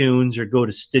iTunes, or go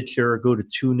to Stitcher, or go to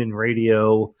TuneIn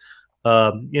Radio.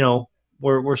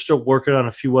 we're still working on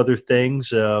a few other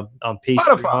things on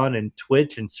Patreon and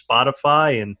Twitch and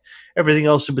Spotify and everything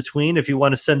else in between. If you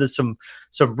want to send us some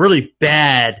really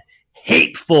bad,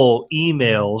 hateful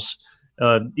emails,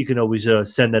 you can always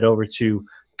send that over to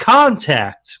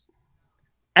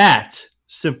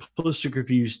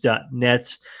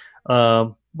contact@simplisticreviews.net.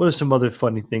 What are some other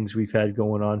funny things we've had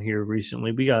going on here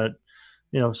recently? We got,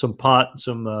 some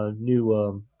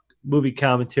new movie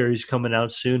commentaries coming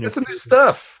out soon. Got some new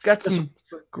stuff. Got some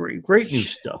great new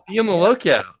stuff. Be on the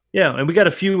lookout. Yeah, and we got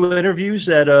a few interviews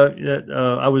that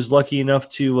I was lucky enough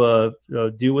to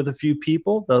do with a few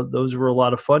people. Those were a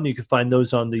lot of fun. You can find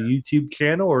those on the YouTube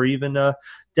channel, or even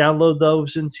download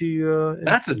those into.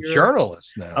 That's a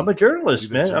journalist now. I'm a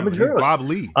journalist, man. I'm a journalist. He's Bob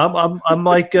Lee. I'm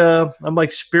like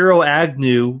Spiro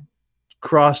Agnew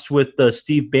crossed with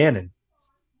Steve Bannon.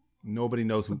 Nobody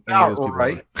knows who any of those people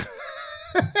are.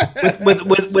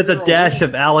 with a dash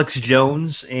of Alex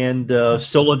Jones and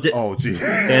Soledad. Oh, geez.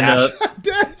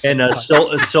 And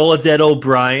Soledad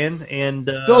O'Brien and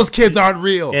those kids aren't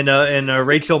real. And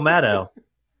Rachel Maddow.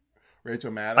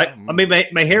 Rachel Maddow. I mean,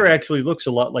 my hair actually looks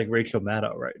a lot like Rachel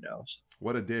Maddow right now.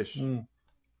 What a dish!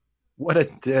 What a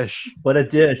dish! What a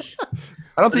dish!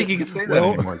 I don't think you can say that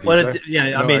anymore.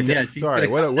 Sorry.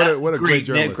 What a great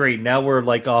journalist. Great. Now we're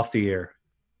like off the air.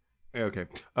 Okay.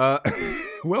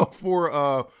 Well, for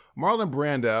Marlon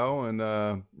Brando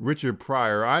and Richard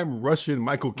Pryor, I'm Russian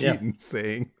Michael Keaton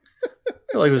saying. I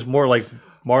feel like it was more like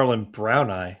Marlon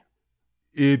Brown Eye.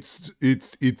 It's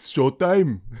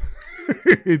showtime.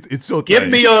 it's showtime. Give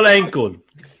me your ankle.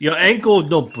 Your ankle,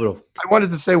 no, bro. I wanted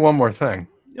to say one more thing.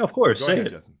 Yeah, of course, say it.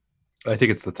 Justin. I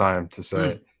think it's the time to say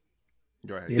it.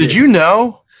 Go ahead. Did you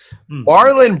know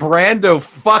Marlon Brando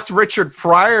fucked Richard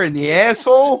Pryor in the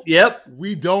asshole? Yep.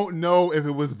 We don't know if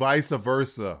it was vice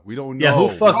versa. We don't know. Yeah, who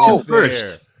fucked who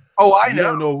first? Oh, I know. We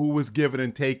don't know who was given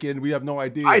and taken. We have no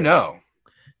idea. I know.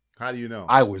 How do you know?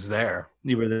 I was there.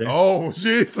 You were there. Oh,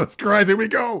 Jesus Christ. Here we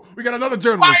go. We got another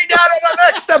journalist. Find out in the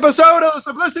next episode of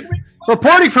Simplistic Reviews.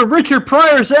 Reporting from Richard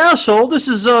Pryor's asshole, this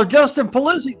is Justin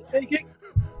Polizzi speaking.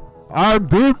 I'm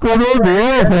deep within the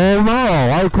asshole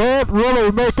now. I can't really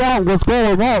make out what's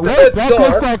going on. Wait, that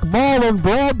looks like Marlon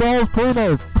Brando's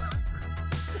penis.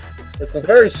 It's a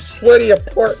very sweaty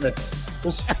apartment.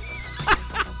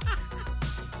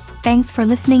 Thanks for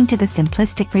listening to the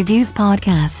Simplistic Reviews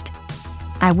Podcast.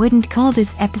 I wouldn't call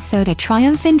this episode a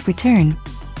triumphant return.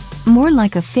 More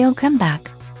like a failed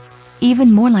comeback.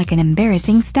 Even more like an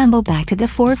embarrassing stumble back to the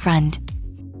forefront.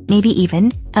 Maybe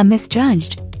even a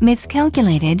misjudged,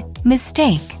 miscalculated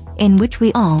mistake, in which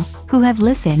we all, who have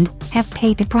listened, have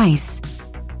paid the price.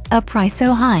 A price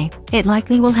so high, it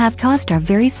likely will have cost our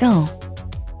very soul.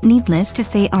 Needless to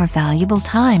say, our valuable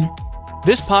time.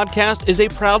 This podcast is a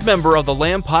proud member of the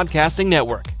Lamb Podcasting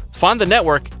Network. Find the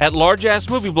network at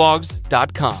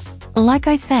largeassmovieblogs.com. Like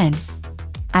I said,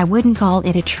 I wouldn't call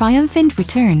it a triumphant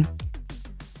return.